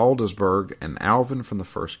that Aldisberg and Alvin from the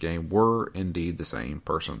first game were indeed the same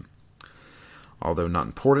person. Although not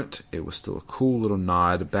important, it was still a cool little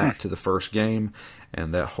nod back to the first game,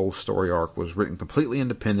 and that whole story arc was written completely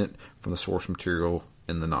independent from the source material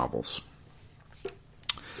in the novels.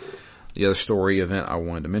 The other story event I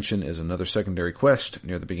wanted to mention is another secondary quest.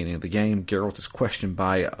 Near the beginning of the game, Geralt is questioned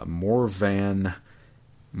by Morvaran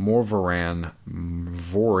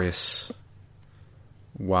Voris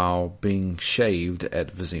while being shaved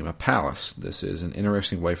at Vizima Palace. This is an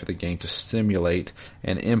interesting way for the game to simulate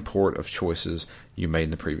an import of choices you made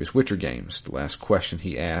in the previous Witcher games. The last question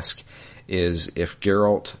he asks is if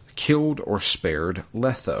Geralt killed or spared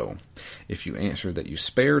Letho. If you answer that you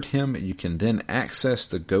spared him, you can then access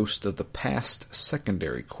the Ghost of the Past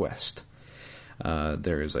secondary quest.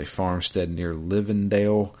 There is a farmstead near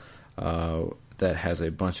Livendale that has a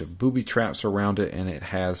bunch of booby traps around it, and it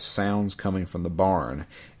has sounds coming from the barn.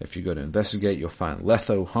 If you go to investigate, you'll find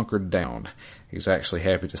Letho hunkered down. He's actually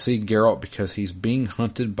happy to see Geralt because he's being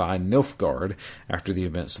hunted by Nilfgaard after the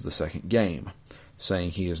events of the second game, saying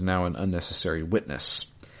he is now an unnecessary witness.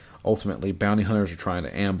 Ultimately, bounty hunters are trying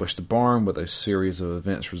to ambush the barn with a series of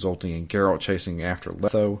events resulting in Geralt chasing after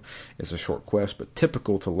Letho. It's a short quest, but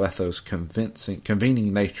typical to Letho's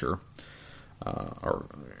convening nature.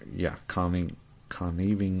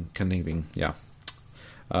 Conniving.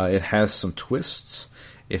 It has some twists.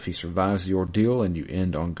 If he survives the ordeal and you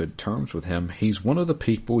end on good terms with him, he's one of the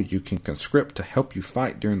people you can conscript to help you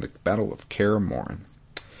fight during the Battle of Kaer Morhen.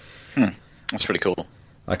 That's pretty cool.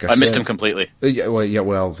 Like I missed him completely.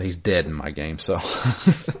 Well, he's dead in my game, so...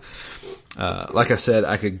 like I said,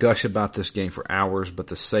 I could gush about this game for hours, but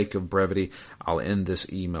for the sake of brevity, I'll end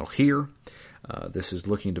this email here. This is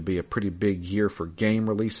looking to be a pretty big year for game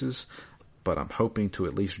releases, but I'm hoping to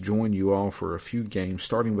at least join you all for a few games,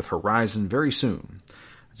 starting with Horizon very soon.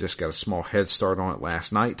 I just got a small head start on it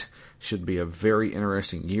last night. Should be a very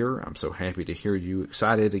interesting year. I'm so happy to hear you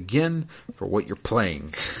excited again for what you're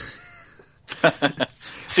playing.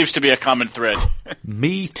 Seems to be a common thread.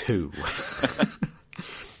 Me too.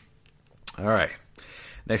 All right.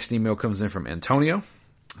 Next email comes in from Antonio.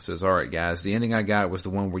 It says, all right, guys, the ending I got was the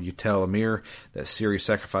one where you tell Amir that Ciri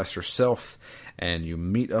sacrificed herself and you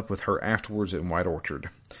meet up with her afterwards in White Orchard.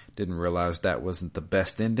 Didn't realize that wasn't the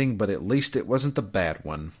best ending, but at least it wasn't the bad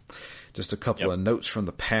one. Just a couple of notes from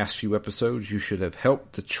the past few episodes. You should have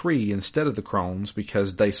helped the tree instead of the crones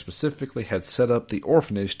because they specifically had set up the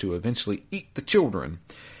orphanage to eventually eat the children.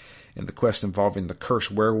 In the quest involving the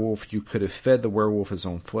cursed werewolf, you could have fed the werewolf his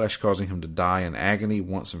own flesh, causing him to die in agony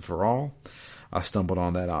once and for all. I stumbled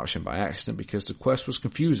on that option by accident because the quest was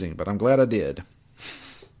confusing, but I'm glad I did.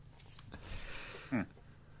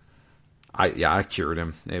 I cured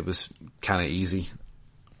him. It was kind of easy.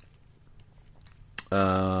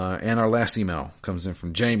 And our last email comes in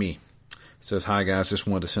from Jamie. It says, "Hi guys, just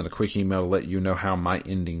wanted to send a quick email to let you know how my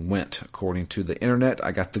ending went. According to the internet,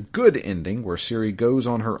 I got the good ending where Ciri goes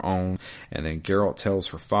on her own and then Geralt tells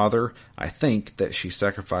her father, I think, that she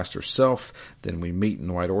sacrificed herself. Then we meet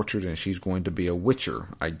in White Orchard and she's going to be a witcher,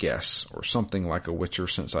 I guess, or something like a witcher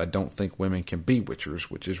since I don't think women can be witchers,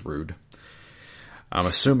 which is rude. I'm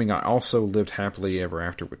assuming I also lived happily ever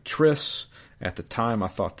after with Triss. At the time, I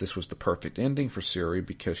thought this was the perfect ending for Ciri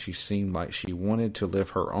because she seemed like she wanted to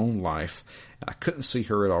live her own life, and I couldn't see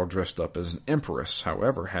her at all dressed up as an empress.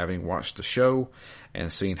 However, having watched the show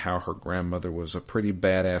and seen how her grandmother was a pretty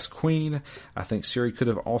badass queen, I think Ciri could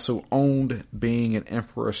have also owned being an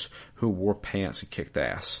empress who wore pants and kicked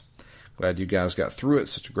ass. Glad you guys got through it.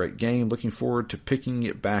 Such a great game. Looking forward to picking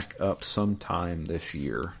it back up sometime this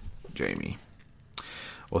year. Jamie."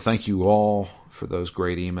 Well, thank you all for those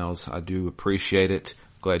great emails. I do appreciate it.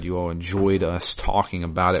 Glad you all enjoyed us talking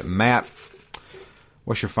about it. Matt,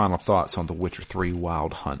 what's your final thoughts on The Witcher 3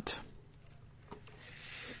 Wild Hunt?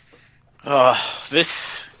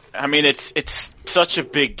 It's such a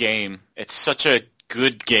big game. It's such a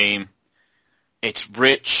good game. It's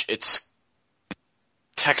rich. It's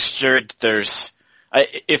textured.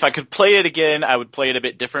 If I could play it again, I would play it a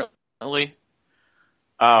bit differently.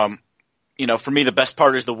 For me, the best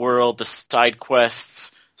part is the world, the side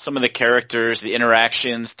quests, some of the characters, the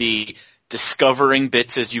interactions, the discovering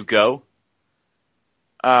bits as you go.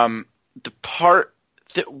 The part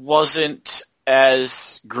that wasn't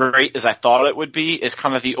as great as I thought it would be is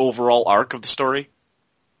kind of the overall arc of the story.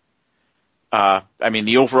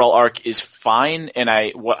 The overall arc is fine, and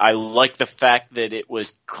I like the fact that it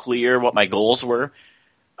was clear what my goals were.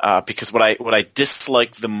 Because what I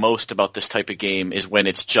dislike the most about this type of game is when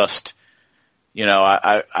it's just,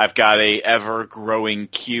 I've got a ever-growing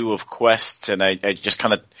queue of quests, and I just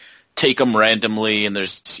kind of take them randomly, and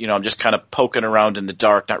I'm just kind of poking around in the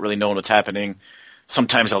dark, not really knowing what's happening.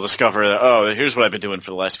 Sometimes I'll discover that, here's what I've been doing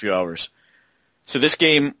for the last few hours. So this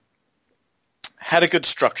game had a good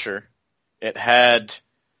structure. It had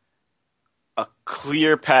a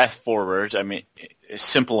clear path forward. It's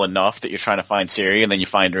simple enough that you're trying to find Ciri, and then you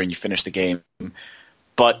find her and you finish the game.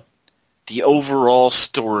 But the overall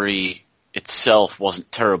story itself wasn't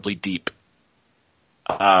terribly deep.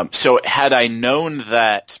 So had I known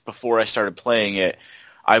that before I started playing it,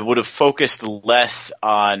 I would have focused less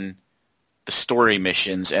on the story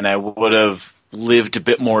missions, and I would have lived a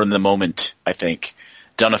bit more in the moment, I think.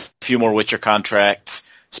 Done a few more Witcher contracts,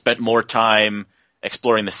 spent more time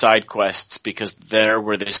exploring the side quests, because they're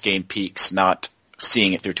where this game peaks, not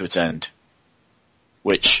seeing it through to its end.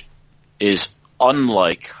 Which is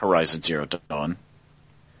unlike Horizon Zero Dawn.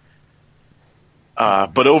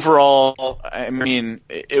 But overall,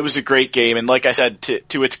 it was a great game, and like I said,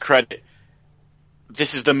 to its credit,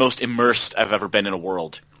 this is the most immersed I've ever been in a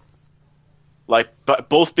world. But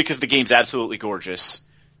both because the game's absolutely gorgeous,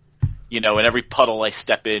 and every puddle I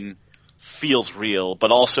step in feels real,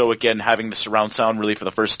 but also, again, having the surround sound really for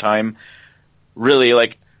the first time, really,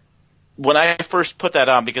 when I first put that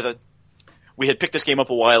on, because we had picked this game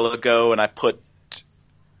up a while ago, and I put,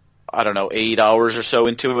 8 hours or so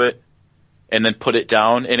into it, and then put it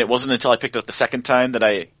down, and it wasn't until I picked it up the second time that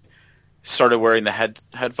I started wearing the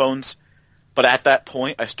headphones. But at that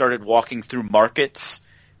point, I started walking through markets,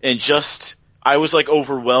 and I was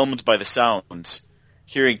overwhelmed by the sounds.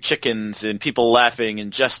 Hearing chickens, and people laughing,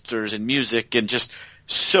 and gestures, and music, and just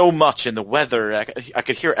so much, and the weather. I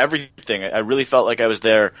could hear everything. I really felt like I was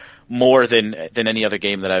there more than any other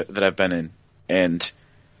game that I've been in. And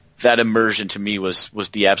that immersion to me was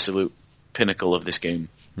the absolute pinnacle of this game.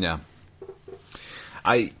 Yeah.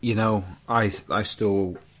 I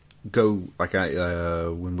still go,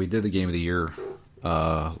 when we did the Game of the Year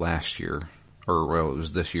last year, it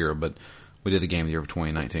was this year, but we did the Game of the Year of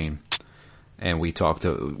 2019, and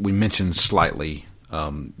we mentioned slightly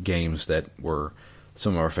games that were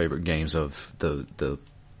some of our favorite games of the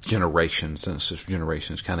generation, since this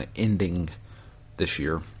generation is kind of ending this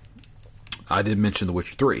year. I did mention The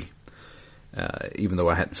Witcher 3. Even though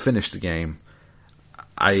I hadn't finished the game,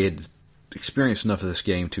 I had experienced enough of this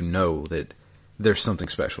game to know that there's something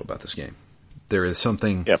special about this game. There is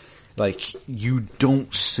something, Yep. like, you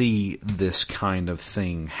don't see this kind of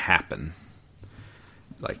thing happen.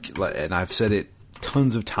 Like, and I've said it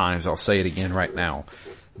tons of times, I'll say it again right now.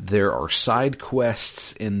 There are side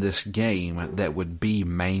quests in this game that would be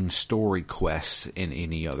main story quests in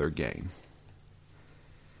any other game.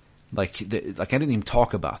 Like I didn't even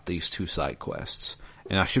talk about these 2 side quests,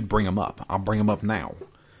 and I should bring them up. I'll bring them up now.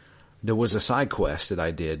 There was a side quest that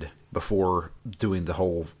I did before doing the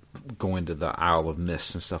whole going to the Isle of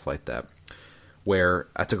Mist and stuff like that, where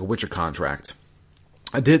I took a Witcher contract.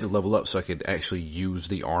 I did to level up so I could actually use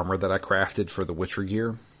the armor that I crafted for the Witcher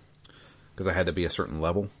gear, because I had to be a certain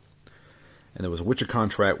level. And there was a Witcher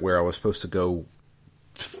contract where I was supposed to go.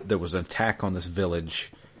 There was an attack on this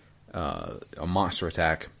village, a monster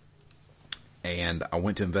attack, and I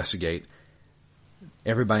went to investigate.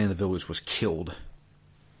 Everybody in the village was killed,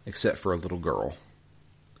 except for a little girl.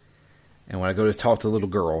 And when I go to talk to the little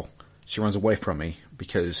girl, she runs away from me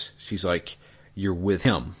because she's like, "You're with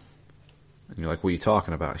him." And you're like, "What are you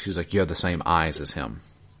talking about?" She's like, "You have the same eyes as him."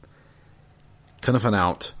 Kind of find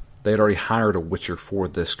out, they had already hired a Witcher for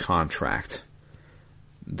this contract.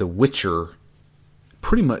 The Witcher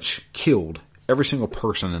pretty much killed every single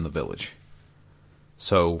person in the village.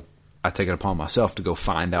 So I take it upon myself to go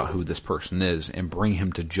find out who this person is and bring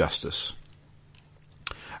him to justice.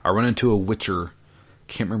 I run into a Witcher,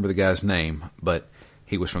 can't remember the guy's name, but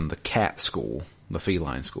he was from the cat school, the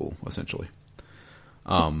feline school, essentially.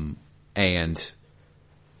 And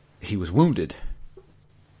he was wounded.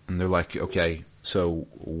 And they're like, "Okay, so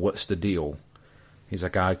what's the deal?" He's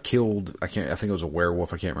like, I think it was a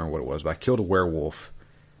werewolf, I can't remember what it was, but I killed a werewolf,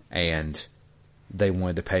 and they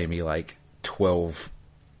wanted to pay me like 12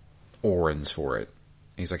 orens for it.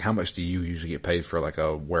 And he's like, "How much do you usually get paid for like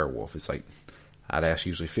a werewolf?" It's like, "I'd ask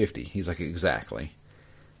usually 50. He's like, "Exactly."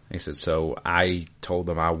 And he said, so I told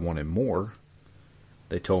them I wanted more.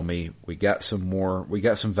 They told me, we got some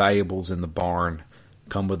valuables in the barn.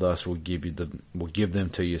 Come with us, we'll give them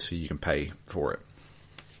to you so you can pay for it.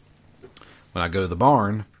 When I go to the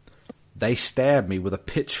barn, they stab me with a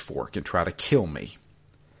pitchfork and try to kill me.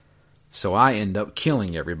 So I end up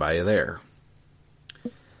killing everybody there.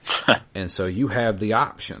 And so you have the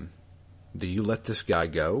option. Do you let this guy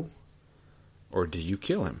go? Or do you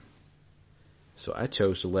kill him? So I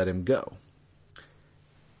chose to let him go.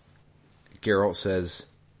 Geralt says,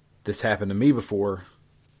 "This happened to me before.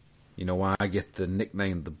 You know why I get the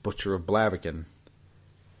nickname the Butcher of Blaviken?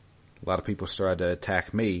 A lot of people started to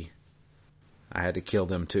attack me. I had to kill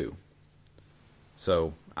them too.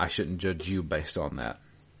 So I shouldn't judge you based on that."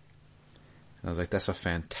 And I was like, that's a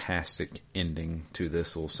fantastic ending to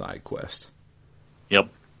this little side quest. Yep.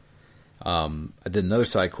 I did another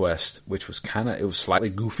side quest, which was it was slightly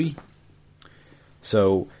goofy.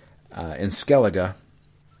 So, in Skellige,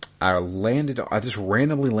 I just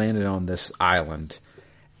randomly landed on this island,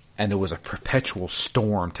 and there was a perpetual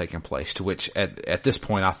storm taking place, to which at this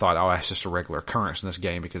point I thought, oh, that's just a regular occurrence in this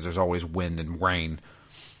game because there's always wind and rain.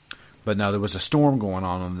 But no, there was a storm going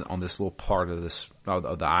on this little part of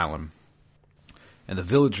the island. And the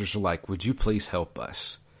villagers were like, "Would you please help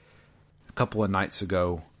us?" A couple of nights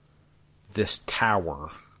ago, this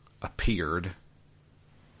tower appeared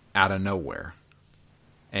out of nowhere.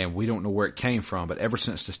 And we don't know where it came from, but ever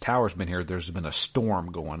since this tower's been here, there's been a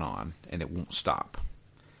storm going on, and it won't stop.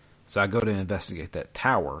 So I go to investigate that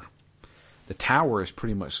tower. The tower is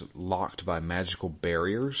pretty much locked by magical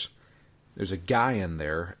barriers. There's a guy in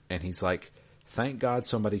there, and he's like, "Thank God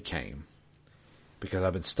somebody came, because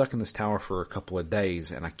I've been stuck in this tower for a couple of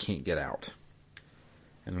days, and I can't get out."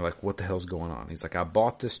 And they're like, "What the hell's going on?" He's like, "I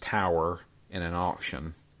bought this tower in an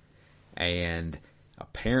auction, and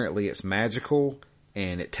apparently it's magical,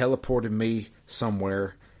 and it teleported me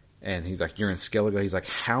somewhere." And he's like, "You're in Skellige?" He's like,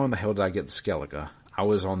 "How in the hell did I get to Skellige? I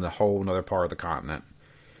was on the whole another part of the continent."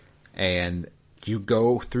 And you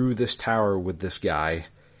go through this tower with this guy,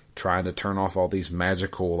 trying to turn off all these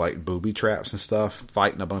magical, like, booby traps and stuff,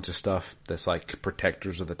 fighting a bunch of stuff that's like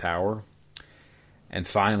protectors of the tower. And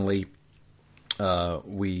finally,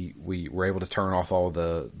 we were able to turn off all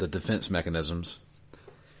the defense mechanisms.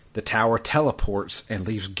 The tower teleports and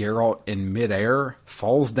leaves Geralt in midair,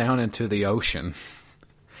 falls down into the ocean,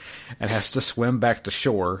 and has to swim back to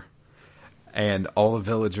shore. And all the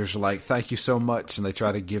villagers are like, "Thank you so much," and they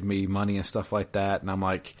try to give me money and stuff like that. And I'm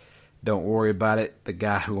like, "Don't worry about it. The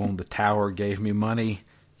guy who owned the tower gave me money.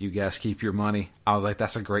 You guys keep your money." I was like,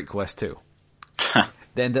 that's a great quest too.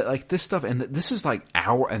 Then like this stuff, and this is like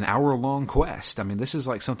an hour long quest. I mean, this is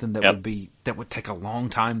like something that would take a long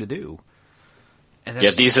time to do. And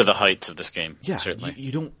yeah, these are the heights of this game. Yeah, certainly.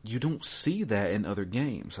 You don't see that in other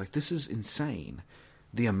games. Like, this is insane.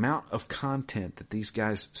 The amount of content that these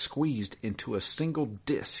guys squeezed into a single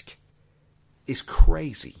disc is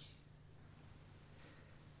crazy.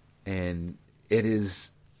 And it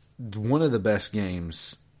is one of the best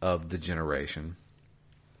games of the generation.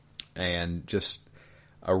 And just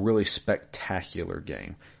a really spectacular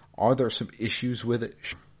game. Are there some issues with it?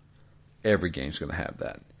 Sure. Every game's going to have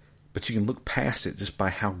that. But you can look past it just by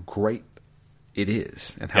how great it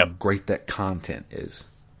is and how great that content is.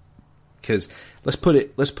 Because let's put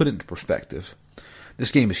it into perspective.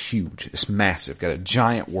 This game is huge. It's massive. Got a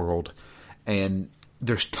giant world, and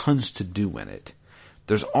there's tons to do in it.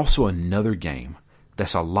 There's also another game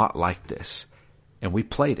that's a lot like this, and we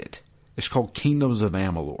played it. It's called Kingdoms of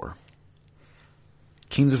Amalur.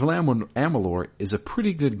 Kingdoms of Amalur is a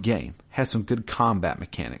pretty good game. Has some good combat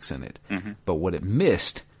mechanics in it. Mm-hmm. But what it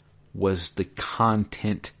missed was the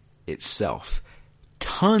content itself.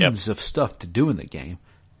 Tons of stuff to do in the game.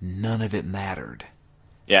 None of it mattered.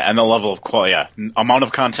 Yeah, and the level of amount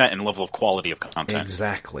of content and level of quality of content.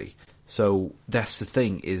 Exactly. So that's the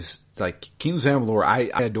thing is, like, Kingdoms of Amalur, I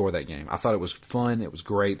adore that game. I thought it was fun. It was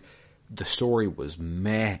great. The story was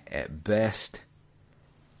meh at best.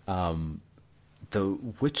 The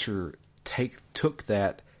Witcher took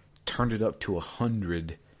that, turned it up to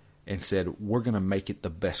 100, and said, we're going to make it the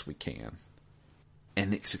best we can.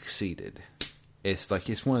 And it succeeded. It's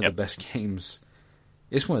one of the best games.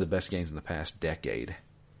 It's one of the best games in the past decade.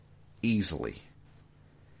 Easily.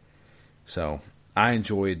 So, I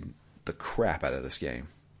enjoyed the crap out of this game.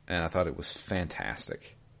 And I thought it was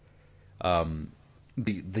fantastic.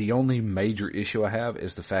 The only major issue I have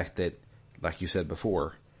is the fact that, like you said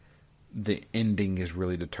before, the ending is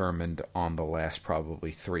really determined on the last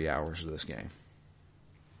probably 3 hours of this game.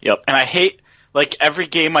 Yep, and I hate, like, every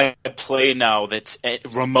game I play now that's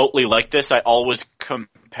remotely like this, I always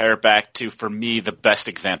compare back to, for me, the best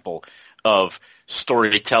example of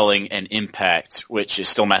storytelling and impact, which is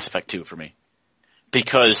still Mass Effect 2 for me.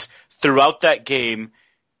 Because throughout that game,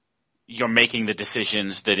 you're making the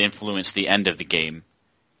decisions that influence the end of the game.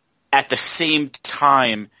 At the same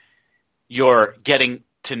time, you're getting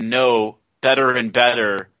to know better and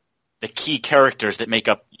better the key characters that make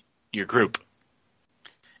up your group.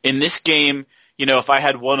 In this game, if I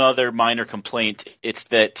had one other minor complaint, it's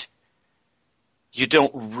that you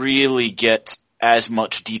don't really get as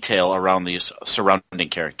much detail around these surrounding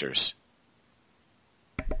characters.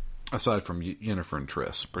 Aside from Yennefer and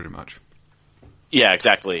Triss, pretty much. Yeah,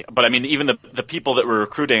 exactly. But I mean, even the people that we're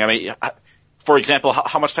recruiting, I mean, for example,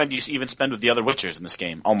 how much time do you even spend with the other Witchers in this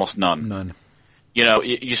game? Almost none. None.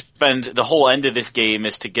 You spend the whole end of this game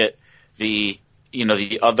is to get the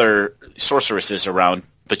other sorceresses around,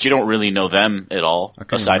 but you don't really know them at all,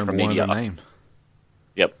 aside from maybe their name.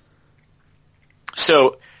 Yep.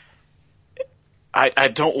 So I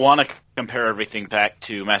don't want to compare everything back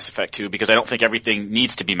to Mass Effect 2 because I don't think everything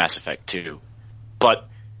needs to be Mass Effect 2. But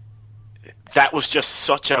that was just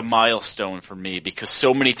such a milestone for me because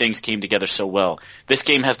so many things came together so well. This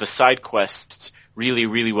game has the side quests really,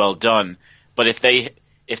 really well done. But if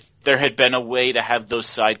there had been a way to have those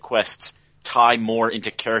side quests tie more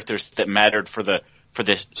into characters that mattered for the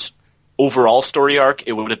overall story arc,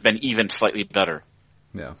 it would have been even slightly better.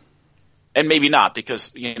 Yeah. And maybe not,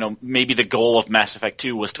 because maybe the goal of Mass Effect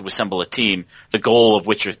 2 was to assemble a team. The goal of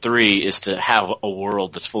Witcher 3 is to have a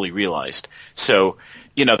world that's fully realized. So,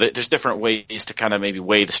 there's different ways to kind of maybe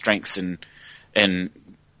weigh the strengths and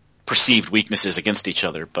perceived weaknesses against each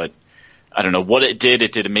other. But I don't know what it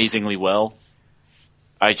did amazingly well.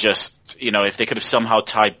 I just, if they could have somehow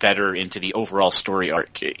tied better into the overall story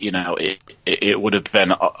arc, it would have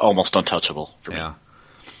been almost untouchable for me. Yeah.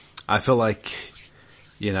 I feel like,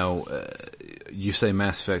 you say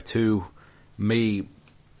Mass Effect 2. Me,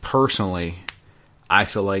 personally, I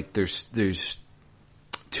feel like there's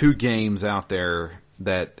two games out there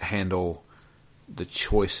that handle the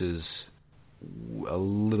choices a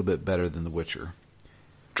little bit better than The Witcher.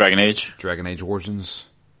 Dragon Age Origins.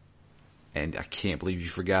 And I can't believe you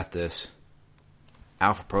forgot this.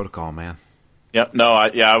 Alpha Protocol, man. Yep. No.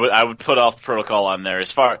 I would put Alpha Protocol on there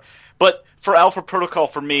but for Alpha Protocol,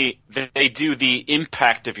 for me, they do the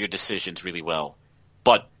impact of your decisions really well,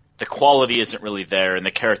 but the quality isn't really there, and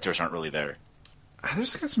the characters aren't really there.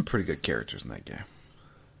 There's got some pretty good characters in that game.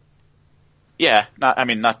 Yeah.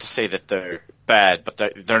 Not to say that they're bad, but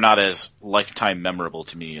they're not as lifetime memorable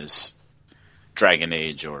to me as Dragon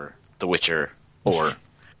Age or The Witcher or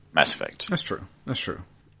Mass Effect. That's true.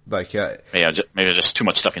 Like, maybe just too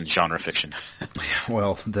much stuck in genre fiction.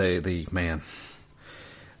 Well, the man,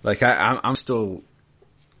 like I'm still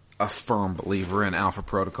a firm believer in Alpha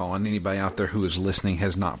Protocol, and anybody out there who is listening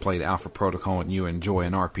has not played Alpha Protocol and you enjoy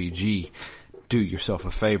an RPG, do yourself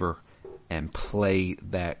a favor and play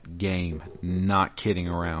that game. Not kidding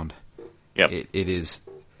around. Yep. It is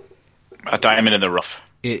a diamond in the rough.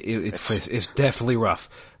 It's definitely rough.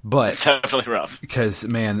 But it's definitely rough. Because,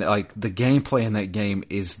 man, like, the gameplay in that game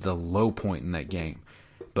is the low point in that game.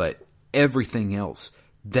 But everything else,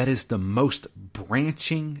 that is the most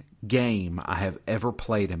branching game I have ever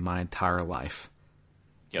played in my entire life.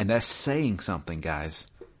 Yep. And that's saying something, guys.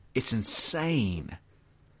 It's insane.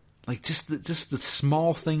 Like, just the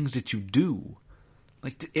small things that you do.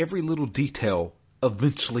 Like, every little detail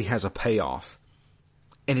eventually has a payoff.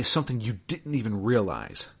 And it's something you didn't even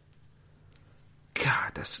realize.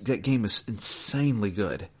 God, that game is insanely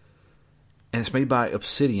good. And it's made by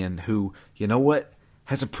Obsidian, who, you know what,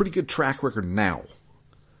 has a pretty good track record now.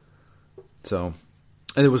 So,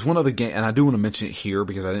 and there was one other game, and I do want to mention it here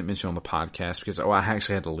because I didn't mention it on the podcast, because I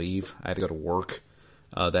actually had to leave. I had to go to work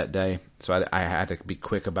that day. So I had to be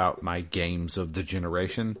quick about my games of the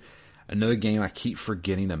generation. Another game I keep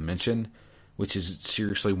forgetting to mention, which is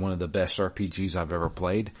seriously one of the best RPGs I've ever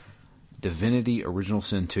played, Divinity Original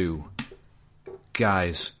Sin 2.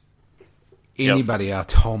 Guys, anybody out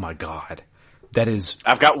there, oh my god. That is...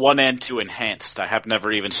 I've got 1 and 2 enhanced. I have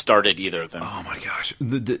never even started either of them. Oh my gosh.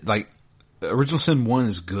 Like, Original Sin 1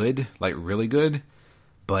 is good, like really good,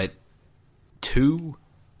 but 2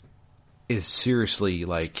 is seriously,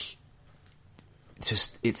 like,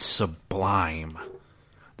 it's sublime.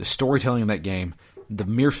 The storytelling in that game, the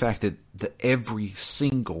mere fact that every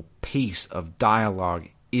single piece of dialogue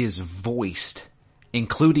is voiced,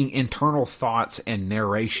 including internal thoughts and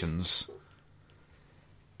narrations.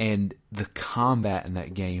 And the combat in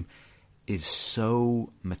that game is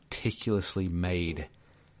so meticulously made.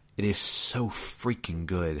 It is so freaking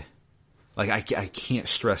good. Like, I can't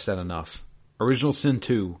stress that enough. Original Sin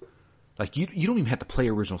 2, like, you don't even have to play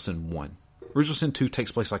Original Sin 1. Original Sin 2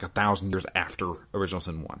 takes place like 1,000 years after Original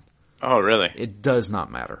Sin 1. Oh, really? It does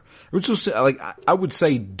not matter. Original Sin, like, I would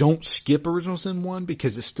say don't skip Original Sin 1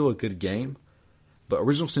 because it's still a good game. But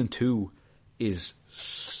Original Sin 2 is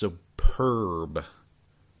superb.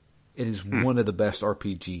 It is one of the best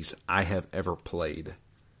RPGs I have ever played.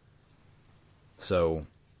 So,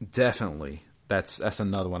 definitely, that's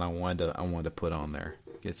another one I wanted to put on there.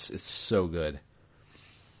 It's so good.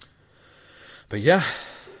 But yeah,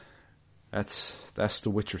 that's The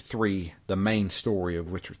Witcher 3, the main story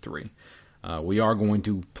of Witcher 3. We are going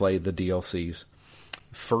to play the DLCs.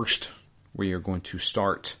 First, we are going to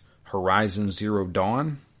start Horizon Zero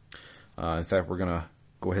Dawn. In fact, we're going to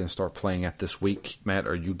go ahead and start playing that this week. Matt,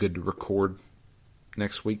 are you good to record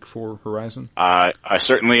next week for Horizon? I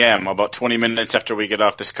certainly am. About 20 minutes after we get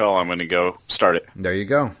off this call, I'm going to go start it. There you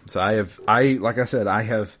go. So I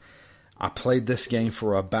played this game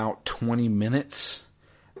for about 20 minutes.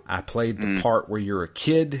 I played the part where you're a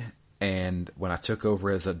kid, and when I took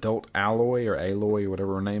over as adult Aloy, or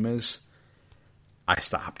whatever her name is, I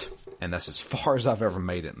stopped. And that's as far as I've ever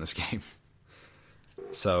made it in this game.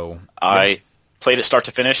 So I played it start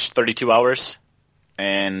to finish, 32 hours,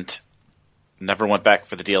 and never went back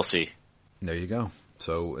for the DLC. There you go.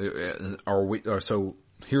 So so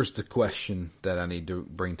here's the question that I need to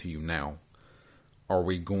bring to you now. Are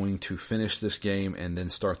we going to finish this game and then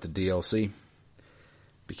start the DLC?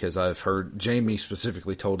 Because I've heard Jamie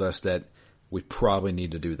specifically told us that we probably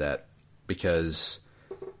need to do that, because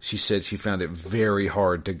she said she found it very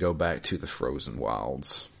hard to go back to the Frozen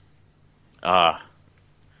Wilds.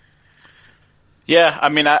 Yeah, I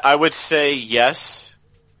mean, I would say yes,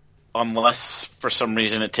 unless for some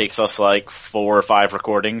reason it takes us like 4 or 5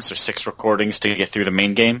 recordings or 6 recordings to get through the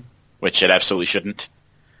main game, which it absolutely shouldn't.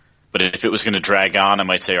 But if it was going to drag on, I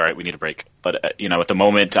might say, all right, we need a break. But, at the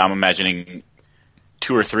moment, I'm imagining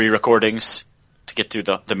 2 or 3 recordings to get through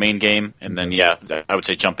the main game, and then, yeah, I would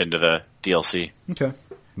say jump into the DLC. Okay.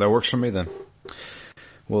 That works for me then.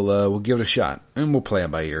 We'll give it a shot, and we'll play it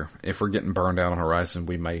by ear. If we're getting burned out on Horizon,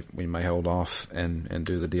 we may hold off and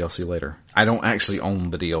do the DLC later. I don't actually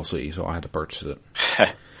own the DLC, so I had to purchase it.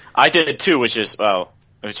 I did too, which is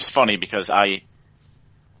funny because I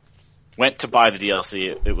went to buy the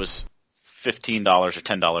DLC. It was $15 or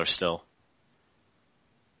 $10 still,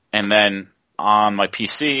 and then on my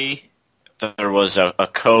PC there was a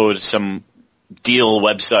code. Some deal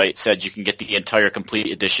website said you can get the entire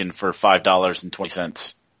complete edition for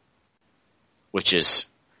 $5.20. Which is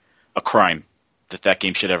a crime that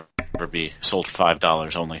game should ever be sold for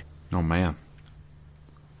 $5 only. Oh man!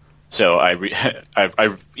 So I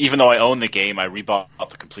even though I own the game, I rebought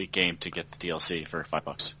the complete game to get the DLC for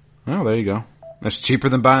 $5. Oh, there you go. That's cheaper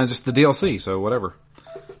than buying just the DLC. So whatever.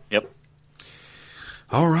 Yep.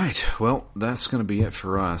 All right. Well, that's going to be it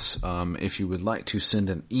for us. If you would like to send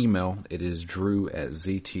an email, it is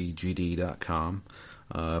drew@ztgd.com.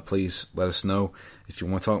 Please let us know if you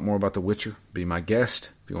want to talk more about The Witcher. Be my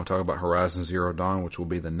guest. If you want to talk about Horizon Zero Dawn, which will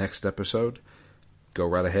be the next episode, go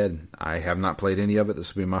right ahead. I have not played any of it.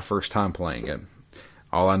 This will be my first time playing it.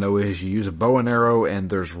 All I know is you use a bow and arrow and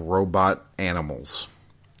there's robot animals.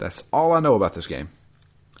 That's all I know about this game.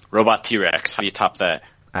 Robot T-Rex. How do you top that?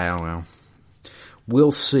 I don't know.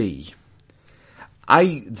 We'll see.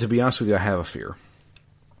 To be honest with you, I have a fear.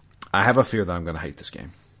 I have a fear that I'm going to hate this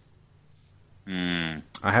game.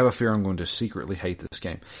 I have a fear I'm going to secretly hate this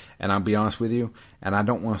game. And I'll be honest with you, and I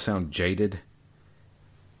don't want to sound jaded,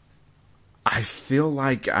 I feel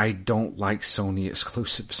like I don't like Sony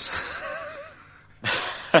exclusives.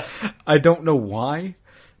 I don't know why,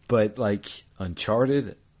 but like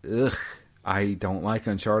Uncharted, I don't like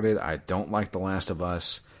Uncharted. I don't like The Last of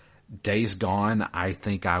Us. Days Gone, I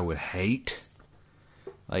think I would hate.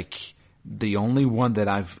 Like, the only one that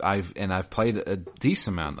I've played a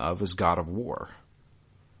decent amount of is God of War.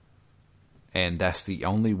 And that's the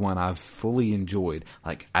only one I've fully enjoyed.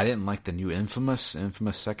 Like, I didn't like the new Infamous.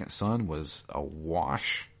 Infamous Second Son was a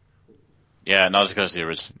wash. Yeah, not as good as the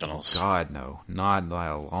originals. God, no. Not by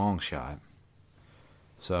a long shot.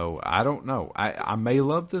 So, I don't know. I may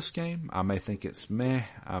love this game. I may think it's meh.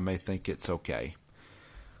 I may think it's okay.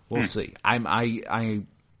 We'll see. I am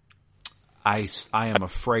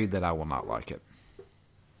afraid that I will not like it.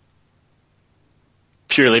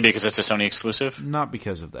 Purely because it's a Sony exclusive? Not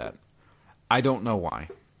because of that. I don't know why.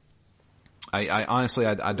 I honestly,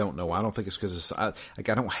 I don't know. I don't think it's because I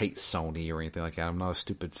don't hate Sony or anything like that. I'm not a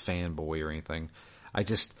stupid fanboy or anything. I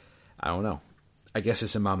don't know. I guess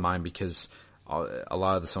it's in my mind because a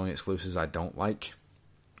lot of the Sony exclusives I don't like.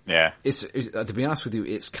 Yeah. It's to be honest with you,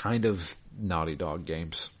 it's kind of Naughty Dog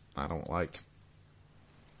games I don't like.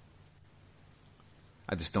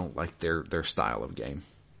 I just don't like their style of game.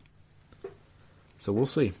 So we'll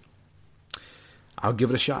see. I'll give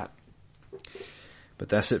it a shot. But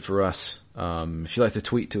that's it for us. If you'd like to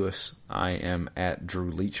tweet to us, I am at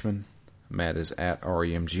Drew Leachman. Matt is at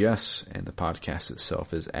REMGS. And the podcast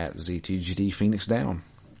itself is at ZTGD Phoenix Down.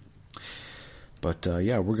 But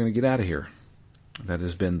yeah, we're going to get out of here. That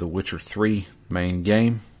has been The Witcher 3 main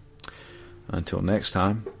game. Until next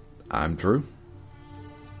time, I'm Drew.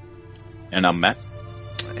 And I'm Matt.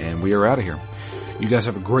 And we are out of here. You guys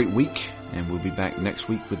have a great week, and we'll be back next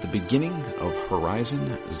week with the beginning of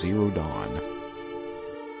Horizon Zero Dawn.